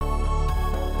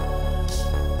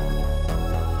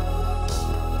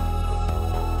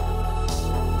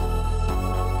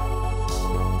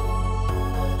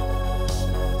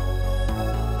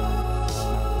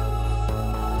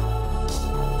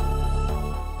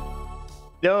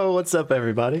Yo, what's up,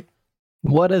 everybody?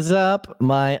 What is up,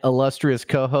 my illustrious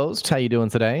co-host? How you doing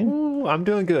today? Ooh, I'm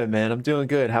doing good, man. I'm doing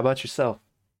good. How about yourself?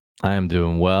 I am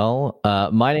doing well.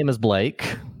 My name is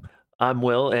Blake. I'm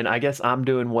Will, and I guess I'm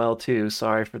doing well too.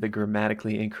 Sorry for the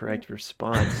grammatically incorrect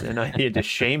response, and I need to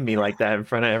shame me like that in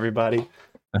front of everybody.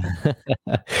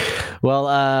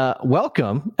 Well,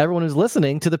 welcome everyone who's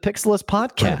listening to the Pixelist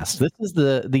podcast. This is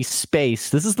the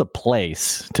space. This is the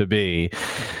place to be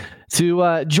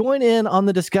to join in on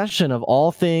the discussion of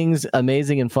all things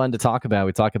amazing and fun to talk about.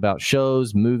 We talk about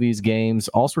shows, movies, games,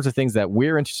 all sorts of things that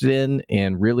we're interested in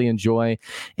and really enjoy.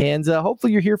 And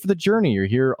hopefully you're here for the journey. You're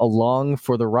here along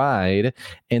for the ride.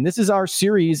 And this is our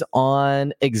series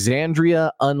on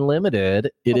Exandria Unlimited.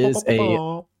 It is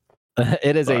a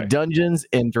it is a Sorry. Dungeons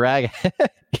and Dragons.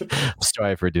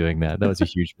 Sorry for doing that. That was a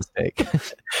huge mistake.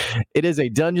 It is a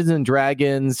Dungeons and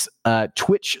Dragons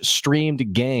Twitch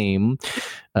streamed game.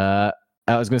 I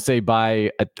was going to say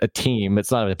by a team.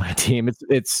 It's not by a team.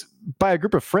 It's by a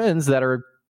group of friends that are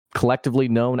collectively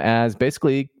known as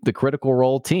basically the Critical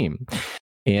Role team.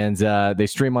 And they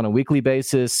stream on a weekly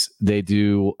basis. They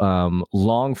do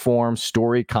long form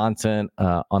story content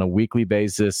on a weekly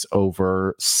basis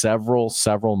over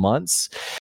several months,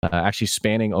 actually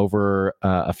spanning over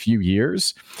a few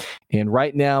years. And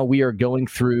right now we are going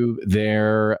through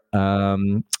their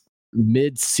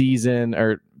mid-season,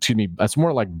 or excuse me, it's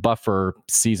more like buffer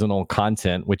seasonal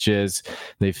content, which is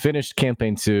they finished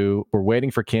campaign 2, we're waiting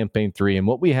for campaign 3, and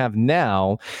what we have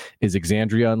now is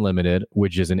Exandria Unlimited,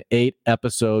 which is an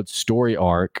 8-episode story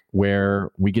arc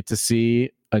where we get to see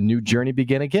a new journey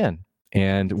begin again.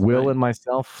 And Will and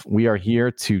myself, we are here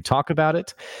to talk about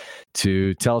it,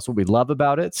 to tell us what we love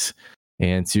about it,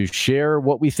 and to share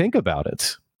what we think about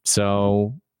it.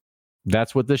 So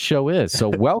that's what this show is. So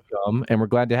welcome, and we're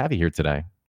glad to have you here today.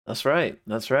 That's right.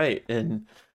 That's right. And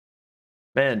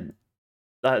man,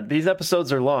 these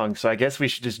episodes are long, so I guess we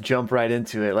should just jump right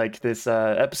into it. Like this,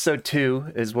 episode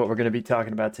 2 is what we're going to be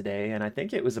talking about today, and I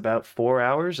think it was about 4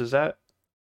 hours. Is that?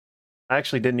 I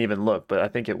actually didn't even look, but I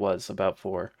think it was about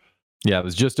 4. Yeah, it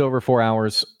was just over 4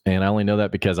 hours, and I only know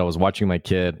that because I was watching my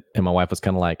kid, and my wife was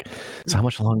kind of like, "So how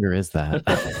much longer is that?"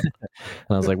 And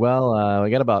I was like, "Well,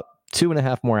 we got about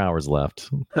 2.5 more hours left."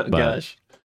 Oh, But gosh.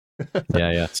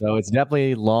 yeah. So it's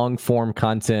definitely long form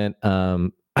content.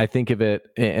 I think of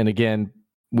it, and again,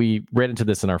 we read into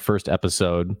this in our first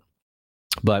episode.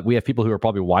 But we have people who are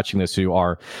probably watching this who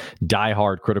are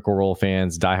diehard Critical Role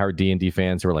fans, diehard D&D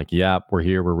fans who are like, "Yep, we're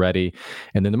here, we're ready."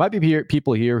 And then there might be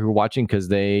people here who are watching because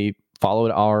they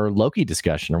followed our Loki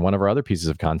discussion or one of our other pieces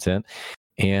of content,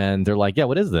 and they're like, "Yeah,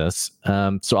 what is this?"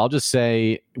 So I'll just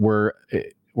say we're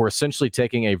essentially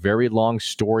taking a very long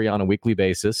story on a weekly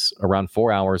basis, around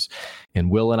 4 hours,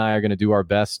 and Will and I are going to do our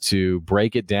best to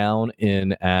break it down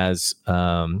in as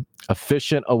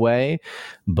efficient a way,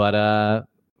 but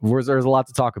there's a lot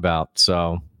to talk about.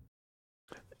 So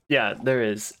Yeah, there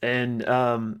is. And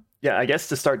yeah, I guess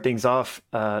to start things off,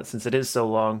 since it is so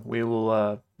long,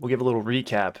 we'll give a little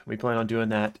recap. We plan on doing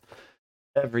that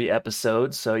every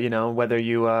episode. So, whether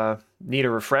you need a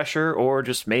refresher or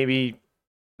just maybe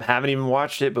haven't even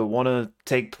watched it but want to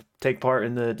take part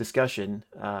in the discussion,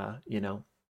 here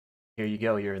you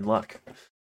go, you're in luck.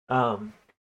 All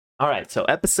right, so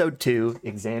episode 2,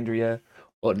 Exandria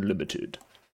Unlimited.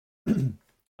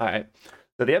 All right.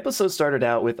 So the episode started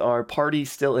out with our party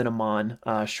still in Amon,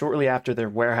 shortly after their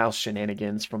warehouse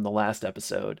shenanigans from the last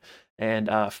episode. And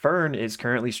Fern is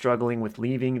currently struggling with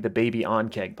leaving the baby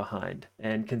Ankeg behind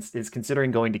and is considering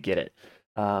going to get it.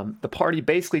 The party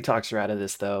basically talks her out of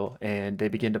this, though, and they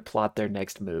begin to plot their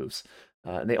next moves.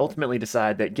 And they ultimately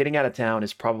decide that getting out of town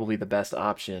is probably the best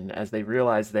option, as they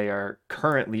realize they are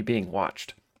currently being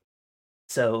watched.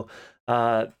 So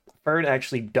Fern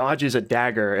actually dodges a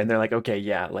dagger, and they're like, okay,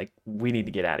 yeah, like, we need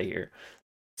to get out of here.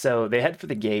 So they head for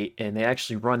the gate, and they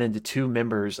actually run into 2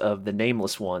 members of the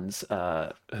Nameless Ones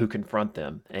who confront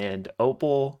them. And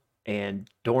Opal and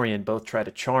Dorian both try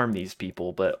to charm these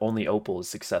people, but only Opal is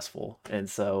successful. And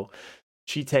so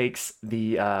she takes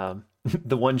the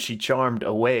the one she charmed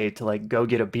away to like go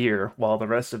get a beer, while the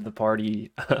rest of the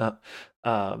party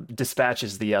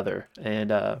dispatches the other.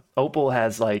 And Opal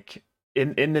has like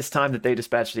in this time that they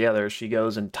dispatch the other, she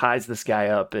goes and ties this guy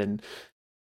up and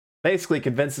basically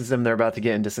convinces them they're about to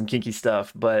get into some kinky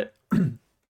stuff. But the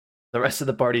rest of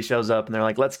the party shows up and they're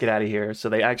like, let's get out of here. So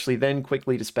they actually then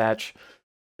quickly dispatch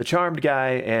the charmed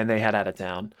guy and they head out of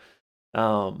town.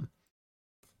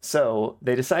 So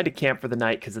they decide to camp for the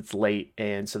night because it's late,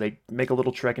 and so they make a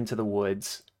little trek into the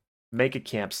woods. make a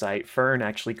campsite. Fern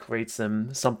actually creates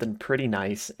them something pretty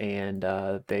nice, and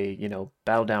they,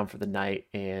 battle down for the night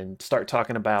and start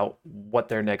talking about what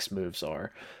their next moves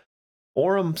are.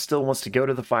 Orem still wants to go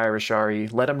to the Fire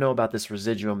Ashari, let him know about this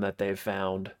residuum that they've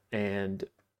found, and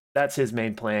that's his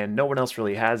main plan. No one else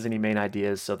really has any main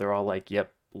ideas, so they're all like,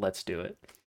 "Yep, let's do it."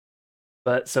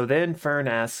 But so then Fern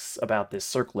asks about this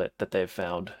circlet that they've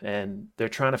found, and they're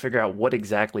trying to figure out what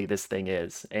exactly this thing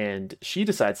is. And she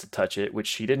decides to touch it, which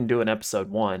she didn't do in episode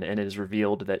 1, and it is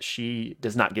revealed that she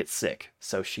does not get sick.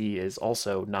 So she is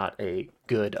also not a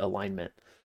good alignment.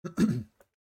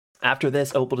 After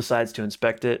this, Opal decides to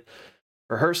inspect it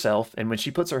for herself, and when she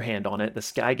puts her hand on it, the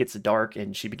sky gets dark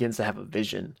and she begins to have a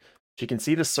vision. She can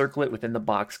see the circlet within the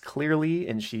box clearly,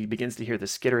 and she begins to hear the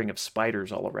skittering of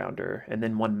spiders all around her. And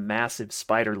then one massive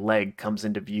spider leg comes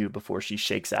into view before she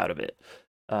shakes out of it.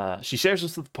 She shares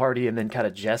this with the party and then kind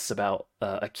of jests about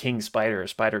a king spider, a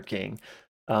spider king.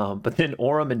 But then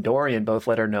Orem and Dorian both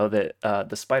let her know that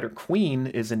the Spider Queen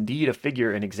is indeed a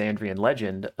figure in Exandrian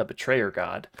legend, a betrayer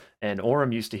god. And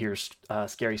Orem used to hear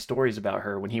scary stories about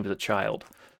her when he was a child.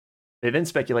 They then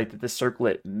speculate that this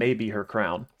circlet may be her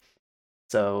crown.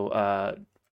 So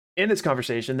in this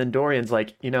conversation, then Dorian's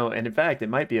like, and in fact, it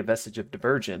might be a vestige of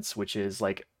divergence, which is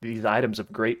like these items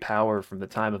of great power from the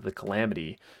time of the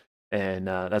calamity. And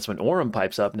that's when Orem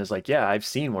pipes up and is like, yeah, I've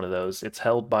seen one of those. It's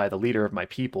held by the leader of my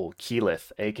people,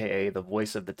 Keyleth, aka the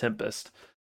voice of the Tempest.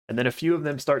 And then a few of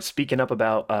them start speaking up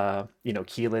about,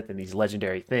 Keyleth and these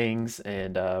legendary things.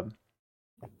 And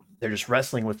they're just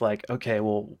wrestling with like, okay,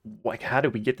 well, like, how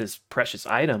did we get this precious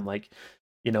item? Like,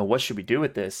 what should we do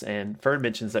with this? And Fern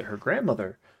mentions that her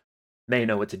grandmother may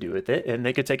know what to do with it and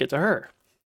they could take it to her.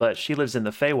 But she lives in the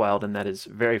Feywild and that is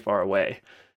very far away.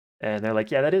 And they're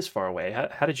like, yeah, that is far away.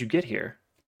 How did you get here?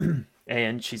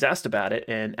 And she's asked about it,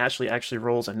 and Ashley actually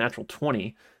rolls a natural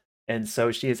 20. And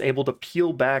so she is able to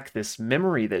peel back this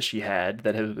memory that she had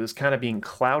that was kind of being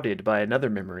clouded by another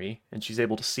memory, and she's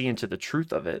able to see into the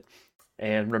truth of it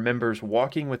and remembers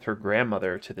walking with her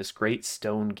grandmother to this great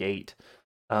stone gate,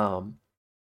 um,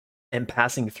 and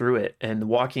passing through it and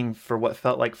walking for what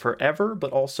felt like forever,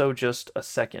 but also just a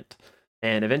second.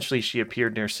 And eventually she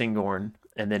appeared near Singorn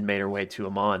and then made her way to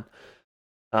Amon.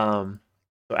 Um,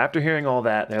 so after hearing all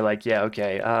that, they're like, "Yeah,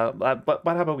 okay. But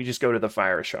how about we just go to the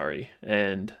Fire Ashari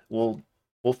and we'll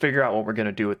figure out what we're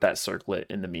gonna do with that circlet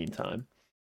in the meantime."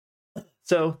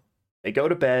 So they go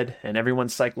to bed and everyone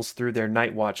cycles through their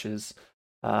night watches.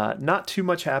 Not too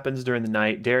much happens during the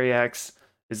night. Dariax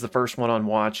is the first one on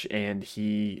watch, and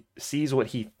he sees what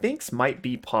he thinks might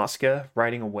be Posca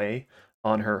riding away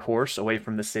on her horse away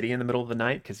from the city in the middle of the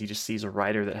night because he just sees a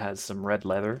rider that has some red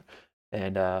leather.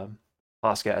 And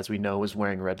Posca, as we know, was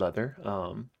wearing red leather.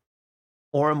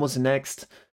 Orem was next.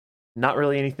 Not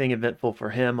really anything eventful for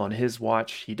him on his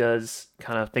watch. He does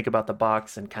kind of think about the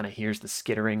box and kind of hears the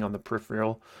skittering on the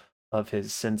peripheral of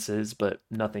his senses, but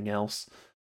nothing else.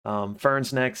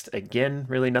 Fern's next. Again,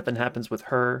 really nothing happens with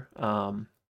her.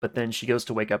 But then she goes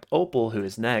to wake up Opal, who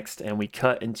is next, and we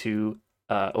cut into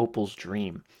Opal's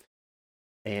dream.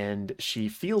 And she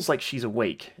feels like she's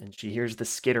awake and she hears the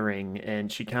skittering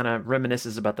and she kind of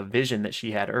reminisces about the vision that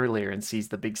she had earlier and sees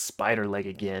the big spider leg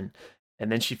again.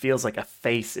 And then she feels like a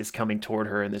face is coming toward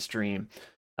her in this dream.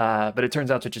 But it turns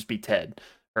out to just be Ted,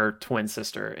 her twin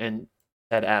sister. And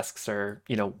Ted asks her,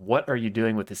 what are you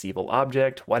doing with this evil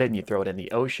object? Why didn't you throw it in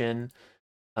the ocean?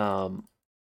 Um,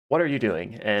 what are you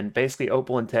doing? And basically,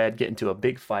 Opal and Ted get into a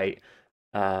big fight,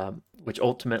 which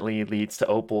ultimately leads to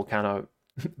Opal kind of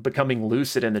becoming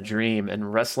lucid in the dream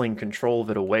and wrestling control of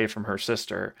it away from her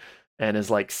sister and is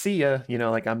like, see ya,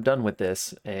 like I'm done with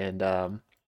this. And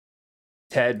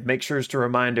Ted makes sure to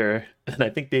remind her, and I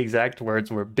think the exact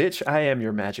words were, bitch, I am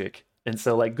your magic. And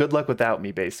so, like, good luck without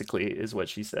me, basically, is what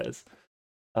she says.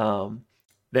 Um,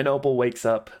 then Opal wakes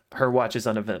up, her watch is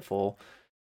uneventful,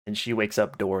 and she wakes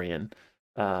up Dorian.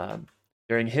 Um,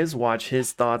 During his watch,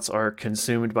 his thoughts are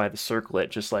consumed by the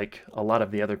circlet, just like a lot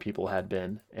of the other people had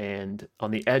been. And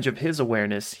on the edge of his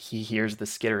awareness, he hears the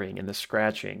skittering and the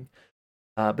scratching.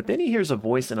 But then he hears a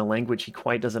voice in a language he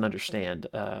quite doesn't understand,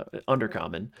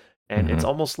 Undercommon, and it's Mm-hmm.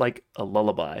 almost like a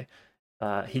lullaby.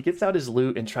 He gets out his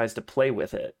lute and tries to play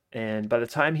with it, and by the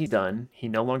time he's done, he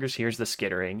no longer hears the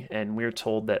skittering, and we're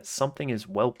told that something is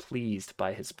well pleased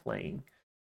by his playing.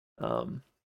 Um,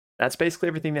 that's basically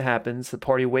everything that happens. The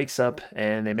party wakes up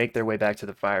and they make their way back to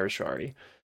the fire shari.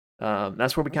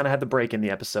 That's where we kind of had the break in the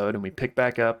episode, and we pick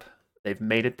back up. They've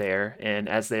made it there, and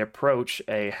as they approach,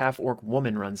 a half orc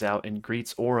woman runs out and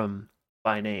greets Orem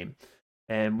by name.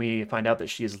 And we find out that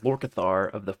she is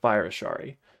Lorcathar of the Fire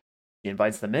Ashari. She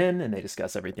invites them in and they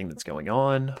discuss everything that's going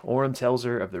on. Orym tells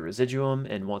her of the residuum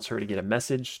and wants her to get a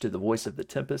message to the voice of the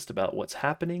Tempest about what's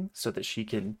happening so that she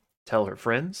can tell her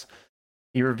friends.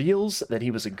 He reveals that he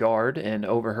was a guard and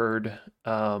overheard,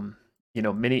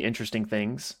 many interesting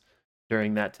things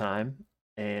during that time,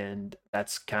 and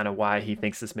that's kind of why he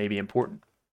thinks this may be important.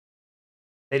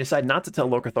 They decide not to tell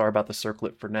Lorcathar about the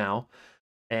circlet for now,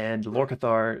 and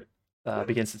Lorcathar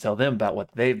begins to tell them about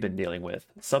what they've been dealing with.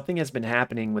 Something has been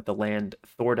happening with the land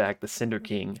Thordak, the Cinder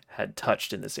King, had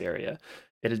touched in this area.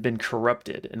 It has been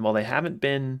corrupted, and while they have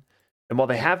been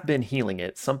healing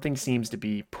it, something seems to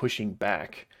be pushing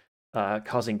back,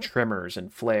 causing tremors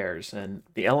and flares, and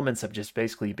the elements have just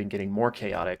basically been getting more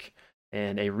chaotic.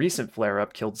 And a recent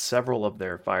flare-up killed several of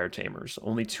their fire tamers.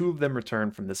 Only 2 of them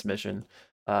returned from this mission.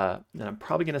 And I'm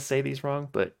probably going to say these wrong,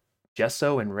 but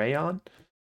Gesso and Rayon,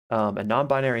 a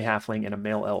non-binary halfling and a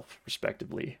male elf,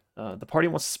 respectively. The party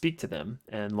wants to speak to them,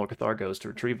 and Lorcathar goes to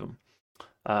retrieve them.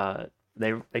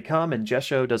 They come, and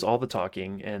Jesho does all the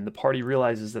talking, and the party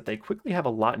realizes that they quickly have a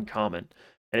lot in common.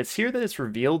 And it's here that it's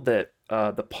revealed that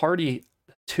the party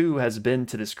too has been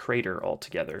to this crater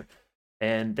altogether,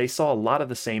 and they saw a lot of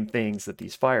the same things that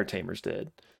these fire tamers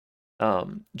did.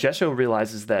 Jesho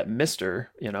realizes that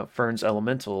Mister, Fern's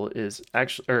elemental is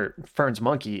actually, or Fern's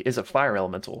monkey is a fire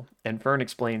elemental, and Fern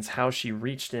explains how she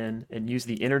reached in and used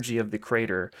the energy of the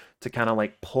crater to kind of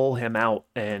like pull him out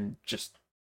and just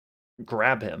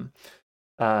grab him.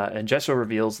 And Jesho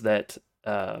reveals that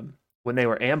when they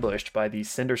were ambushed by these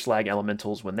cinder slag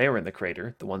elementals when they were in the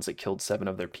crater, the ones that killed 7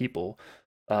 of their people,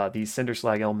 these cinder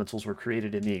slag elementals were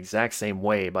created in the exact same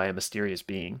way by a mysterious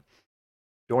being.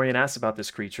 Dorian asks about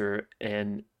this creature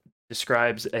and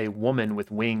describes a woman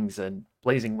with wings and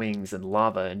blazing wings and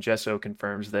lava, and Gesso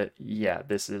confirms that yeah,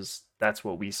 that's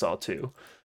what we saw too.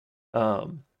 A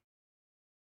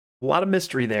lot of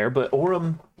mystery there, but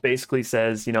Orym basically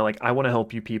says, I want to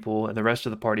help you people, and the rest of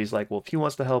the party's like, well, if he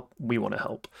wants to help, we want to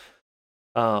help.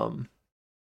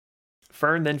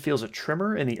 Fern then feels a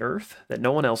tremor in the earth that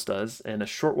no one else does, and a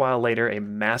short while later, a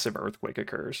massive earthquake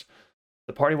occurs.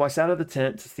 The party walks out of the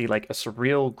tent to see like a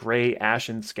surreal gray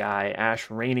ashen sky, ash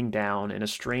raining down, and a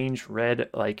strange red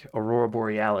like aurora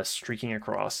borealis streaking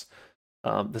across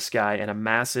the sky, and a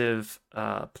massive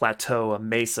plateau, a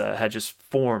mesa, had just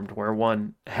formed where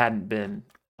one hadn't been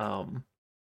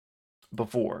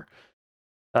before.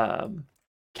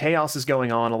 Chaos is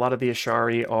going on. A lot of the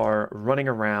Ashari are running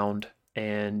around,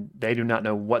 and they do not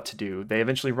know what to do. They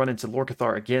eventually run into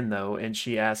Lorcathar again, though, and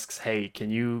she asks, "Hey,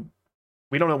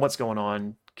 we don't know what's going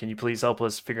on. Can you please help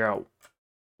us figure out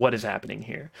what is happening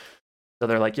here?" So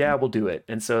they're like, yeah, we'll do it.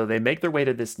 And so they make their way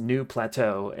to this new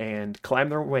plateau and climb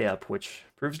their way up, which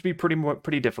proves to be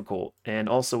pretty difficult. And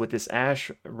also with this ash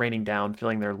raining down,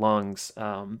 filling their lungs,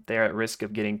 they're at risk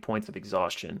of getting points of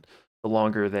exhaustion. The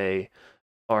longer they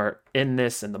are in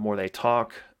this and the more they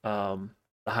talk, the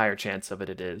higher chance of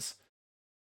it is.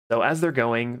 So as they're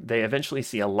going, they eventually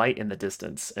see a light in the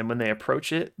distance. And when they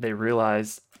approach it, they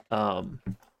realize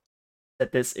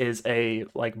that this is a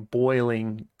like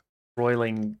boiling,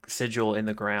 broiling sigil in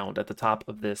the ground at the top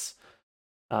of this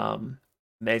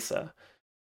mesa.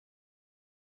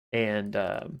 And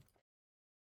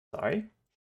sorry,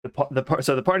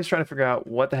 so the party's trying to figure out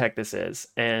what the heck this is,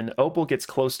 and Opal gets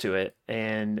close to it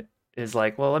and is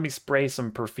like, well, let me spray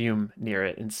some perfume near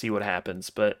it and see what happens.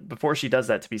 But before she does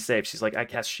that, to be safe, she's like, I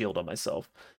cast shield on myself.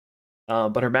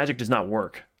 But her magic does not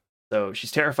work. So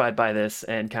she's terrified by this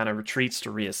and kind of retreats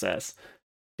to reassess.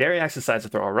 Dariax decides to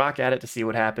throw a rock at it to see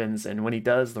what happens, and when he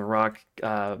does, the rock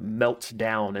melts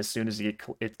down as soon as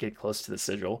it get close to the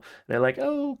sigil. And they're like,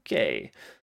 okay,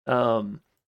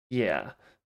 yeah.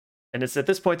 And it's at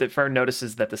this point that Fern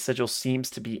notices that the sigil seems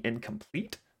to be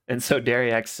incomplete, and so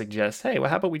Dariax suggests, hey, well,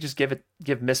 how about we just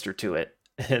give Mister to it?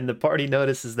 And the party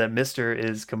notices that Mister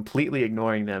is completely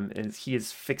ignoring them, and he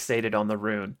is fixated on the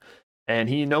rune. And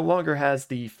he no longer has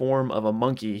the form of a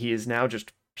monkey. He is now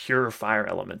just pure fire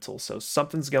elemental. So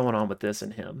something's going on with this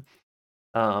in him.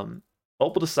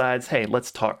 Opal decides, hey,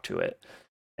 let's talk to it.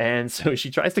 And so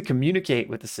she tries to communicate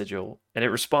with the sigil, and it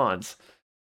responds.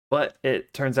 But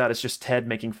it turns out it's just Ted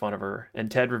making fun of her, and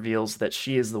Ted reveals that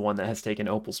she is the one that has taken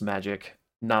Opal's magic,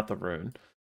 not the rune.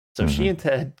 So she and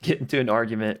Ted get into an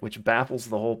argument, which baffles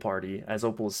the whole party, as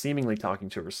Opal is seemingly talking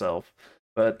to herself.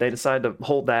 But they decide to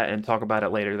hold that and talk about it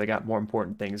later. They got more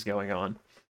important things going on.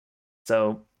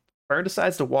 So Fern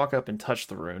decides to walk up and touch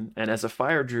the rune, and as a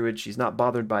fire druid, she's not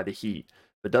bothered by the heat,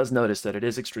 but does notice that it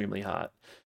is extremely hot.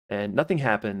 And nothing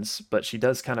happens, but she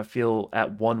does kind of feel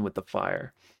at one with the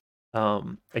fire.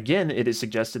 Again, it is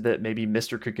suggested that maybe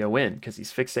Mister could go in, because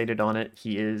he's fixated on it.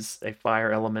 He is a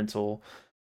fire elemental.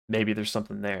 maybe there's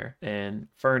something there. And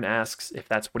Fern asks if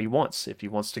that's what he wants, if he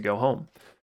wants to go home.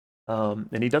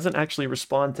 And he doesn't actually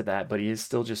respond to that, but he is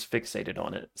still just fixated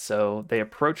on it. So they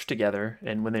approach together,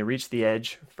 and when they reach the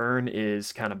edge, Fern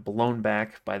is kind of blown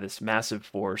back by this massive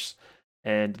force.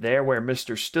 And there, where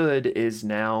Mr. stood, is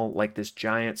now like this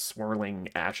giant swirling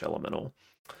ash elemental.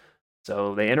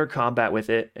 So they enter combat with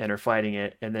it and are fighting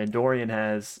it. And then Dorian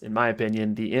has, in my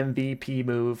opinion, the MVP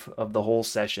move of the whole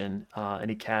session. And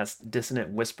he casts Dissonant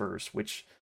Whispers, which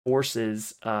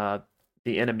forces the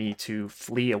enemy to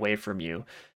flee away from you.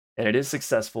 And it is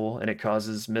successful, and it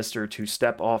causes Mister to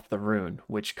step off the rune,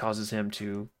 which causes him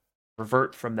to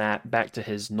revert from that back to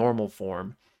his normal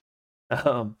form.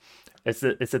 Um, it's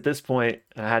at this point,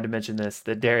 I had to mention this,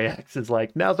 that Dariax is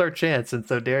like, now's our chance. And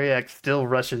so Dariax still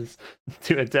rushes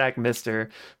to attack Mister,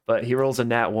 but he rolls a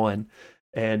nat 1.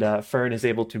 And Fern is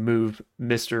able to move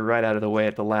Mister right out of the way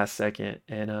at the last second.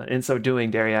 And in so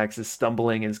doing, Dariax is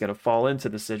stumbling and is going to fall into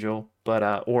the sigil,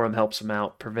 but Orem helps him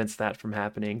out, prevents that from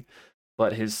happening.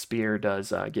 But his spear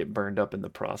does get burned up in the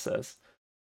process.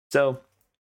 So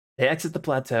they exit the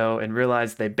plateau and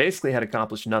realize they basically had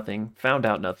accomplished nothing, found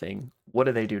out nothing. What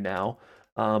do they do now?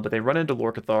 But they run into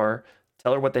Lorcathar,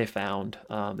 tell her what they found.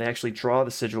 They actually draw the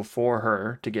sigil for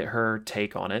her to get her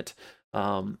take on it.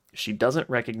 She doesn't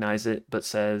recognize it, but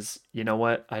says, "You know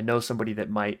what? I know somebody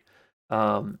that might.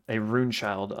 A rune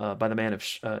child by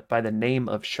the name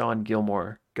of Sean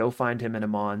Gilmore. Go find him in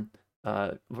Amon.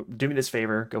 Do me this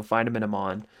favor. Go find him in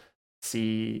Amon.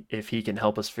 See if he can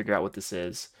help us figure out what this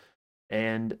is."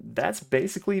 And that's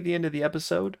basically the end of the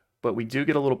episode. But we do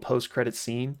get a little post-credit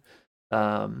scene.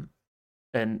 And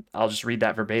I'll just read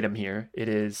that verbatim here. It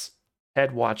is,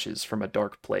 "Head watches from a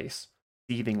dark place,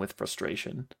 seething with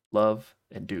frustration, love,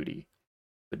 and duty,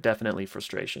 but definitely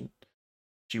frustration.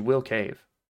 She will cave.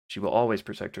 She will always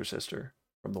protect her sister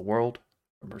from the world,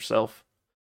 from herself,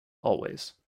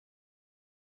 always."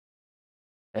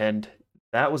 And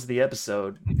that was the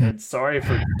episode. And sorry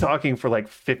for talking for like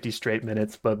 50 straight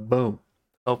minutes, but boom.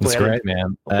 Hopefully, that's great,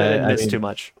 man. I didn't miss too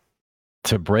much.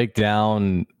 To break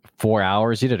down 4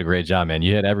 hours, you did a great job, man.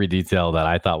 You hit every detail that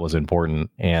I thought was important,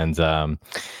 and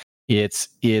it's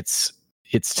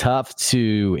tough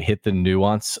to hit the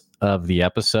nuance of the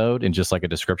episode in just like a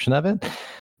description of it.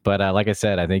 But like I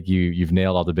said, I think you've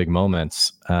nailed all the big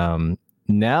moments.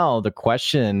 Now the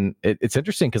question, it's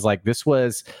interesting because like this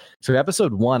was, so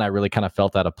episode 1, I really kind of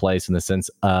felt out of place in the sense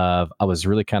of I was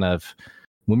really kind of,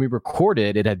 when we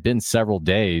recorded, it had been several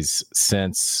days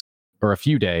since, or a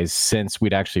few days since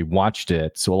we'd actually watched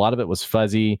it. So a lot of it was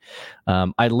fuzzy.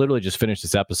 I literally just finished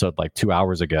this episode like 2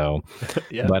 hours ago.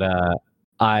 Yeah. But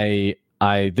I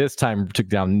this time took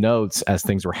down notes as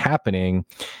things were happening.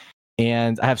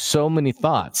 And I have so many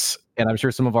thoughts, and I'm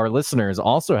sure some of our listeners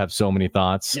also have so many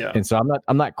thoughts. Yeah. And so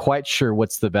I'm not quite sure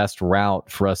what's the best route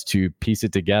for us to piece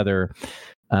it together.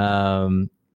 And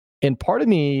part of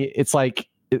me, it's like,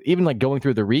 even like going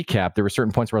through the recap, there were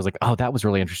certain points where I was like, oh, that was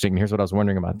really interesting. And here's what I was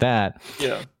wondering about that.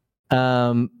 Yeah.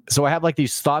 So I have like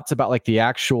these thoughts about like the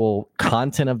actual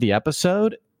content of the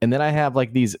episode. And then I have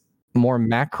like these more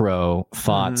macro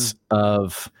thoughts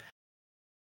of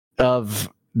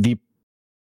the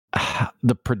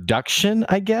production,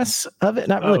 I guess, of it.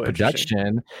 Not really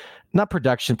production. Not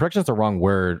production. Production's the wrong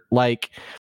word. Like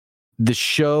the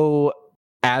show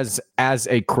as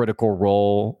a critical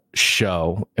role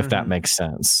show, if that makes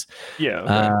sense. Yeah.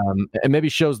 Okay. And maybe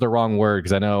show's the wrong word,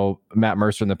 because I know Matt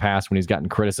Mercer in the past, when he's gotten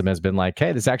criticism, has been like,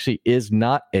 hey, this actually is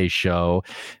not a show.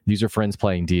 These are friends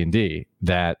playing D&D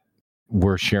that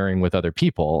we're sharing with other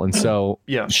people. And so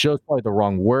yeah, show's probably the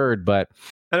wrong word, but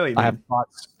I know what you mean. I have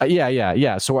thoughts.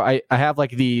 Yeah. So I have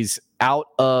like these out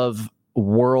of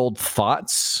world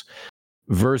thoughts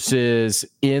versus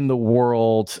in the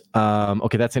world.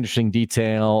 Okay, that's interesting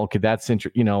detail. Okay, that's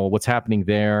what's happening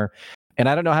there. And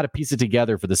I don't know how to piece it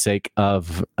together for the sake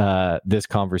of this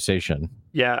conversation.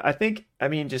 Yeah, I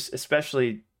mean, just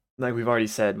especially like we've already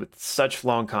said, with such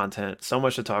long content, so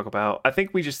much to talk about. I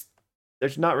think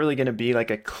there's not really going to be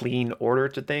like a clean order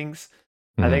to things.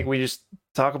 I think we just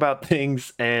talk about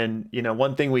things, and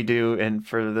one thing we do, and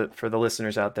for the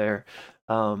listeners out there,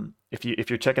 if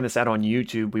you're checking this out on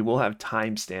YouTube, we will have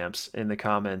timestamps in the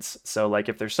comments. So like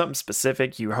if there's something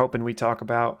specific you're hoping we talk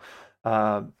about,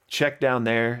 check down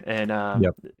there, and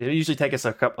it'll usually take us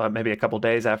maybe a couple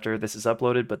days after this is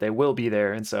uploaded, but they will be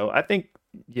there. And so I think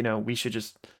we should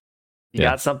just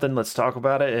got something, let's talk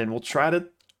about it, and we'll try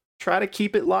to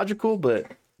keep it logical, but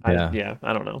I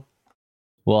don't know.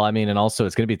 Well, I mean, and also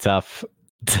it's going to be tough.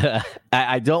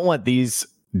 I don't want these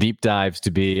deep dives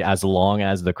to be as long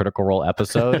as the Critical Role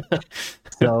episode.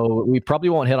 So we probably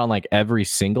won't hit on like every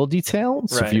single detail.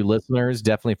 So if you listeners,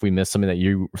 definitely if we missed something that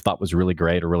you thought was really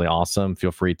great or really awesome,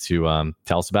 feel free to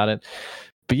tell us about it.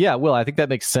 But yeah, Will, I think that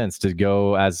makes sense to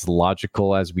go as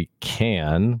logical as we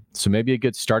can. So maybe a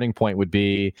good starting point would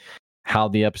be how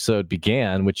the episode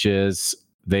began, which is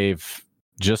they've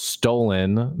just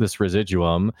stolen this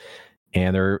residuum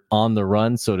and they're on the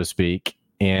run, so to speak.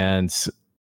 And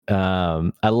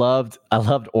I loved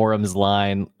Orum's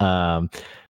line.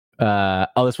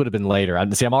 This would have been later.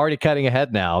 I'm already cutting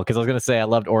ahead now because I was going to say I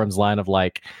loved Orum's line of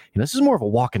like, this is more of a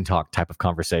walk and talk type of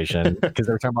conversation because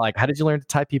they were talking about like, how did you learn to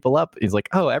tie people up? He's like,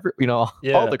 oh,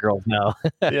 all the girls know.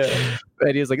 Yeah.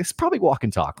 And he was like, it's probably walk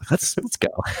and talk. Let's go.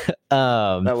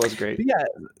 That was great. Yeah,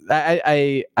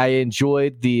 I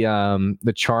enjoyed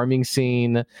the charming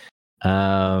scene.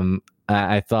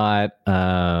 I thought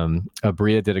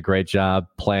Abria did a great job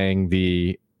playing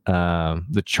the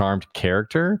charmed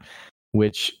character.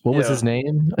 What was his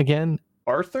name again?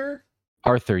 Arthur,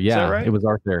 yeah, right? It was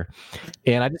Arthur.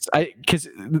 And because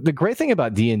the great thing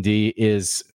about D&D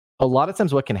is a lot of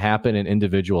times what can happen in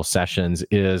individual sessions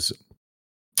is,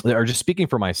 or just speaking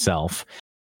for myself,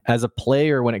 as a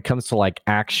player, when it comes to like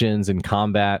actions and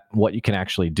combat, what you can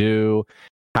actually do,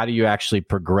 how do you actually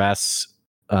progress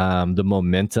the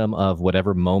momentum of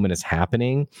whatever moment is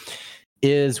happening,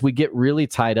 is we get really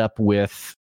tied up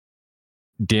with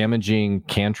damaging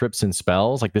cantrips and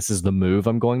spells. Like, this is the move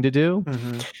I'm going to do.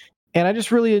 Mm-hmm. And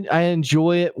I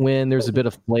enjoy it when there's a bit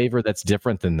of flavor that's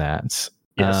different than that.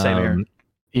 Yeah, same here.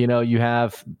 You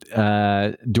have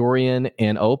Dorian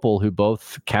and Opal, who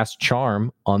both cast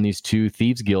charm on these two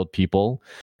Thieves Guild people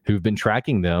who've been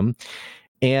tracking them.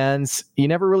 And you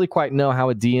never really quite know how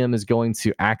a DM is going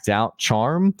to act out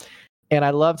charm. And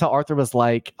I loved how Arthur was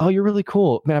like, "Oh, you're really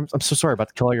cool, man. I'm so sorry about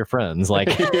to kill all your friends. Like,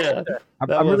 yeah,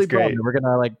 I'm really bummed. We're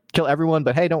gonna like kill everyone,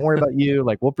 but hey, don't worry about you.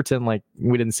 Like, we'll pretend like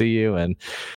we didn't see you." And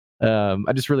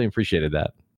I just really appreciated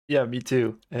that. Yeah, me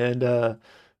too. And I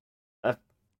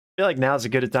feel like now's as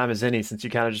good a time as any, since you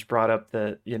kind of just brought up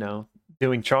that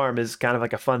doing charm is kind of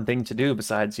like a fun thing to do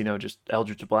besides just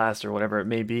Eldritch Blast or whatever it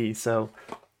may be. So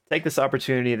take this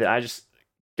opportunity that I just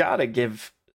gotta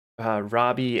give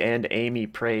Robbie and Amy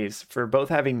praise for both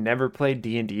having never played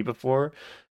D&D before.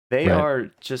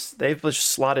 They've just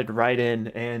slotted right in,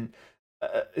 and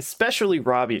especially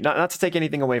Robbie, not to take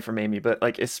anything away from Amy, but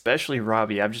like especially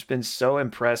Robbie, I've just been so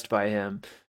impressed by him.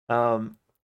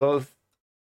 Both,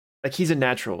 like, he's a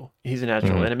natural,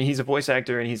 Mm-hmm. and I mean, he's a voice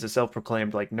actor and he's a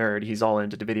self-proclaimed like nerd. He's all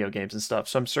into the video games and stuff,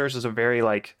 so I'm sure this is a very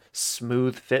like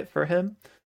smooth fit for him,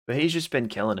 but he's just been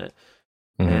killing it.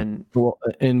 Mm-hmm.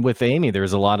 And with Amy,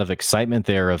 there's a lot of excitement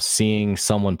there of seeing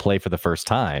someone play for the first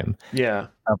time. Yeah.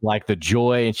 Of like the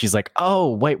joy, and she's like,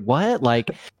 "Oh, wait, what?" Like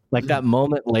that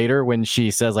moment later when she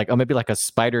says like, "Oh, maybe like a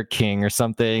Spider King or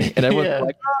something," and everyone's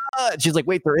like, "Ah!" She's like,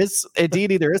 "Wait, there is a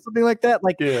deity, there is something like that."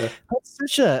 Like, that's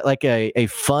such a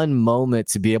fun moment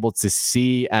to be able to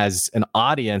see as an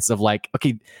audience of like,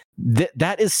 okay,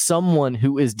 that is someone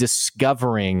who is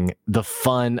discovering the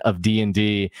fun of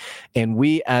D&D, and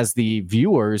we as the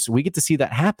viewers, we get to see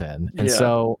that happen. And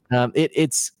so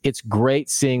it's great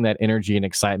seeing that energy and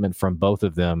excitement from both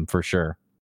of them, for sure.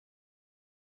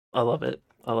 I love it.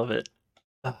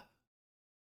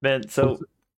 Man, so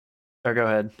or go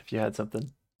ahead if you had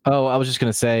something. Oh, I was just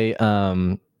gonna say,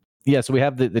 so we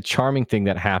have the charming thing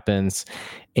that happens,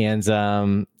 and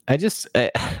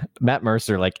Matt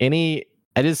Mercer, like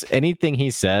anything he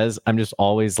says, I'm just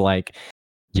always like,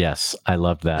 yes, I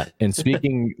love that. And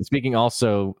speaking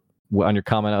also on your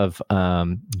comment of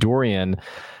Dorian,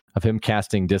 of him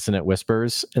casting Dissonant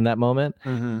Whispers in that moment,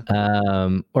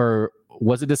 or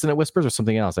was it Dissonant Whispers or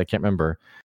something else? I can't remember.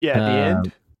 Yeah, at the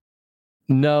end.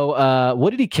 No,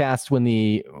 what did he cast when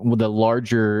the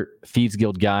larger Thieves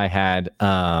Guild guy had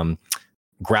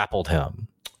grappled him?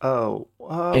 Oh,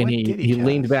 and he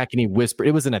leaned back and he whispered.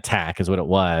 It was an attack, is what it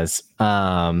was.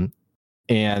 And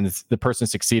the person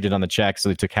succeeded on the check, so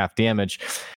they took half damage.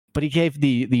 But he gave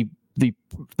the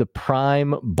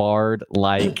prime bard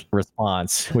like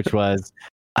response, which was,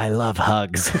 "I love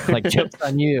hugs." Like, jokes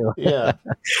on you. Yeah.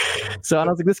 So I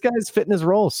was like, this guy's fitting his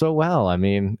role so well. I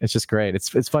mean, it's just great.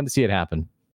 It's fun to see it happen.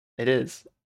 It is.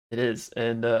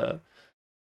 And I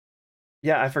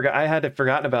had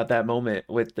forgotten about that moment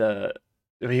with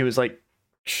he was like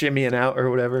shimmying out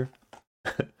or whatever.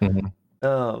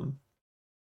 Mm-hmm.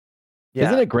 Yeah.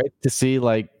 Isn't it great to see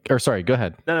like, or sorry, go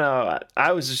ahead. No,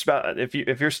 I was just about, if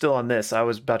you're still on this, I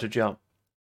was about to jump.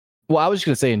 Well, I was just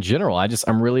going to say in general,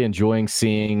 I'm really enjoying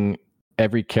seeing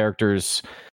every character's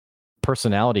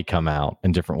personality come out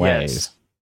in different ways.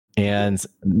 And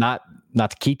not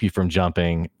not to keep you from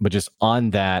jumping, but just on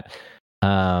that,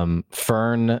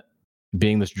 Fern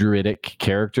being this druidic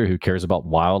character who cares about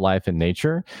wildlife and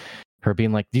nature, her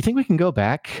being like, do you think we can go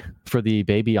back for the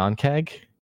baby Ankeg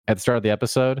at the start of the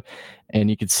episode? And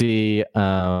you could see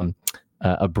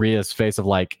Abria's face of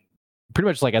like, pretty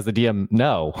much like as the DM,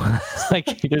 no. Like,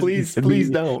 please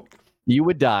don't. You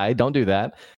would die. Don't do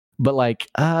that. But like,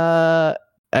 I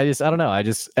don't know.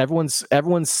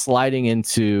 Everyone's sliding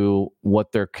into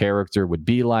what their character would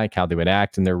be like, how they would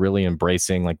act, and they're really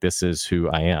embracing like, this is who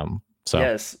I am. So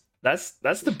yes,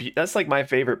 that's like my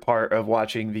favorite part of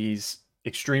watching these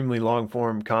extremely long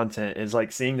form content is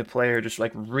like seeing the player just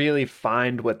like really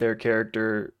find what their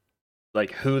character,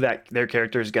 like who their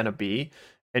character is gonna be,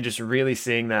 and just really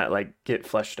seeing that like get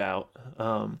fleshed out.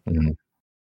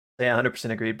 Yeah, 100%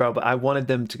 agreed, bro. But I wanted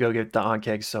them to go get the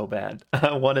Ankeg so bad.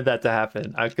 I wanted that to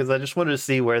happen because I just wanted to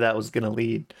see where that was gonna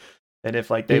lead, and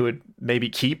if like they would maybe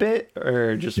keep it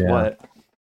or just what.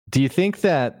 Do you think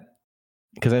that?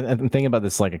 Because I'm thinking about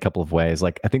this like a couple of ways.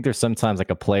 Like I think there's sometimes like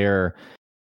a player.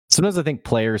 Sometimes I think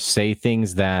players say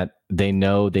things that they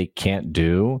know they can't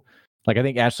do. Like I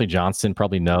think Ashley Johnson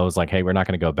probably knows like, hey, we're not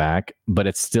going to go back, but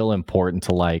it's still important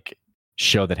to like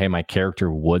show that, hey, my character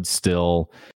would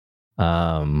still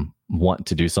want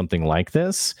to do something like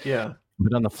this. Yeah.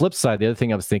 But on the flip side, the other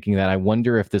thing I was thinking that I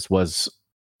wonder if this wasn't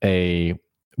a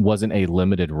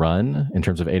limited run in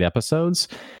terms of 8 episodes,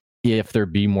 if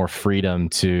there'd be more freedom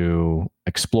to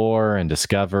explore and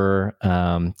discover.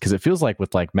 Because it feels like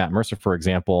with like Matt Mercer, for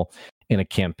example, in a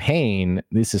campaign,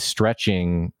 this is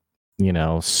stretching,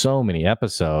 so many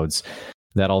episodes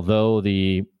that although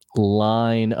the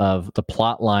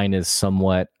plot line is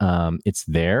somewhat, it's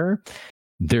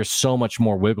there's so much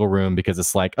more wiggle room because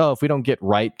it's like, oh, if we don't get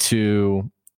right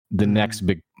to the next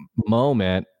big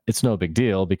moment, it's no big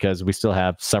deal because we still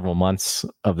have several months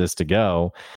of this to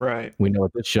go. Right. We know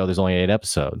with this show, there's only 8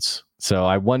 episodes. So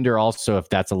I wonder also if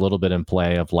that's a little bit in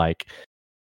play of like,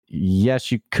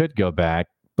 yes, you could go back,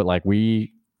 but like we've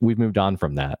moved on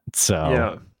from that.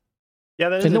 So yeah,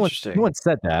 that is interesting. No one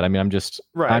said that. I mean, I'm just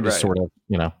sort of,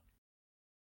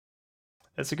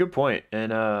 That's a good point.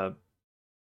 And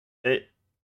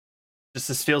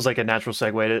this feels like a natural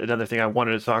segue to another thing I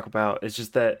wanted to talk about. It's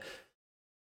just that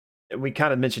we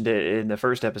kind of mentioned it in the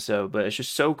first episode, but it's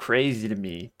just so crazy to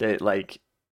me that like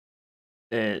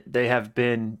they have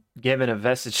been given a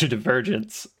vestige of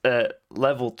divergence at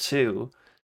level 2,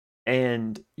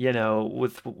 and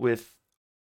with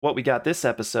what we got this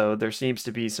episode, there seems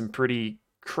to be some pretty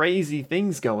crazy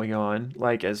things going on,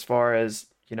 like as far as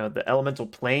the elemental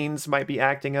planes might be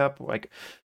acting up. Like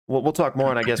we'll talk more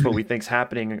on, I guess, what we think's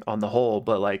happening on the whole,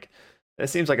 but like it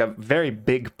seems like a very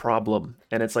big problem.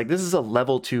 And it's like, this is a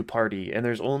level 2 party and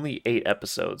there's only 8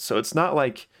 episodes. So it's not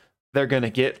like they're going to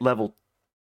get level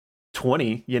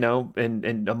 20,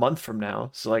 in a month from now.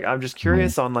 So like, I'm just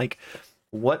curious on like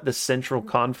what the central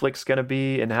conflict's going to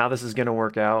be and how this is going to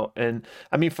work out. And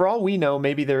I mean, for all we know,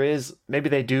 maybe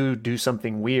they do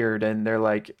something weird and they're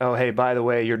like, oh, hey, by the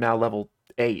way, you're now level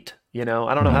 8. I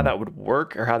don't know how that would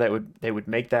work or how they would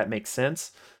make that make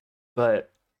sense,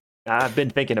 but I've been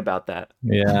thinking about that.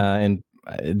 Yeah, and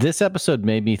this episode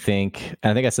made me think,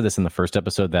 I think I said this in the first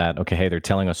episode, that, okay, hey, they're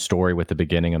telling a story with a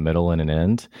beginning, a middle, and an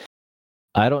end.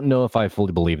 I don't know if I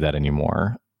fully believe that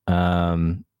anymore.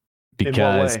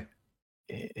 Because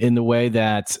in the way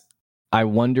that I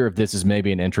wonder if this is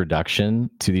maybe an introduction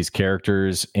to these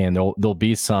characters and there'll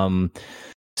be some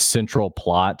central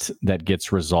plot that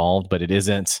gets resolved, but it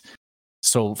isn't.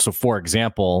 So for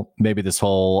example, maybe this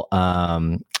whole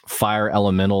fire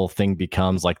elemental thing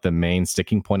becomes like the main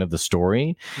sticking point of the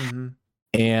story,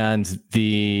 and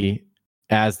they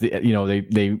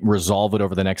resolve it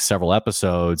over the next several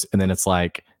episodes, and then it's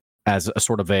like as a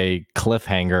sort of a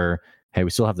cliffhanger. Hey, we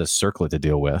still have this circlet to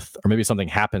deal with, or maybe something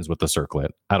happens with the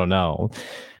circlet. I don't know,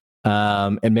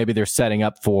 and maybe they're setting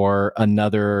up for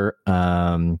another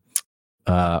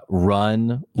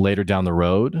run later down the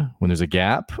road when there's a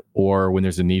gap or when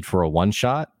there's a need for a one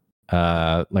shot,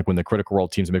 like when the Critical Role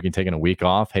team's maybe taking a week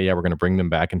off. Hey, yeah, we're going to bring them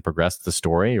back and progress the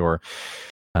story, or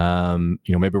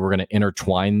maybe we're going to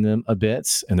intertwine them a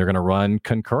bit and they're going to run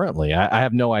concurrently. I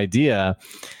have no idea.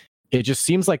 It just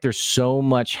seems like there's so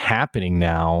much happening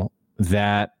now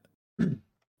that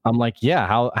I'm like, yeah,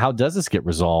 how does this get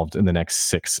resolved in the next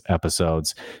 6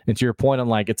 episodes? And to your point, I'm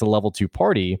like, it's a level 2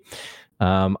 party.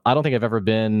 I don't think I've ever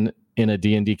been in a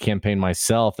D&D campaign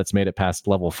myself that's made it past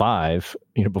level 5,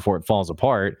 before it falls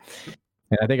apart.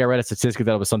 And I think I read a statistic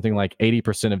that it was something like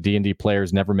 80% of D&D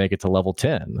players never make it to level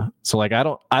 10. So like, I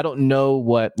don't know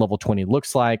what level 20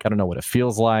 looks like. I don't know what it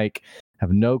feels like. I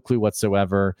have no clue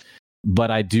whatsoever.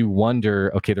 but I do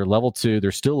wonder, okay, they're level 2,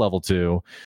 they're still level 2.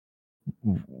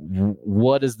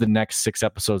 What does the next 6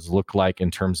 episodes look like in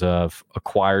terms of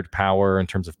acquired power, in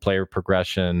terms of player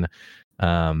progression?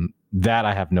 That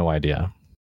I have no idea.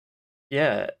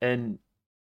 Yeah, and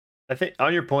I think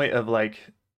on your point of like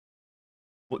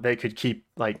they could keep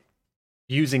like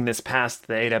using this past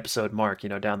the 8 episode mark,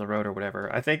 down the road or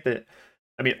whatever. I think that,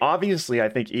 I mean, obviously, I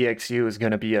think EXU is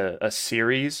going to be a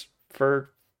series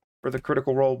for the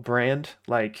Critical Role brand.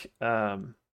 Like,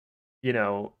 you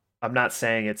know, I'm not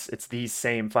saying it's these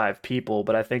same 5 people,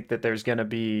 but I think that there's going to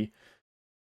be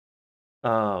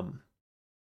um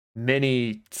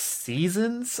many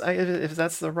seasons, if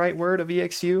that's the right word, of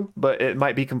EXU, but it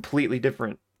might be completely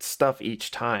different stuff each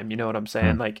time. You know what I'm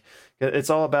saying? Mm. Like it's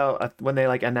all about when they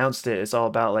like announced it, it's all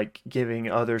about like giving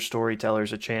other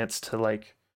storytellers a chance to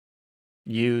like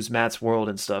use Matt's world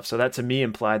and stuff. So that to me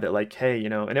implied that like, hey,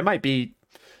 and it might be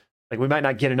like we might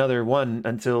not get another one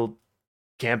until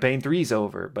campaign three's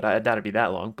over, but I doubt it'd be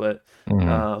that long. But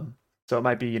Mm-hmm. so it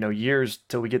might be years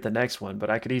till we get the next one. But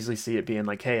I could easily see it being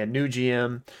like, hey, a new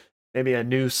GM, maybe a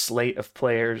new slate of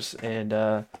players, and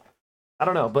I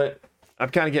don't know. But I'm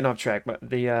kind of getting off track. But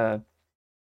the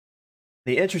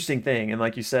interesting thing, and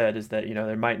like you said, is that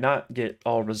they might not get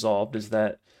all resolved. Is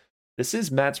that this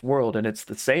is Matt's world, and it's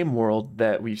the same world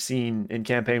that we've seen in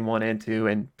campaign 1 and 2,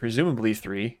 and presumably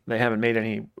 3. They haven't made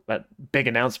any big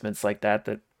announcements like that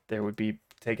there would be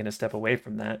taking a step away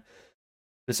from that.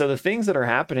 So the things that are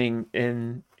happening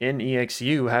in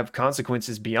EXU have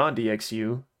consequences beyond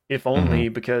EXU, if Mm-hmm. only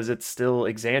because it's still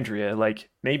Exandria. Like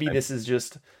maybe this is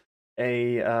just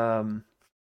a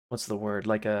what's the word,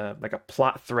 like a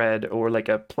plot thread, or like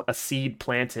a seed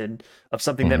planted of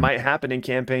something that Mm-hmm. might happen in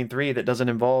campaign 3 that doesn't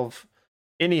involve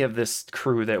any of this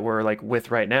crew that we're like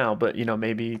with right now. But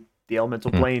maybe the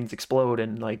elemental Mm-hmm. planes explode,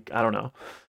 and like I don't know.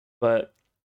 But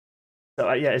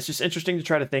so yeah, it's just interesting to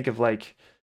try to think of like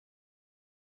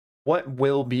what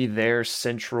will be their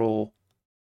central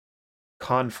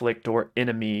conflict or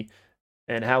enemy,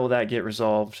 and how will that get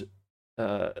resolved,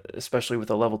 especially with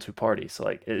a level 2 party. So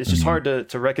like it's just Mm-hmm. hard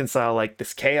to reconcile like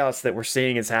this chaos that we're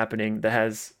seeing is happening that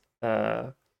has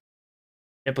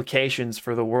implications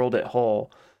for the world at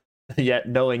whole, yet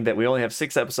knowing that we only have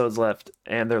 6 episodes left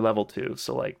and they're level 2.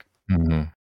 So like Mm-hmm.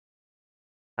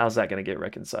 how's that going to get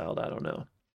reconciled? I don't know.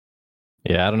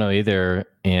 Yeah, I don't know either.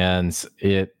 And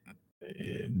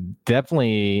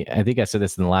definitely, I think I said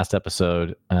this in the last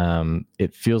episode.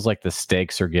 It feels like the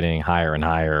stakes are getting higher and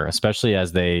higher, especially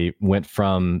as they went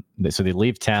from, so they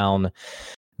leave town,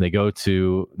 they go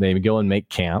and make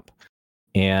camp,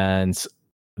 and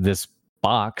this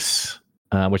box,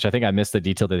 which I think I missed the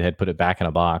detail that they had put it back in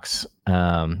a box.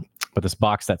 But this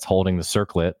box that's holding the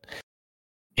circlet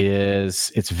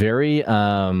it's very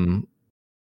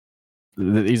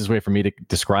the easiest way for me to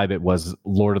describe it was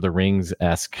Lord of the Rings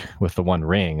esque with the One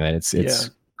Ring. Yeah.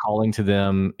 It's calling to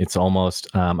them. It's almost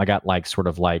I got like sort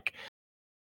of like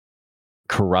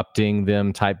corrupting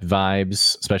them type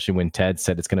vibes, especially when Ted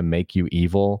said it's going to make you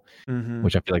evil, Mm-hmm.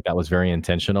 which I feel like that was very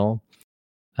intentional.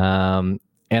 Um,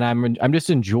 and I'm just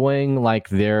enjoying like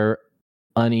their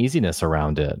uneasiness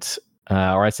around it,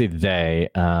 or I say they,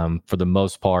 for the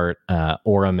most part,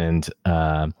 Orem and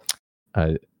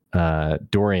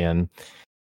Dorian.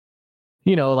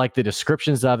 Like the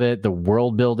descriptions of it, the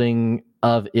world building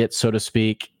of it, so to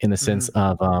speak, in the sense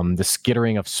Mm-hmm. of the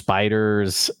skittering of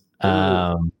spiders,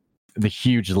 Ooh, the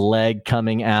huge leg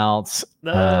coming out.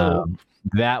 no.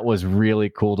 That was really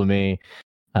cool to me.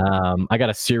 I got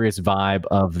a serious vibe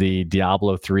of the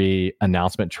Diablo 3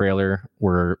 announcement trailer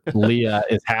where Leah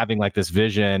is having like this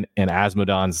vision and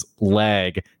Asmodeon's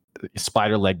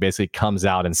spider leg basically comes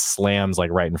out and slams like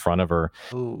right in front of her.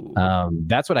 Ooh.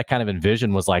 That's what I kind of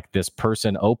envisioned, was like this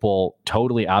person, Opal,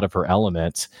 totally out of her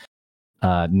element,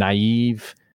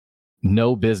 naive,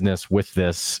 no business with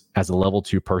this as a level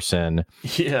 2 person.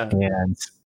 Yeah. And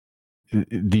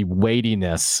the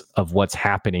weightiness of what's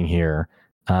happening here.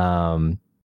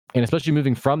 And especially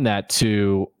moving from that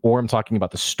to Orm talking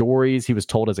about the stories he was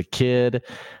told as a kid.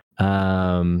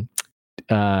 Um,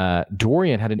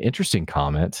 Dorian had an interesting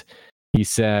comment. He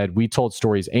said, "We told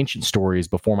stories, ancient stories,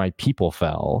 before my people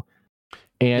fell."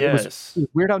 And it was Yes.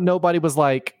 weird how nobody was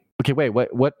like, "Okay, wait,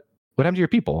 what happened to your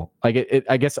people?" Like,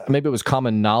 I guess maybe it was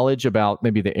common knowledge about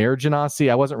maybe the air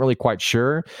genasi. I wasn't really quite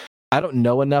sure. I don't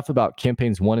know enough about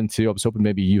campaigns 1 and 2. I was hoping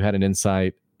maybe you had an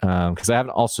insight, because I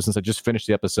haven't, also, since I just finished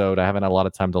the episode, I haven't had a lot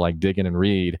of time to like dig in and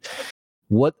read.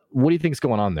 What do you think is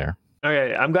going on there?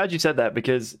 Okay, I'm glad you said that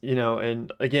because,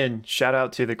 and again, shout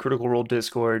out to the Critical Role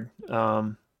Discord.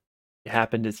 You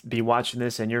happen to be watching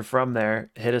this and you're from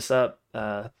there, hit us up.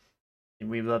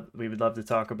 we would love to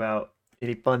talk about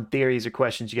any fun theories or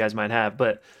questions you guys might have.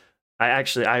 But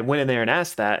I went in there and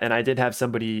asked that, and I did have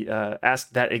somebody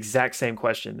ask that exact same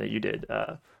question that you did.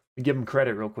 Give him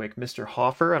credit real quick, Mr.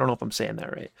 Hoffer. I don't know if I'm saying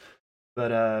that right,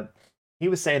 but he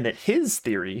was saying that his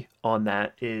theory on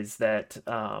that is that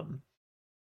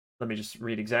let me just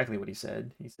read exactly what he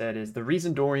said. He said is the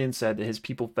reason Dorian said that his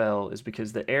people fell is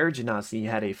because the Air Genasi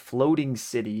had a floating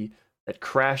city that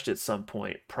crashed at some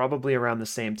point, probably around the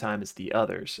same time as the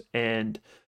others. And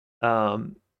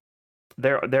um,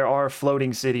 there are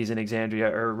floating cities in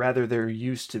Exandria, or rather, there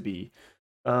used to be,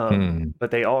 but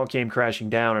they all came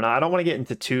crashing down. And I don't want to get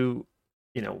into too,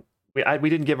 you know, we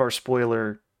didn't give our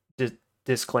spoiler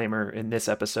disclaimer in this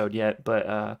episode yet,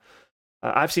 but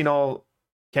I've seen all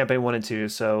campaign 1 and 2,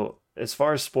 so as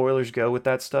far as spoilers go with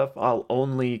that stuff, I'll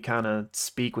only kind of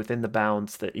speak within the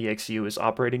bounds that EXU is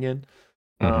operating in.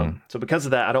 So because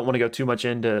of that, I don't want to go too much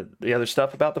into the other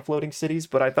stuff about the floating cities,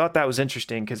 but I thought that was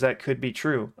interesting because that could be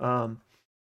true.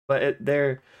 But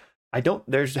there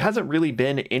hasn't really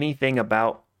been anything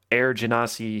about Air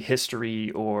Genasi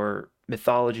history or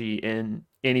mythology in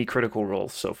any Critical Role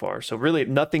so far. So really,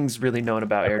 nothing's really known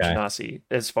about Air Genasi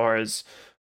as far as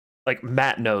like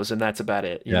Matt knows, and that's about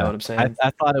it. You know what I'm saying? I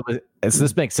thought it was.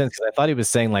 This makes sense because I thought he was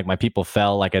saying like my people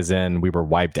fell, like as in we were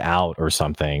wiped out or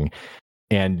something.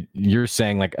 And you're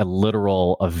saying like a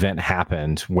literal event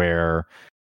happened where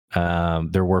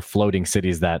there were floating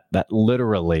cities that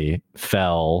literally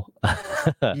fell.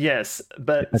 Yes,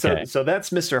 but so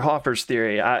that's Mr. Hoffer's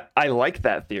theory. I like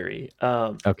that theory.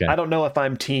 Okay. I don't know if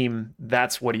I'm team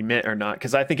that's what he meant or not,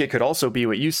 because I think it could also be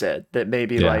what you said, that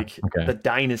maybe like the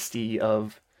dynasty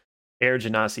of Air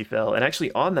Genasi fell. And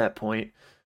actually on that point,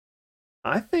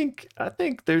 I think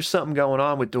there's something going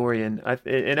on with Dorian.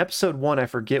 In episode 1, I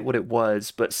forget what it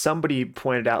was, but somebody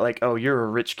pointed out like, "Oh, you're a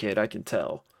rich kid. I can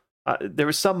tell." There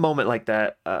was some moment like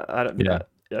that. I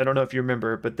don't know if you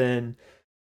remember, but then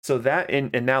so that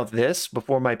and now this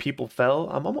before my people fell,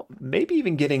 I'm almost, maybe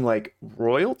even getting like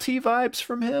royalty vibes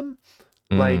from him.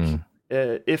 Like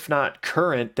if not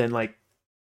current, then like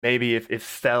maybe if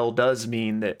fell does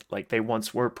mean that like they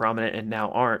once were prominent and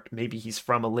now aren't. Maybe he's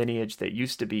from a lineage that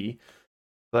used to be.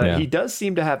 But he does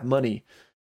seem to have money.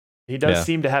 He does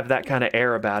seem to have that kind of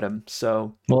air about him.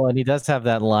 So well, and he does have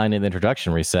that line in the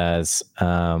introduction where he says,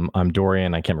 "I'm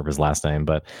Dorian." I can't remember his last name,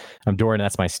 but I'm Dorian.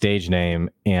 That's my stage name.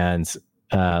 And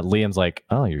Liam's like,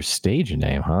 "Oh, your stage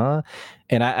name, huh?"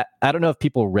 And I don't know if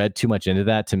people read too much into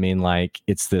that to mean like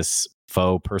it's this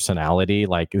faux personality,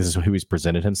 like this is who he's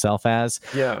presented himself as,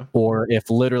 or if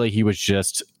literally he was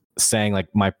just saying like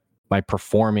my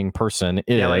performing person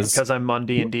is like because I'm on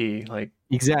D&D, like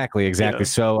exactly.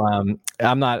 So I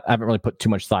haven't really put too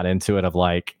much thought into it of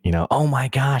like, oh my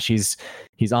gosh, he's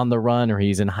on the run or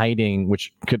he's in hiding,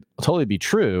 which could totally be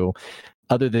true,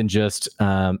 other than just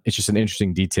it's just an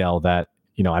interesting detail that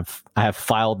I have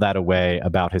filed that away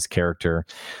about his character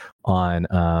on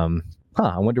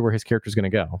I wonder where his character is going to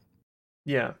go.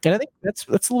 Yeah. And I think that's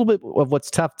a little bit of what's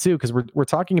tough too, because we're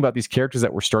talking about these characters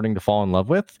that we're starting to fall in love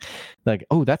with. Like,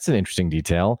 oh, that's an interesting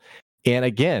detail. And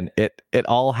again, it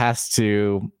all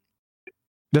doesn't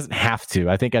have to.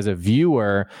 I think as a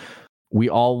viewer, we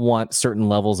all want certain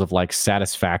levels of like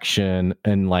satisfaction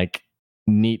and like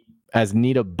neat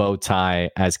a bow tie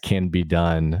as can be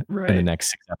done in the next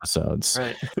 6 episodes.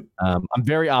 Right. I'm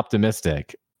very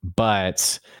optimistic,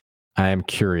 but I am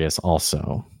curious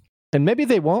also. And maybe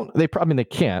they won't. They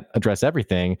can't address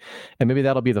everything, and maybe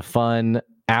that'll be the fun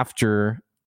after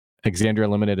Exandria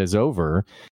Limited is over.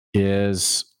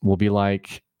 We'll be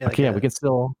like, we can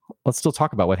let's still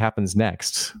talk about what happens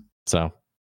next. So,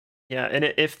 yeah,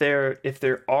 and if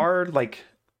there are like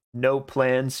no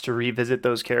plans to revisit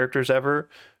those characters ever,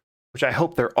 which I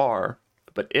hope there are,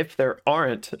 but if there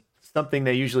aren't, something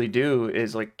they usually do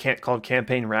is like called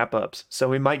campaign wrap ups. So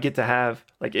we might get to have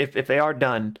like if they are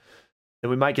done, then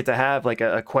we might get to have like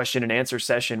a question and answer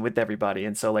session with everybody.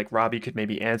 And so like Robbie could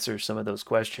maybe answer some of those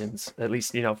questions, at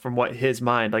least, from what his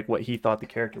mind, like what he thought the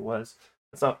character was.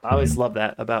 So I always love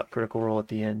that about Critical Role at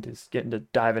the end, is getting to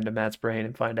dive into Matt's brain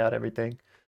and find out everything.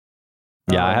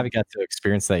 Yeah, I haven't got to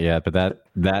experience that yet, but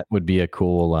that would be a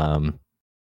cool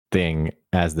thing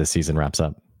as the season wraps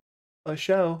up. A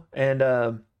show. And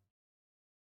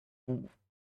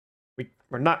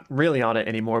we're not really on it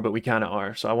anymore, but we kind of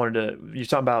are. So I wanted to. You're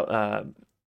talking about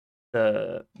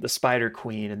the Spider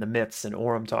Queen and the myths and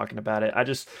Orem talking about it.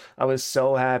 I was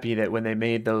so happy that when they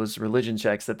made those religion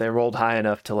checks that they rolled high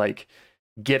enough to like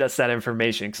get us that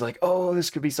information, because like, oh, this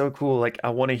could be so cool. Like I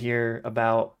want to hear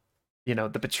about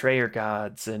the betrayer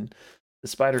gods and the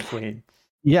Spider Queen.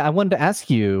 Yeah, I wanted to ask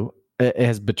you,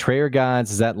 has betrayer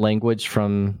gods, is that language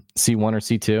from C1 or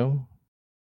C2?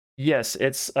 Yes,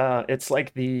 it's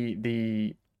like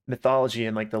the mythology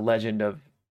and like the legend of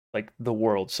like the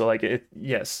world. So like it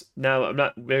yes. Now I'm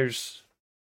not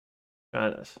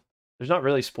uh, there's not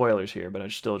really spoilers here, but I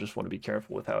still just want to be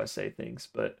careful with how I say things.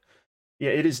 But yeah,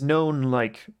 it is known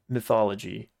like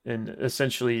mythology, and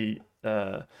essentially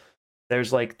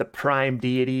there's like the prime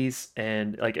deities,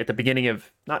 and like at the beginning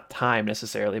of not time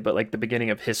necessarily, but like the beginning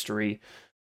of history,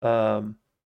 um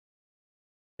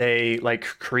they like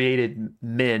created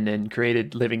men and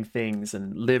created living things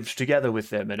and lived together with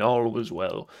them, and all was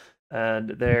well. And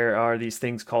there are these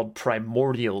things called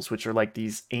primordials, which are like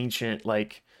these ancient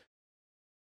like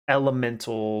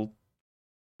elemental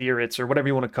spirits or whatever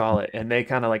you want to call it, and they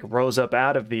kind of like rose up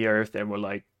out of the earth and were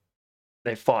like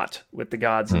they fought with the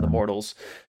gods and the Mhm. mortals.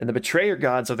 And the betrayer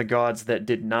gods are the gods that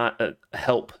did not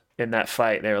help in that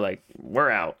fight. They were like,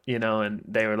 we're out, you know, and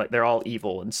they were like, they're all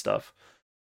evil and stuff.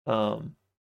 Um,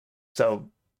 so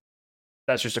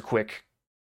that's just a quick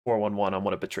 411 on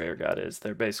what a betrayer god is.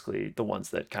 They're basically the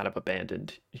ones that kind of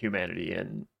abandoned humanity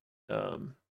and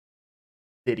um,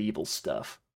 did evil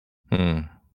stuff. Hmm.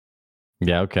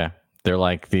 Yeah, okay. They're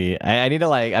like I need to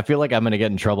like I feel like I'm gonna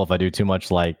get in trouble if I do too much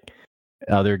like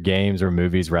other games or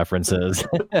movies references.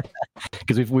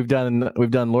 Because we've done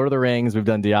Lord of the Rings, we've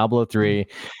done Diablo 3.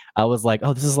 I was like,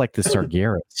 oh, this is like the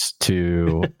Sargeras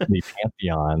to the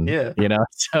Pantheon, Yeah. you know?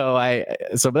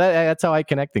 But that's how I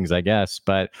connect things, I guess.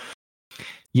 But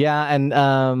yeah, and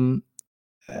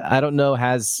I don't know,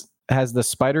 has the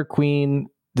Spider Queen,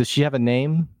 does she have a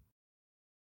name?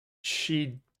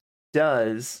 She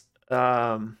does.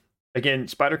 Again,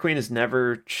 Spider Queen has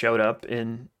never showed up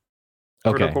in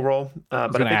Okay. Critical Role, I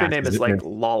was but I gonna think her ask, name is is it like there?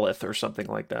 Lolith or something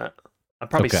like that. I'm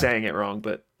probably Okay. saying it wrong,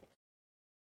 but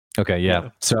Okay, yeah. yeah.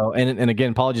 So, and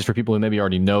again, apologies for people who maybe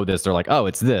already know this. They're like, oh,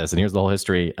 it's this, and here's the whole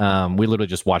history. We literally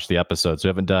just watched the episode, so we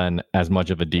haven't done as much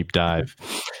of a deep dive.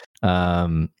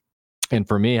 Um, and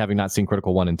for me, having not seen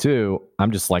Critical 1 and 2,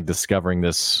 I'm just like discovering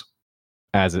this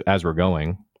as we're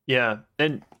going. Yeah.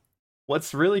 And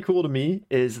what's really cool to me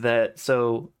is that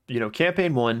so, you know,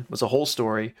 campaign 1 was a whole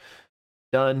story,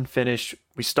 done, finished.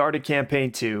 We started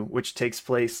campaign 2, which takes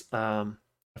place a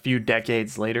few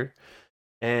decades later.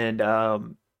 And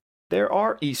there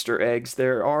are Easter eggs,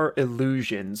 there are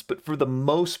illusions, but for the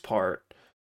most part,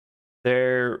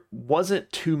 there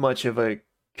wasn't too much of a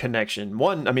connection.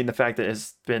 One, I mean, the fact that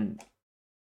it's been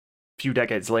a few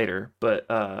decades later, but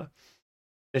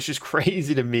it's just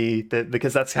crazy to me that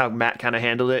because that's how Matt kind of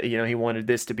handled it. You know, he wanted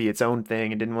this to be its own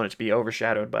thing and didn't want it to be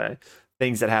overshadowed by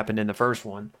things that happened in the first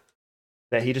one.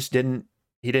 That he just didn't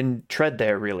tread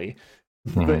there really.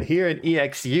 But Mhm. here in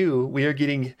EXU, we are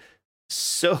getting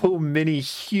so many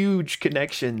huge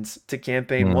connections to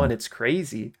campaign Mm. one. It's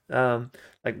crazy.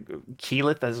 Like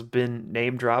Keyleth has been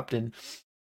name dropped in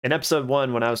episode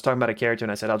one when I was talking about a character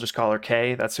and I said I'll just call her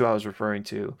Kay. That's who I was referring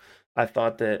to. I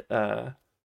thought that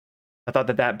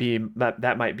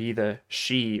that might be the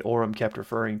she Orem kept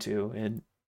referring to, and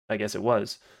I guess it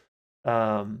was.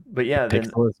 But yeah, then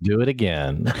Pixel, let's do it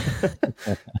again.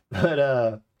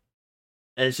 but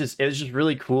it was just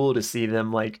really cool to see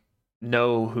them like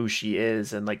know who she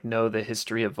is and like know the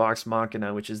history of Vox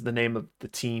Machina, which is the name of the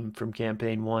team from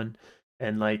campaign one,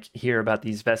 and like hear about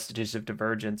these vestiges of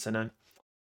divergence. And I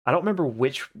don't remember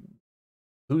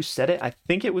who said it. I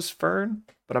think it was Fern,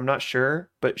 but I'm not sure.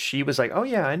 But she was like, "Oh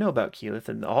yeah, I know about Keyleth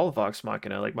and all of Vox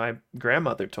Machina. Like my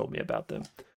grandmother told me about them."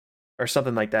 Or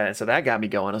something like that. And so that got me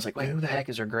going. I was like, wait, who the heck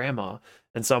is her grandma?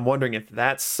 And so I'm wondering if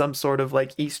that's some sort of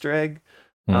like Easter egg.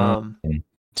 Mm. Um,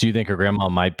 Do you think her grandma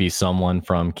might be someone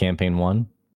from campaign 1?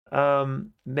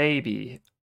 maybe.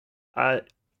 I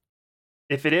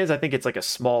if it is, I think it's like a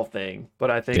small thing,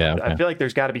 but Yeah, I okay. feel like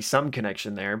there's got to be some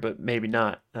connection there, but maybe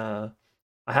not. I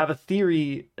have a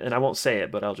theory, and I won't say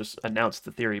it, but I'll just announce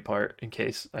the theory part in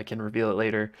case I can reveal it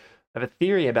later. I have a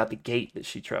theory about the gate that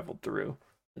she traveled through,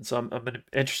 and so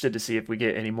interested to see if we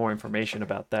get any more information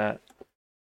about that.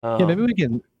 Yeah, maybe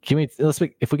Um,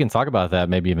 if we can talk about that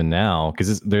maybe even now,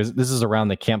 because this is around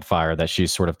the campfire that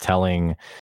she's sort of telling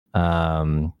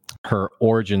her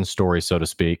origin story, so to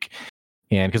speak.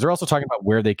 And because they're also talking about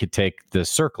where they could take the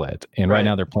circlet. And right right.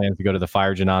 now they're planning to go to the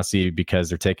Fire Genasi because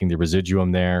they're taking the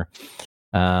residuum there.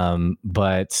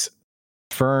 But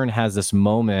Fern has this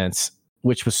moment,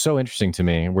 which was so interesting to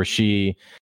me, where she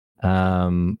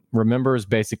remembers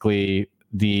basically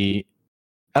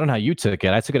I don't know how you took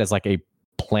it. I took it as like a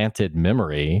planted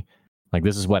memory. Like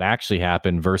this is what actually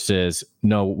happened versus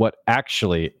no, what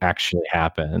actually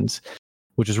happened,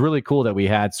 which is really cool that we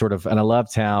had sort of, and I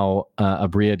loved how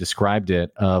Abria described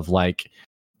it of like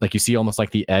like you see almost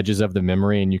like the edges of the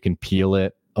memory, and you can peel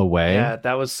it away. Yeah,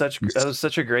 that was such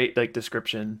a great like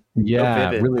description. So Yeah,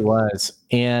 it vivid. really was.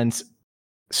 And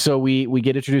so we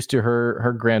get introduced to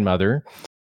her grandmother,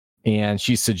 and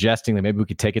she's suggesting that maybe we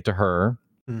could take it to her.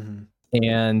 Mm-hmm.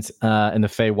 And in the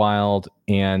Feywild,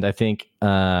 and I think,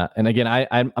 and again,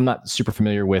 I'm not super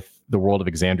familiar with the world of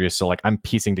Exandria, so like I'm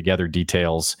piecing together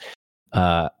details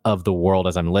of the world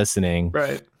as I'm listening.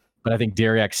 Right. But I think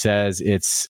Dariak says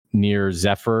it's near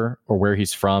Zephyr, or where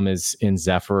he's from is in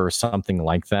Zephyr, or something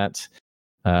like that.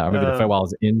 Or maybe the Feywild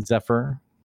is in Zephyr.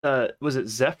 Was it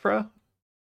Zephra?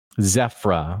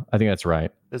 Zephra, I think that's right.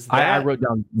 Is I that wrote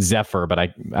down Zephyr, but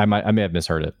I may have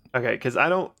misheard it. okay? Because I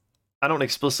don't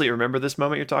explicitly remember this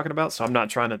moment you're talking about, so I'm not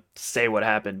trying to say what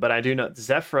happened. But I do know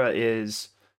Zephra is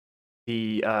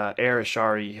the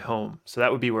Arashari home, so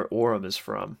that would be where Orem is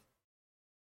from.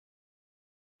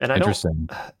 And I don't. Interesting.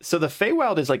 So the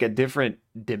Feywild is like a different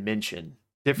dimension,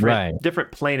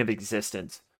 different plane of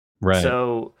existence. Right.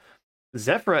 So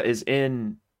Zephra is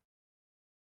in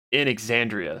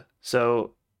Exandria.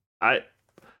 So I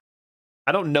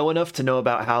I don't know enough to know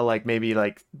about how like maybe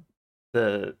like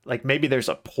maybe there's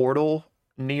a portal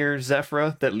near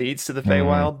Zephra that leads to the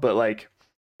Feywild, but like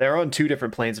they're on two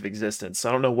different planes of existence. So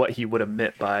I don't know what he would have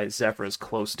meant by Zephra's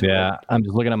close to it. Yeah, I'm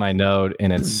just looking at my note,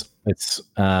 and it's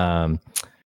when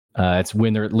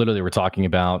they're literally we're talking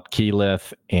about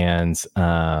Keyleth, and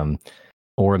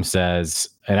Orem says,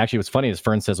 and actually what's funny is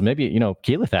Fern says, well, maybe,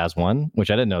 Keyleth has one,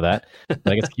 which I didn't know that. But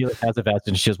I guess Keyleth has a vest,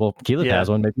 and she says, well, Keyleth has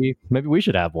one, maybe we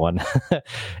should have one.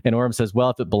 And Orem says,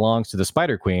 well, if it belongs to the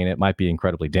Spider Queen, it might be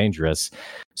incredibly dangerous.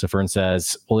 So Fern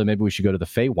says, well, then maybe we should go to the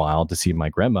Feywild to see my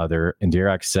grandmother. And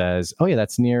Dirac says, oh yeah,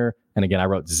 that's near, and again, I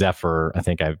wrote Zephyr. I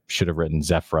think I should have written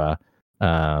Zephra.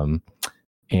 And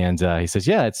he says,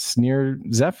 yeah, it's near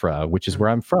Zephra, which is where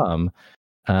I'm from.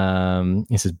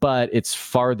 He says, but it's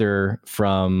farther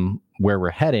from where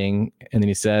we're heading. And then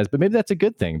he says, but maybe that's a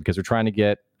good thing because we're trying to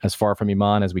get as far from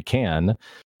Iman as we can.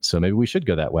 So maybe we should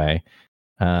go that way.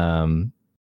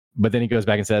 But then he goes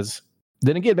back and says,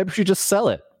 then again, maybe we should just sell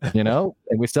it, and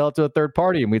we sell it to a third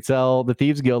party, and we'd tell the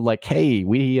Thieves Guild like, hey,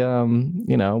 we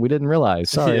didn't realize.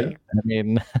 Sorry. Yeah. I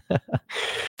mean,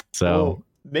 so well,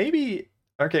 maybe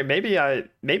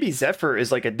Zephyr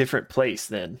is like a different place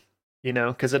then.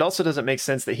 Because it also doesn't make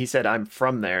sense that he said I'm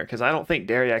from there, because I don't think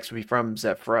Dariax would be from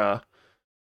Zephra.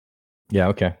 Yeah,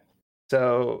 okay.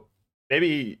 So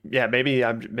maybe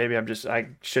I'm just, I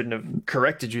shouldn't have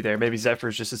corrected you there. Maybe Zephyr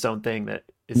is just its own thing that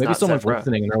is maybe not someone's Zephra.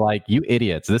 listening and they're like, you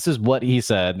idiots, this is what he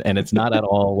said, and it's not at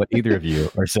all what either of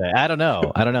you are saying. I don't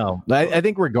know. I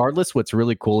think regardless, what's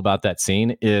really cool about that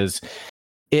scene is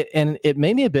it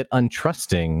made me a bit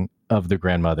untrusting of the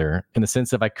grandmother, in the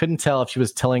sense of I couldn't tell if she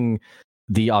was telling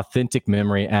the authentic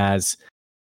memory, as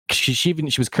she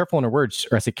was careful in her words,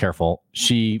 or I say careful.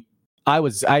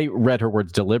 I read her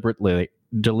words deliberately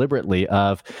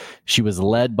of she was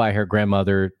led by her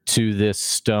grandmother to this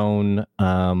stone,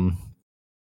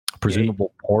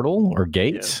 presumable portal or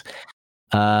gate.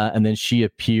 Yeah. And then she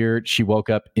woke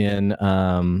up in,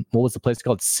 what was the place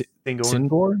called?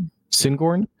 Singorn,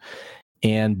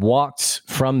 and walked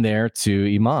from there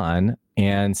to Iman,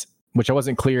 and which I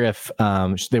wasn't clear if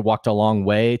they walked a long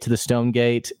way to the Stone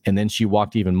Gate and then she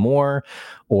walked even more,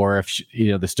 or if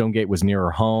the Stone Gate was near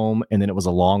her home and then it was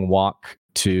a long walk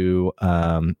to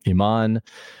Iman.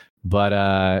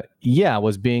 But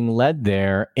was being led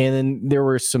there. And then there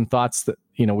were some thoughts that,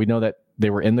 we know that they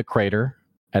were in the crater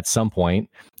at some point.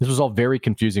 This was all very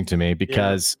confusing to me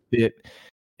because it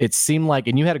seemed like,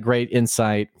 and you had a great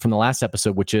insight from the last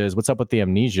episode, which is what's up with the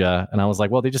amnesia. And I was like,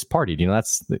 well, they just partied,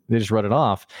 they just wrote it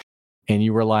off. And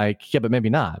you were like, yeah, but maybe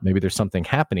not. Maybe there's something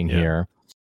happening here.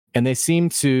 And they seem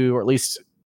to, or at least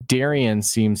Dorian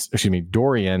seems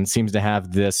to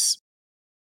have this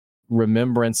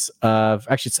remembrance of,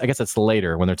 actually, I guess that's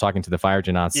later when they're talking to the fire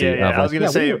genasi. Yeah. I was going to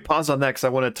say, pause on that because I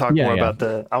want to talk more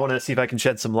about I want to see if I can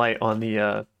shed some light on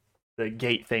the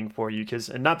gate thing for you.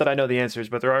 And not that I know the answers,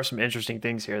 but there are some interesting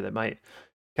things here that might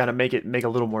kind of make a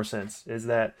little more sense. Is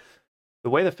that the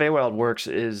way the Feywild works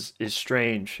is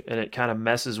strange, and it kind of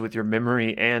messes with your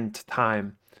memory and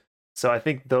time. So I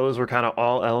think those were kind of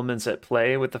all elements at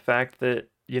play with the fact that,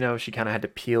 she kind of had to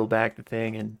peel back the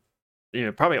thing, and,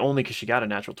 probably only because she got a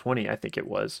natural 20, I think it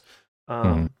was.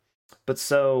 But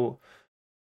so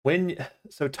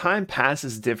time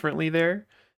passes differently there.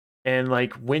 And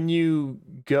like when you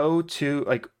go to,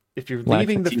 like, if you're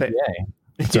leaving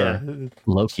the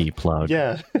Loki plug.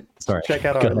 Yeah. Sorry. Check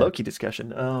out our Loki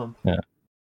discussion.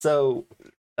 So,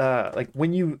 like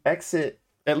when you exit,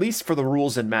 at least for the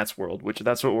rules in Matt's world, which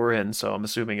that's what we're in, so I'm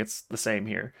assuming it's the same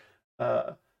here.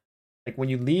 like when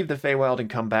you leave the Feywild and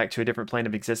come back to a different plane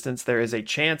of existence, there is a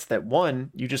chance that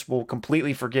one, you just will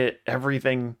completely forget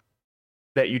everything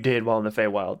that you did while in the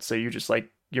Feywild. So you just like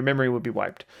your memory would be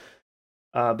wiped.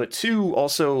 But two,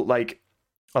 also like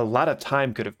a lot of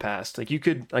time could have passed. Like you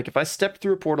could like if I stepped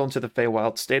through a portal into the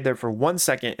Feywild, stayed there for 1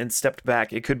 second and stepped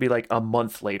back, it could be like a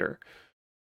month later.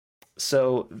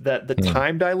 So that the Hmm.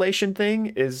 time dilation thing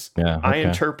is Yeah. I Okay.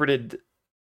 interpreted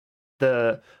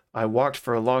the I walked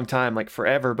for a long time, like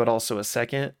forever, but also a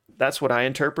second. That's what I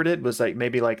interpreted was like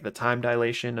maybe like the time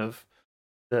dilation of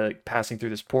the passing through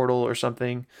this portal or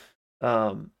something.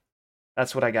 Um,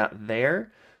 that's what I got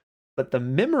there. But the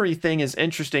memory thing is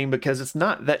interesting because it's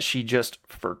not that she just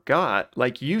forgot.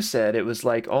 Like you said, it was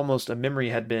like almost a memory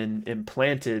had been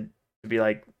implanted to be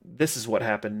like, this is what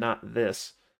happened, not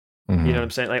this. You know what I'm Hmm.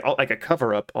 saying? Like a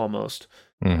cover up almost.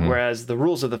 Hmm. Whereas the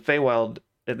rules of the Feywild,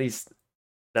 at least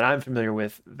that I'm familiar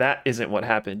with, that isn't what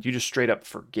happened. You just straight up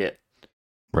forget.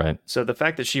 Right. So the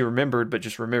fact that she remembered but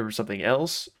just remembered something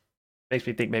else makes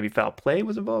me think maybe foul play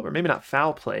was involved, or maybe not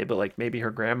foul play, but like maybe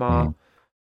her grandma Hmm.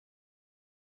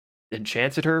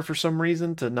 enchanted her for some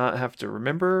reason to not have to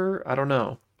remember. I don't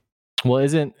know. Well,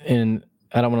 isn't in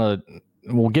I don't want to.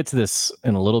 We'll get to this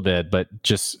in a little bit, but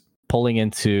just pulling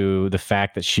into the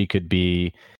fact that she could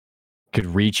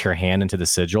reach her hand into the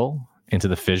sigil, into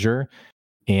the fissure,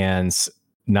 and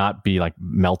not be like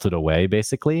melted away.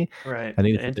 Basically, Right. I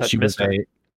think And that touch she was Mister.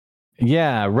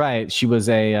 yeah, right. She was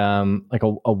a like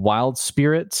a wild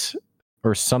spirit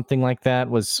or something like that.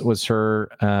 Was her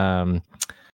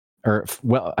or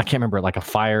well, I can't remember, like a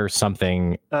fire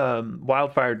something.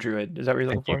 Wildfire Druid. Is that what you're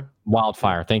looking Thank you. for? Yeah.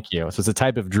 Wildfire. Thank you. So it's a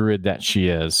type of druid that she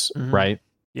is, Mm-hmm. right?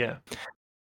 Yeah.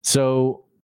 So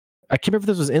I can't remember if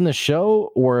this was in the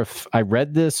show or if I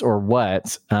read this or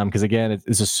what. Because again,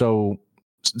 it's just so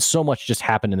much just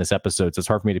happened in this episode, so it's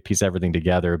hard for me to piece everything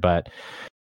together. But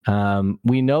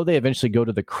we know they eventually go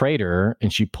to the crater,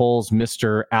 and she pulls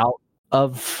Mister out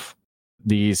of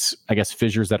these, I guess,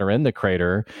 fissures that are in the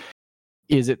crater.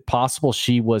 Is it possible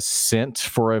she was sent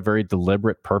for a very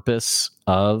deliberate purpose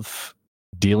of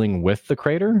dealing with the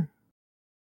crater?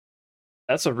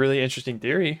 That's a really interesting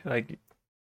theory. Like,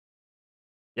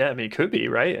 yeah, I mean, it could be,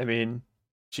 right? I mean,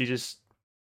 she just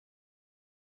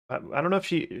I don't know if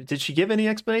she did she give any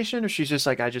explanation or she's just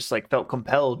like I just like felt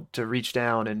compelled to reach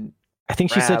down and I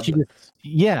think she said she grab. just,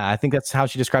 yeah, I think that's how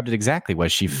she described it exactly.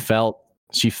 Was she felt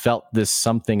this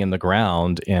something in the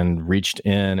ground and reached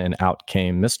in, and out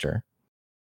came Mister.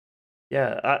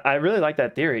 Yeah, I really like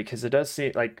that theory because it does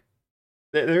seem like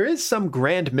there is some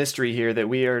grand mystery here that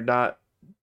we are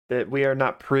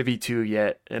not privy to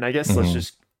yet. And I guess let's Hmm.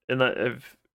 just and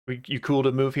if you cool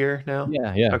to move here now?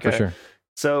 Yeah, yeah, for Okay. sure.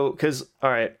 So, because all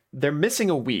right, they're missing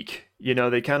a week. You know,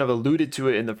 they kind of alluded to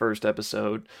it in the first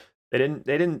episode. They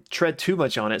didn't tread too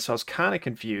much on it, so I was kind of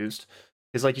confused.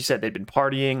 Because, like you said, they'd been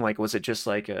partying. Like, was it just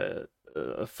like a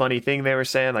funny thing they were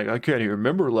saying? Like, I can't even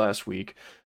remember last week.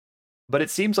 But it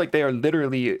seems like they are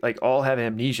literally like all have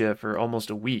amnesia for almost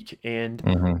a week, and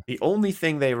Hmm. the only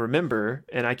thing they remember,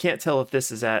 and I can't tell if this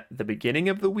is at the beginning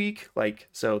of the week, like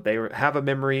so they have a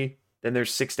memory, then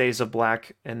there's 6 days of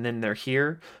black, and then they're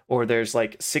here, or there's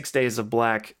like 6 days of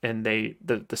black, and the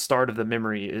start of the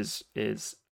memory is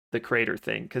the crater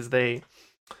thing, because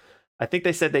I think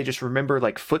they said they just remember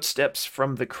like footsteps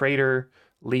from the crater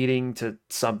leading to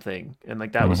something, and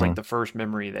like that was like Hmm. the first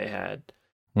memory they had.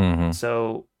 Hmm.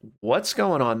 So what's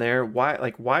going on there? Why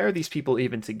are these people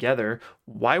even together?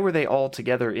 Why were they all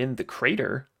together in the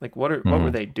crater? Like what were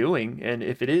Hmm. they doing? And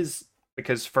if it is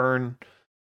because Fern,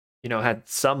 had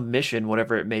some mission,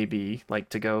 whatever it may be, like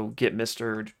to go get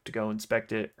Mister to go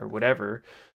inspect it or whatever,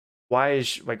 why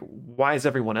is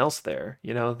everyone else there?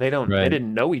 They Right.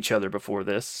 didn't know each other before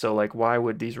this. So like why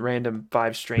would these random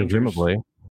five strangers? Presumably.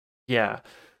 Yeah.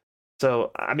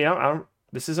 So, I mean, I don't,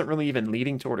 this isn't really even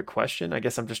leading toward a question. I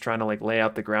guess I'm just trying to like lay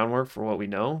out the groundwork for what we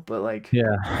know, but like,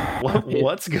 Yeah.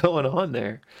 what's going on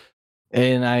there?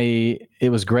 It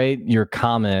was great your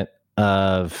comment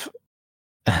of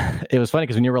it was funny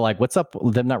because when you were like, "What's up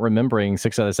with them not remembering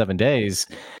 6 out of 7 days?"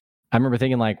 I remember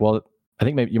thinking like, "Well, I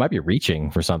think maybe you might be reaching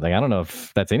for something. I don't know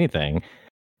if that's anything."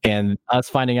 And us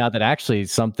finding out that actually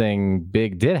something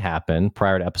big did happen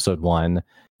prior to episode one.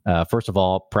 First of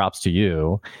all, props to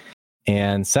you,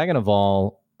 and second of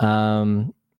all,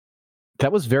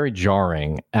 that was very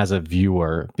jarring as a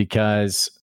viewer because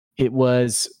it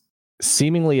was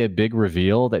seemingly a big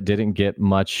reveal that didn't get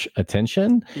much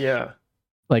attention. Yeah.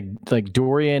 Like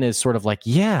Dorian is sort of like,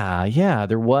 yeah,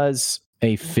 there was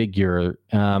a figure,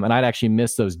 and I'd actually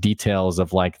missed those details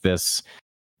of like this.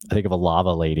 I think of a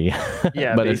lava lady,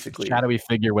 Yeah, but a basically. shadowy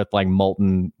figure with like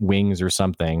molten wings or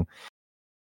something.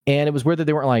 And it was weird that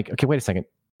they weren't like, okay, wait a second.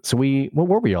 So what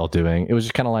were we all doing? It was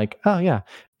just kind of like, oh yeah.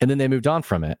 And then they moved on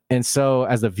from it. And so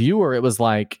as the viewer, it was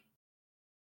like,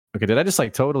 okay, did I just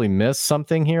like totally miss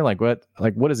something here? Like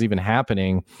what is even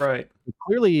happening? Right.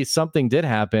 Clearly something did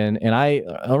happen. And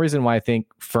the only reason why I think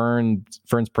Fern's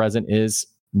present is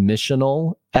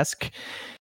missional-esque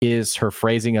is her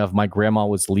phrasing of my grandma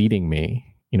was leading me,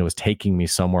 was taking me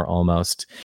somewhere almost.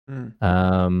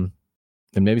 And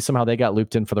maybe somehow they got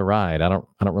looped in for the ride. I don't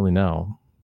really know.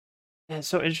 Yeah, it's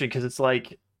so interesting because it's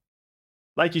like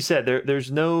you said, there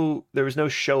was no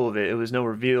show of it. It was no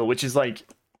reveal, which is like,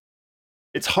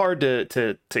 it's hard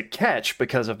to catch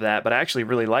because of that. But I actually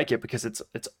really like it because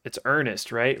it's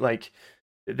earnest, right? Like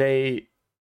they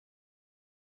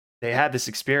had this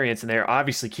experience and they're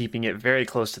obviously keeping it very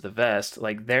close to the vest.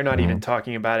 Like they're not even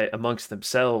talking about it amongst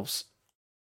themselves,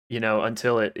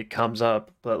 until it comes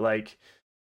up. But like,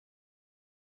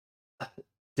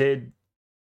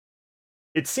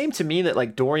 it seemed to me that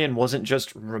like Dorian wasn't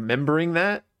just remembering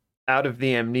that out of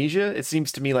the amnesia. It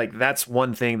seems to me like that's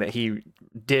one thing that he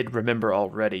did remember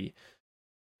already,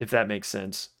 if that makes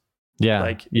sense. Yeah.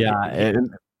 Like,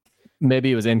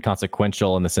 maybe it was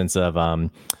inconsequential in the sense of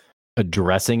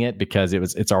addressing it because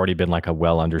it's already been like a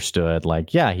well understood,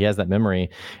 like, yeah, he has that memory.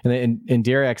 And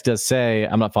Dirax does say,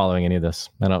 I'm not following any of this.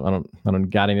 I don't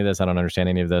got any of this. I don't understand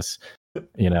any of this. I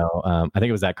think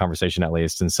it was that conversation at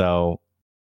least. And so,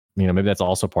 maybe that's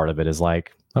also part of it is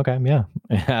like, okay, yeah,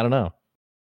 I don't know.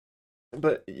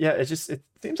 But yeah, it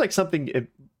seems like something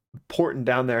important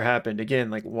down there happened again.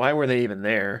 Like, why were they even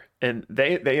there? And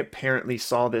they apparently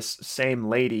saw this same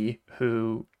lady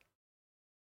who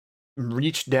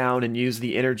reached down and used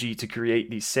the energy to create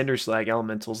these cinder slag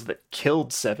elementals that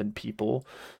killed 7 people.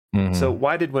 So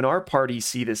why did, when our party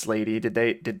see this lady, did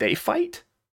they fight?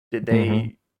 Did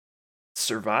they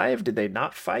survive? Did they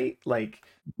not fight? Like,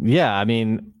 yeah, I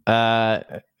mean,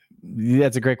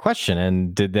 that's a great question.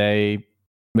 And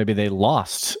maybe they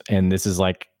lost, and this is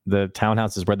like the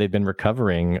townhouses where they've been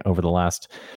recovering over the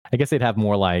last, I guess they'd have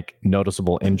more like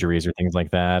noticeable injuries or things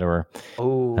like that. Or,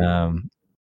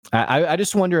 I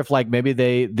just wonder if like maybe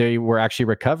they were actually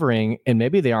recovering and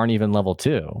maybe they aren't even level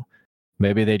 2.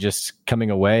 Maybe they just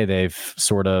coming away, they've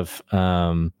sort of,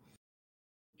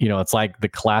 it's like the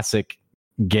classic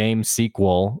game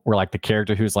sequel where like the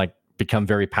character who's like become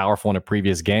very powerful in a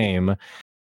previous game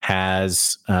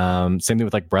has, same thing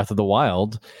with like Breath of the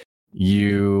Wild.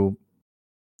 You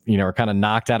are kind of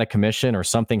knocked out of commission or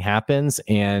something happens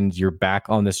and you're back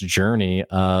on this journey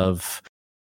of,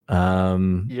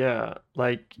 yeah,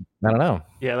 like, I don't know.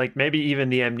 Yeah, like maybe even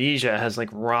the amnesia has like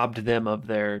robbed them of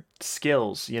their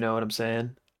skills. You know what I'm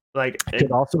saying? Like, it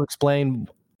could also explain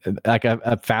like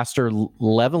a faster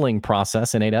leveling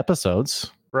process in 8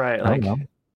 episodes. Right. Like,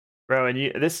 bro,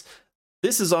 and this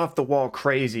is off the wall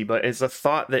crazy, but it's a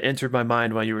thought that entered my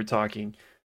mind while you were talking.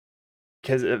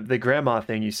 Because of the grandma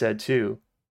thing you said too,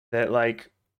 that like,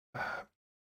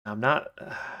 I'm not.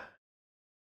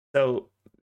 So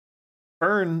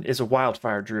Fern is a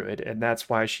wildfire druid, and that's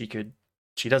why she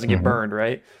doesn't get burned,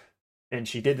 right? And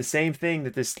she did the same thing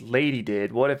that this lady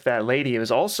did. What if that lady was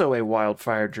also a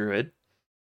wildfire druid?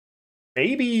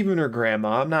 Maybe even her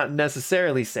grandma. I'm not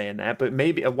necessarily saying that, but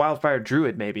maybe a wildfire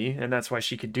druid, maybe, and that's why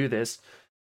she could do this.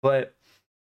 But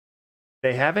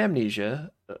they have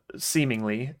amnesia,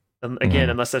 seemingly. Again,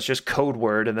 unless that's just code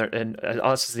word, and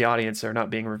us as the audience are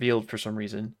not being revealed for some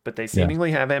reason. But they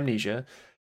seemingly have amnesia.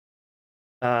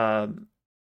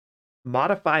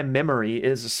 Modify memory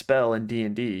is a spell in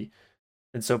D&D.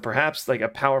 And so perhaps like a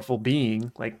powerful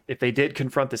being, like if they did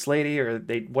confront this lady or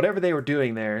whatever they were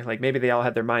doing there, like maybe they all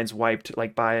had their minds wiped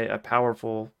like by a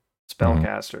powerful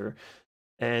spellcaster.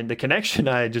 And the connection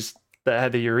that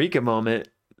had the eureka moment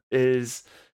is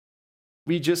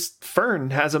Fern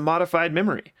has a modified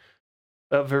memory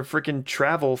of her freaking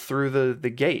travel through the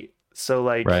gate. So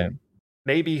like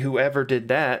maybe whoever did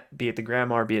that, be it the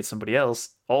grandma or be it somebody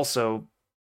else, also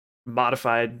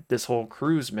modified this whole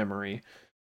crew's memory.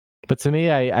 But to me,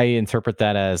 I interpret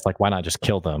that as like, why not just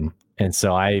kill them? And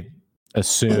so I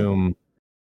assume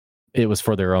it was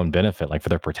for their own benefit, like for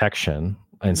their protection.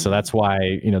 And so that's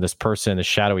why, this person, the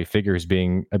shadowy figure, is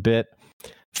being a bit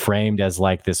framed as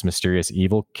like this mysterious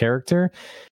evil character.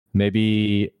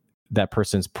 Maybe that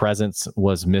person's presence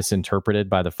was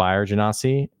misinterpreted by the fire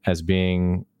genasi as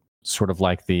being sort of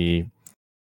like the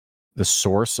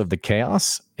source of the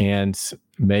chaos, and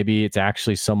maybe it's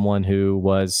actually someone who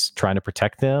was trying to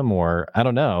protect them, or I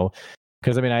don't know.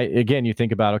 Because I mean, again, you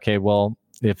think about, okay, well,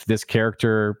 if this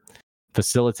character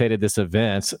facilitated this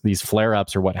event, these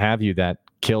flare-ups or what have you that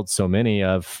killed so many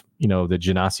of the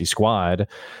Genasi squad,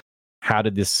 how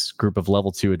did this group of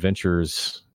level 2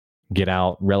 adventurers get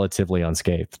out relatively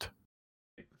unscathed?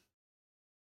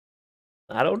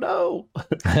 I don't know.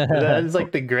 That is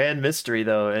like the grand mystery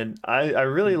though, and I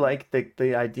really like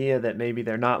the idea that maybe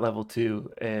they're not level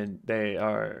 2 and they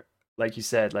are, like you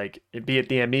said, like be it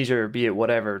the amnesia or be it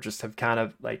whatever, just have kind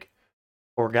of like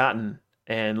forgotten.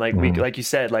 And like we Mhm. like you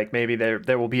said, like maybe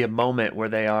there will be a moment where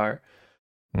they are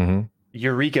Mhm.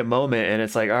 eureka moment, and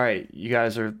it's like, all right, you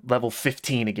guys are level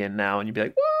 15 again now, and you'd be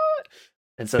like, what?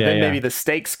 And so Yeah, then yeah. maybe the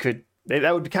stakes could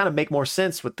that would kind of make more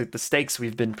sense with the stakes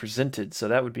we've been presented. So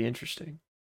that would be interesting.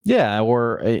 Yeah,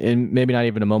 or and maybe not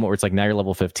even a moment where it's like now you're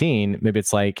level 15. Maybe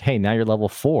it's like, hey, now you're level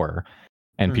 4.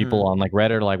 And people Hmm. on like Reddit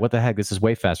are like, what the heck? This is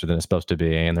way faster than it's supposed to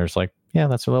be. And there's like, yeah,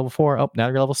 that's your level 4. Oh, now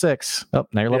you're level 6. Oh,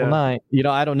 now you're level Yeah. 9.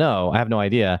 I don't know. I have no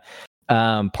idea.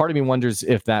 Part of me wonders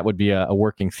if that would be a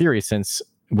working theory since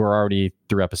we're already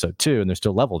through episode 2 and there's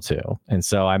still level 2. And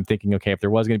so I'm thinking, okay, if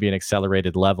there was going to be an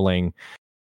accelerated leveling,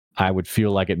 I would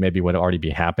feel like it maybe would already be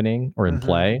happening or in Hmm.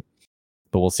 play,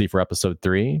 but we'll see for episode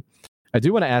 3. I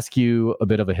do want to ask you a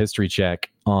bit of a history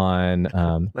check on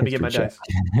Let me get my dice.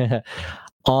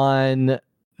 on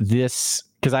this,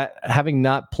 because I, having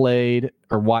not played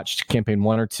or watched campaign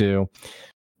 1 or 2,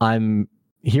 I'm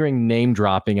hearing name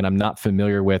dropping and I'm not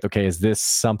familiar with, okay, is this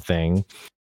something?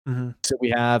 Hmm. So we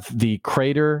have the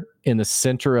crater in the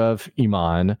center of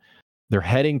Iman. They're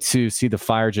heading to see the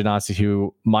fire genasi,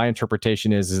 who my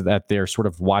interpretation is that they're sort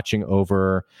of watching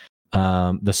over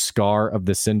the scar of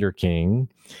the Cinder King.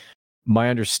 My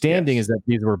understanding is Yes. that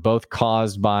these were both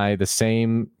caused by the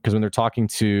same, because when they're talking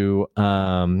to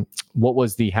what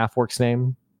was the half orc's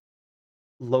name?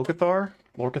 Locathar?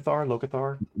 Locathar?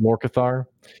 Lorcathar.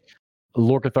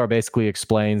 Lorcathar basically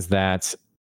explains that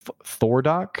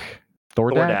Thordak, Thordak,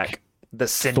 Thordak, the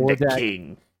Cinder Thordak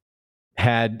King.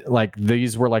 had like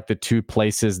these were like the two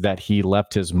places that he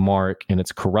left his mark, and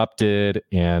it's corrupted,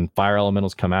 and fire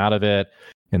elementals come out of it,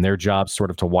 and their job's sort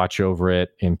of to watch over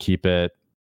it and keep it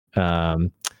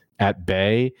um, at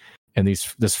bay. And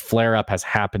this flare up has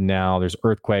happened now. There's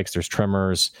earthquakes, there's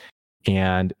tremors,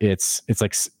 and it's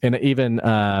like, and even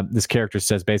this character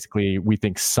says basically we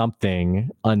think something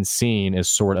unseen is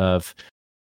sort of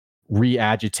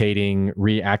re-agitating,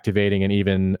 reactivating, and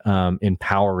even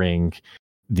empowering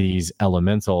these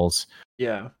elementals.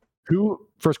 Yeah. Who?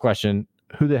 First question: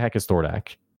 who the heck is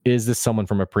Thordak? Is this someone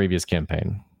from a previous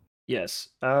campaign? Yes.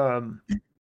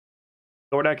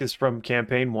 Thordak is from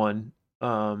campaign 1.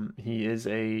 He is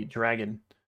a dragon,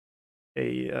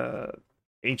 a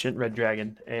ancient red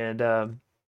dragon, and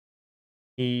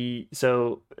he.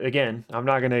 So again, I'm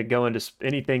not going to go into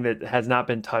anything that has not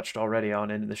been touched already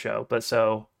on in the show. But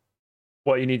so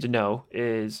what you need to know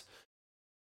is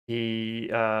he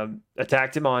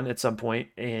attacked him on at some point,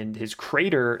 and his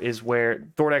crater is where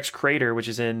Thordak's crater, which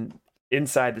is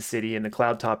inside the city in the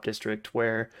Cloud Top district,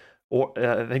 where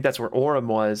I think that's where Orem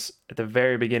was at the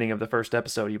very beginning of the first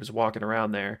episode. He was walking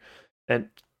around there, and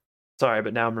sorry,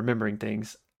 but now I'm remembering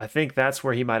things. I think that's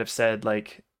where he might have said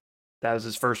like that was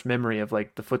his first memory of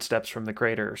like the footsteps from the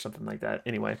crater or something like that.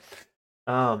 Anyway,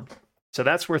 um, so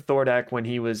that's where Thordak, when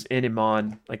he was in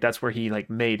Iman, like that's where he like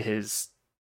made his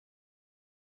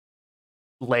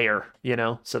lair,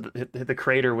 so the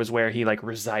crater was where he like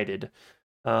resided.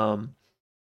 um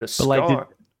the But like, scar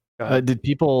Go ahead. did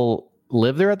people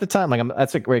live there at the time? Like,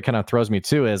 that's where it kind of throws me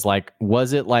too. Is like,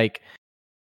 was it like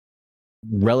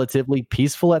relatively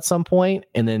peaceful at some point,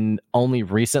 and then only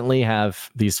recently have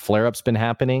these flare ups been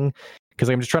happening? Because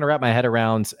I'm just trying to wrap my head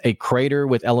around a crater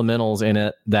with elementals in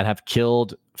it that have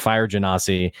killed fire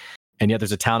genasi, and yet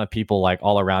there's a town of people like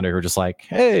all around it who are just like,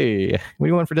 hey, what do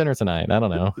you want for dinner tonight? I don't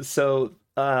know. So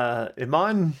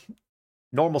Iman,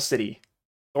 normal city,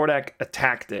 Thordak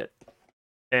attacked it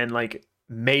and like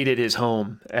made it his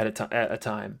home at a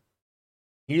time.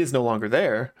 He is no longer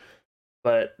there,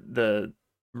 but the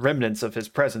remnants of his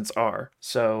presence are.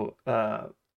 So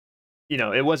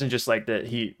it wasn't just like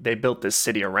that they built this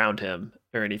city around him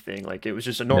or anything. Like it was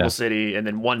just a normal Yeah. city, and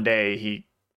then one day he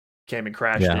came and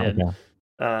crashed Yeah. in. Okay.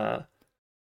 uh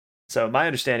so my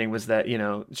understanding was that,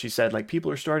 she said like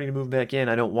people are starting to move back in,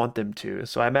 I don't want them to.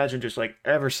 So I imagine just like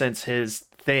ever since his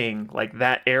thing, like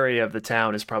that area of the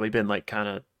town has probably been like kind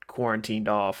of quarantined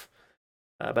off.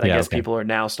 But I Yeah. guess Okay. people are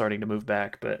now starting to move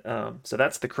back. But so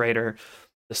that's the crater.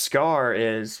 The scar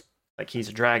is like he's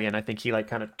a dragon. I think he like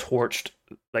kind of torched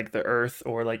like the earth,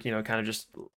 or like kind of just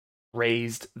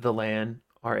raised the land.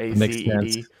 Makes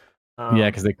sense. Razed. Yeah, Um,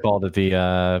 because they called it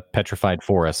the petrified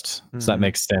forest. So that mhm.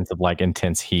 makes sense of like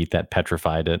intense heat that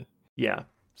petrified it. Yeah.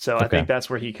 So I Okay. think that's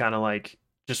where he kind of like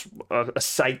just a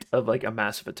site of like a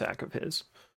massive attack of his.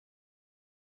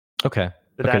 Okay.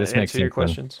 Did Okay. that This makes answer your sense then.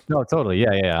 questions? No, totally.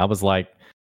 Yeah. Yeah. I was like,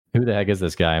 Who the heck is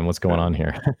this guy and what's going on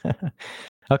here?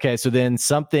 Okay, so then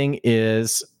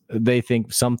they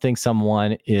think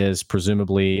someone is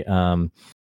presumably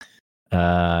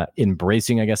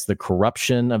embracing, I guess, the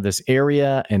corruption of this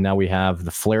area, and now we have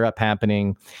the flare up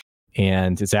happening,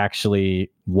 and it's actually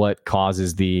what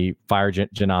causes the fire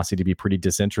genasi to be pretty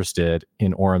disinterested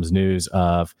in Orum's news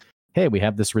of, hey, we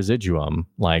have this residuum,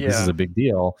 like this is a big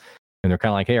deal. And they're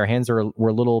kind of like, hey, we're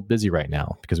a little busy right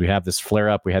now because we have this flare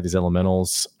up, we have these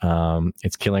elementals,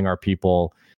 it's killing our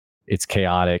people, it's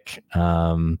chaotic,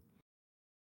 and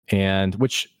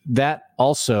which that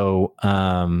also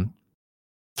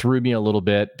threw me a little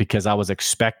bit because I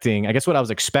guess what I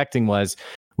was expecting was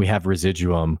we have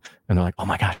residuum, and they're like, oh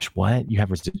my gosh, what, you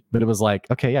have residuum? But it was like,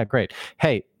 okay, yeah, great.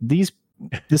 Hey, this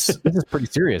is pretty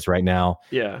serious right now.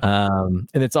 Yeah. And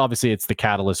it's the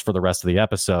catalyst for the rest of the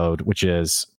episode, which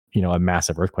is, a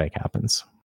massive earthquake happens.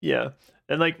 Yeah.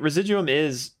 And like residuum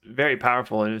is very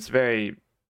powerful, and it's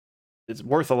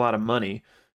worth a lot of money.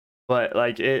 But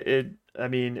like I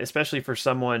mean, especially for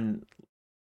someone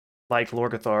like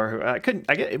Lorcathar,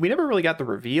 who we never really got the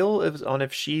reveal on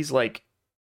if she's like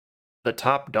the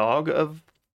top dog of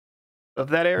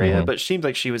that area, but it seems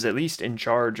like she was at least in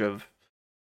charge of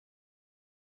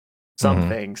some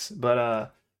things.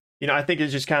 But I think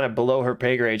it's just kind of below her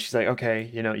pay grade. She's like, okay,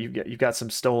 you've got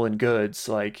some stolen goods,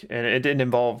 like, and it didn't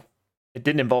involve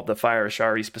the fire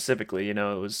Ashari specifically. It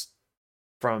was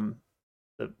from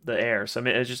the air. So I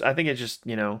mean, I think it's just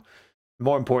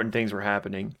more important things were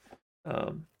happening.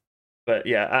 But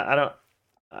yeah,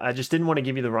 I just didn't want to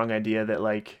give you the wrong idea that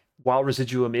like while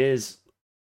residuum is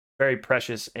very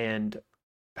precious and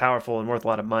powerful and worth a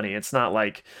lot of money, it's not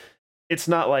like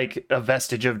a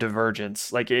vestige of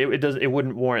divergence. Like it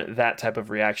wouldn't warrant that type of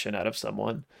reaction out of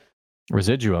someone.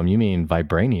 Residuum, you mean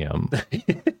vibranium?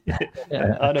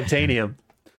 Unobtainium.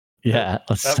 Yeah,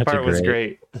 that part was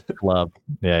great. Club.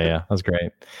 Yeah, that's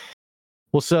great.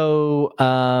 Well, so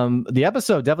the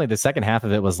episode, definitely the second half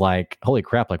of it was like, holy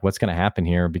crap, like what's going to happen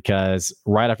here? Because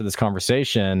right after this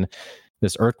conversation,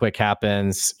 this earthquake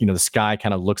happens, the sky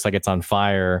kind of looks like it's on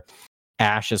fire,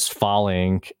 ash is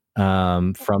falling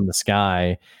from the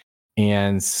sky,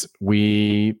 and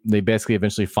they basically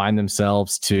eventually find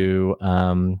themselves to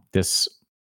this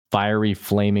fiery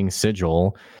flaming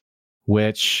sigil,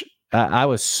 which I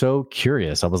was so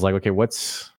curious. I was like, okay,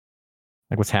 what's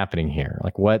happening here?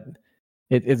 Like what?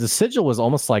 The sigil was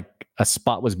almost like a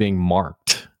spot was being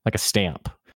marked, like a stamp.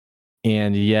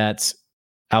 And yet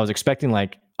I was expecting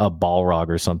like a Balrog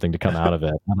or something to come out of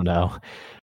it. I don't know.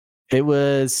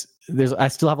 I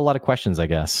still have a lot of questions, I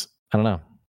guess. I don't know.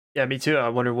 Yeah, me too. I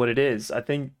wonder what it is. I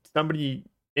think somebody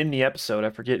in the episode, I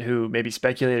forget who, maybe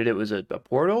speculated it was a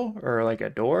portal or like a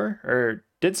door. Or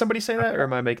did somebody say that, or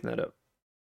am I making that up?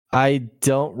 I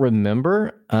don't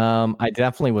remember. I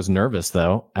definitely was nervous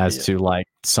though, as to like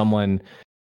someone,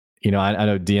 I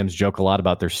know DMs joke a lot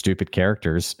about their stupid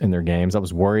characters in their games. I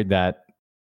was worried that,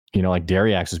 like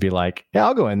Dariax would be like, yeah,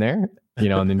 I'll go in there,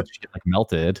 and then you get like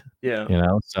melted. Yeah.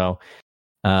 So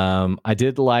I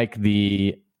did like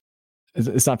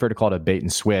it's not fair to call it a bait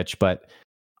and switch, but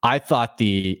I thought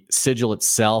the sigil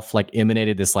itself like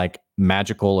emanated this like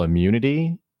magical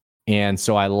immunity. And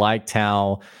so I liked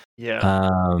how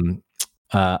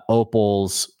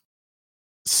Opal's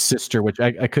sister, which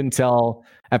I couldn't tell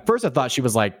at first, I thought she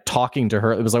was like talking to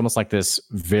her. It was almost like this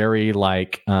very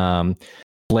like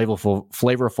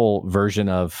flavorful version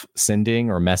of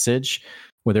sending or message,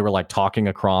 where they were like talking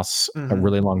across a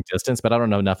really long distance, but I don't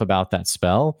know enough about that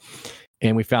spell.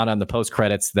 And we found out in the post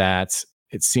credits that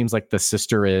it seems like the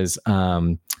sister is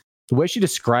the way she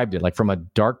described it, like from a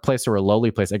dark place or a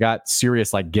lowly place. I got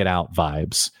serious like Get Out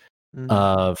vibes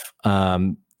of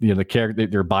the character,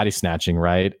 they're body snatching,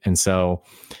 right? And so,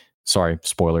 sorry,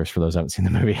 spoilers for those who haven't seen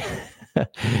the movie.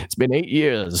 It's been 8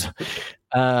 years.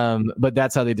 But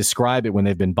that's how they describe it when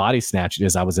they've been body snatched,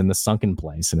 is I was in the sunken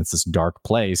place, and it's this dark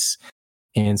place.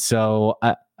 And so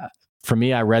for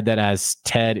me, I read that as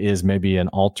Ted is maybe an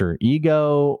alter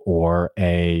ego, or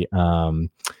a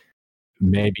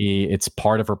maybe it's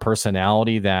part of her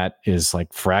personality that is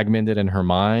like fragmented in her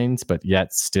mind, but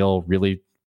yet still really,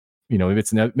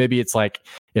 maybe it's like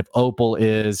if Opal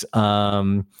is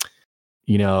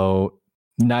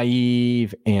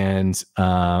naive and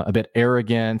a bit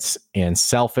arrogant and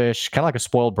selfish, kind of like a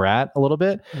spoiled brat a little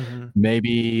bit.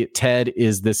 Maybe Ted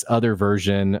is this other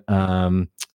version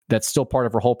that's still part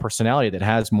of her whole personality, that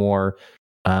has more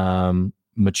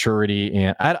maturity.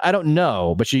 And I don't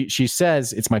know, but she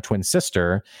says it's my twin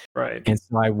sister, right? And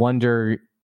so I wonder,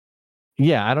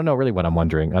 I don't know really what I'm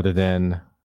wondering, other than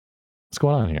What's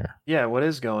going on here? Yeah, what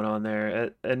is going on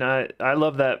there? And I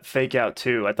love that fake out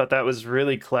too. I thought that was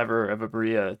really clever of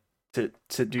Abria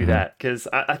to do Hmm. that, because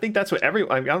I think that's what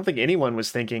everyone. I don't think anyone was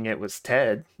thinking it was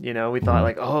Ted. You know, we thought Hmm.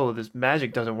 like, oh, this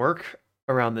magic doesn't work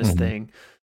around this Hmm. thing.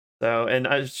 So, and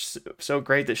I was just so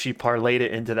great that she parlayed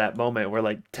it into that moment where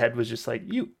like Ted was just like,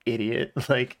 "You idiot!"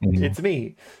 Like Hmm. it's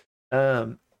me.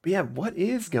 But yeah, what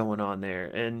is going on there?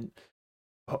 And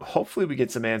hopefully we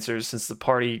get some answers, since the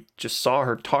party just saw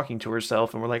her talking to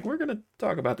herself and we're like, we're gonna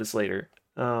talk about this later.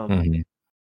 Hmm.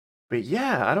 But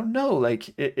yeah, I don't know,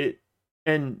 like it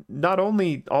and not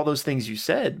only all those things you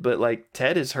said, but like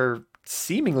Ted is her,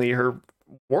 seemingly her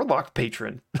warlock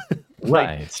patron.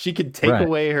 Like Right. she could take Right.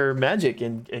 away her magic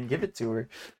and give it to her.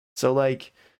 So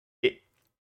like, it,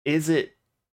 is it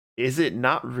is it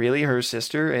not really her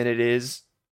sister, and it is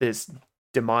this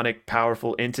demonic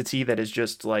powerful entity that has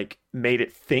just like made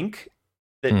it think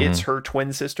that it's Hmm. her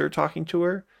twin sister talking to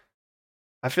her?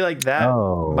 I feel like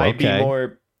Oh, okay.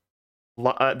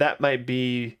 that might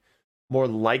be more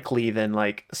likely than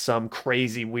like some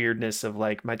crazy weirdness of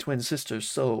like my twin sister's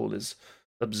soul is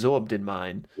absorbed in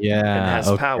mine and Yeah. has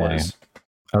Okay. powers.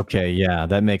 Okay. Yeah,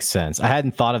 that makes sense. I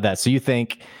hadn't thought of that. So you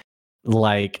think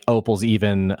like Opal's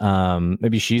even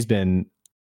maybe she's been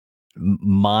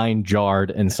mind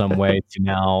jarred in some way to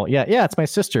now, yeah, it's my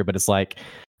sister, but it's like,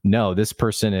 no, this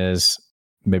person is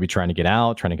maybe trying to get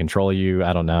out, trying to control you.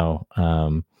 I don't know.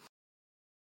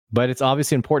 But it's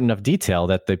obviously important enough detail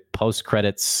that the post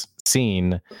credits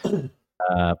scene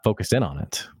focused in on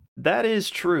it. That is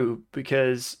true,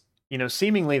 because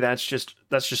seemingly that's just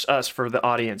us for the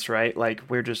audience, right? Like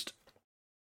we're just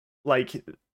like,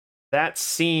 that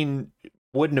scene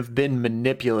wouldn't have been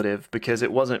manipulative because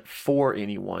it wasn't for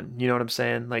anyone. You know what I'm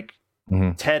saying? Like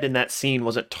Hmm. Ted in that scene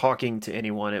wasn't talking to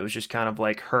anyone. It was just kind of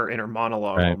like her inner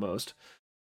monologue Right. almost.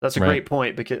 That's a Right. great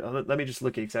point, because let me just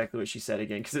look at exactly what she said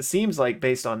again, because it seems like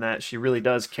based on that she really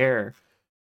does care.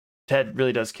 Ted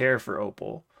really does care for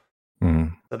Opal. Hmm.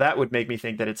 So that would make me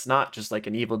think that it's not just like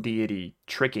an evil deity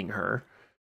tricking her.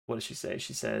 What does she say?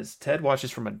 She says, Ted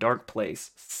watches from a dark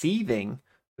place, seething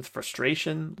with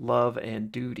frustration, love, and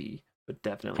duty, but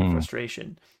definitely Hmm.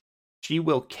 frustration. She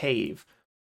will cave.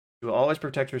 She will always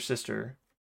protect her sister,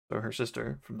 or her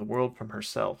sister, from the world, from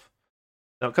herself.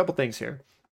 Now, a couple things here.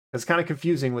 It's kind of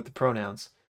confusing with the pronouns.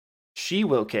 She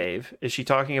will cave. Is she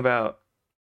talking about?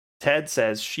 Ted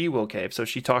says she will cave. So is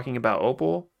she talking about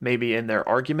Opal, maybe in their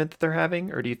argument that they're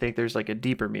having, or do you think there's like a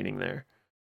deeper meaning there?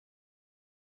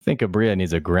 I think Abria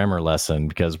needs a grammar lesson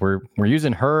because we're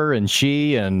using her and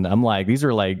she, and I'm like, these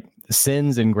are like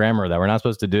sins in grammar that we're not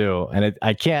supposed to do. And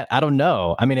I don't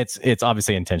know. I mean, it's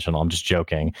obviously intentional. I'm just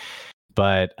joking.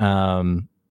 But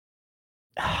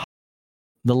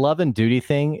the love and duty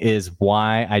thing is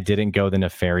why I didn't go the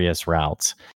nefarious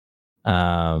route.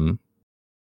 Um,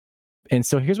 and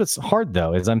so here's what's hard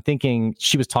though is I'm thinking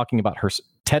she was talking about her.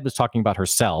 Ted was talking about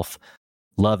herself,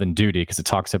 love and duty, because it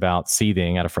talks about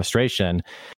seething out of frustration.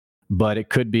 But it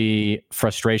could be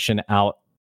frustration out.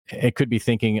 It could be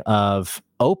thinking of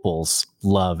Opal's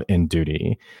love and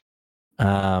duty.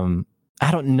 Um,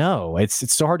 I don't know.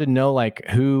 It's so hard to know like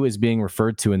who is being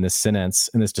referred to in this sentence,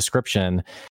 in this description.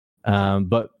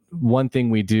 But one thing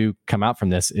we do come out from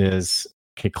this is,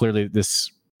 okay, clearly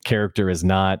this character is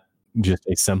not just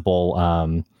a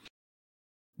simple.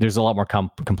 There's a lot more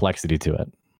complexity to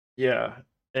it. Yeah.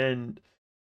 And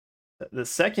the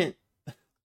second,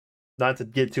 not to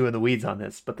get too in the weeds on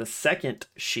this, but the second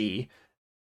she's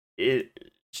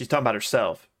talking about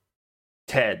herself,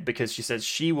 Ted, because she says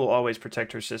she will always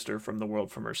protect her sister from the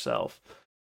world, from herself.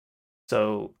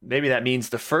 So maybe that means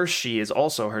the first she is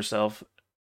also herself,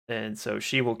 and so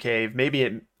she will cave.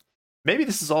 Maybe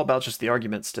this is all about just the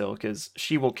argument still, because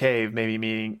she will cave, maybe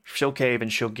meaning she'll cave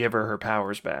and she'll give her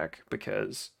powers back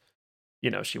because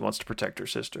she wants to protect her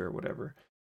sister or whatever.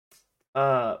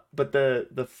 But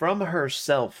the from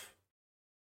herself,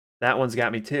 that one's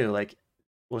got me too. Like,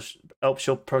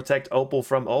 she'll protect Opal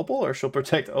from Opal, or she'll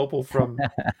protect Opal from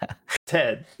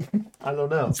Ted. I don't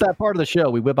know. It's that part of the show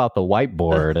we whip out the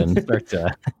whiteboard and start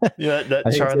to. Yeah, that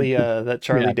I think it's Charlie, that yeah,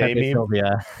 Charlie Day Pepe meme.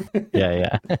 Sylvia.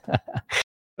 Yeah,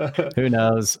 yeah. Who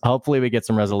knows? Hopefully, we get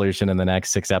some resolution in the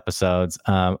next 6 episodes.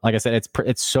 Like I said,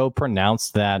 it's so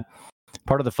pronounced that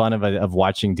part of the fun of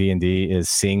watching D&D is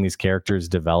seeing these characters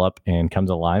develop and come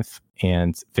to life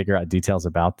and figure out details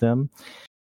about them.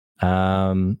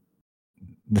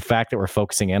 The fact that we're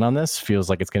focusing in on this feels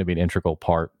like it's going to be an integral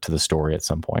part to the story at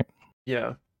some point. Yeah,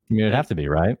 I mean, it'd and have to be,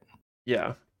 right?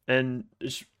 yeah, and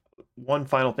just one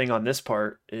final thing on this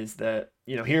part is that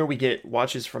here we get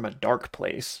watches from a dark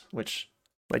place, which,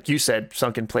 like you said,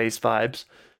 sunken place vibes,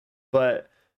 but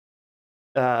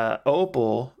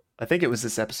Opal, I think it was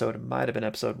this episode, it might have been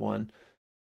episode one,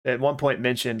 at one point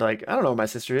mentioned, like, I don't know where my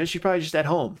sister is. She's probably just at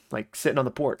home, like sitting on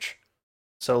the porch.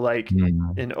 So, like,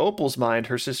 Hmm. in Opal's mind,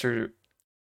 her sister,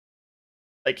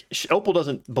 like, Opal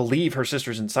doesn't believe her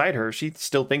sister's inside her. She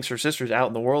still thinks her sister's out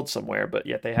in the world somewhere, but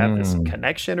yet they have this Hmm.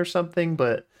 connection or something.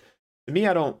 But to me,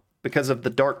 I don't, because of the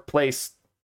dark place,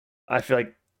 I feel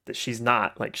like that she's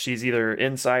not. Like, she's either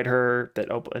inside her,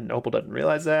 that Opal, and Opal doesn't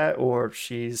realize that, or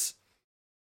she's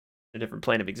a different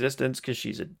plane of existence because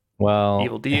she's an evil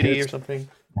Well, deity or something.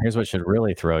 here's what should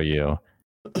really throw you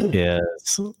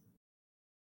is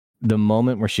the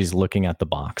moment where she's looking at the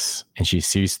box and she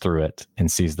sees through it and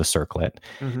sees the circlet.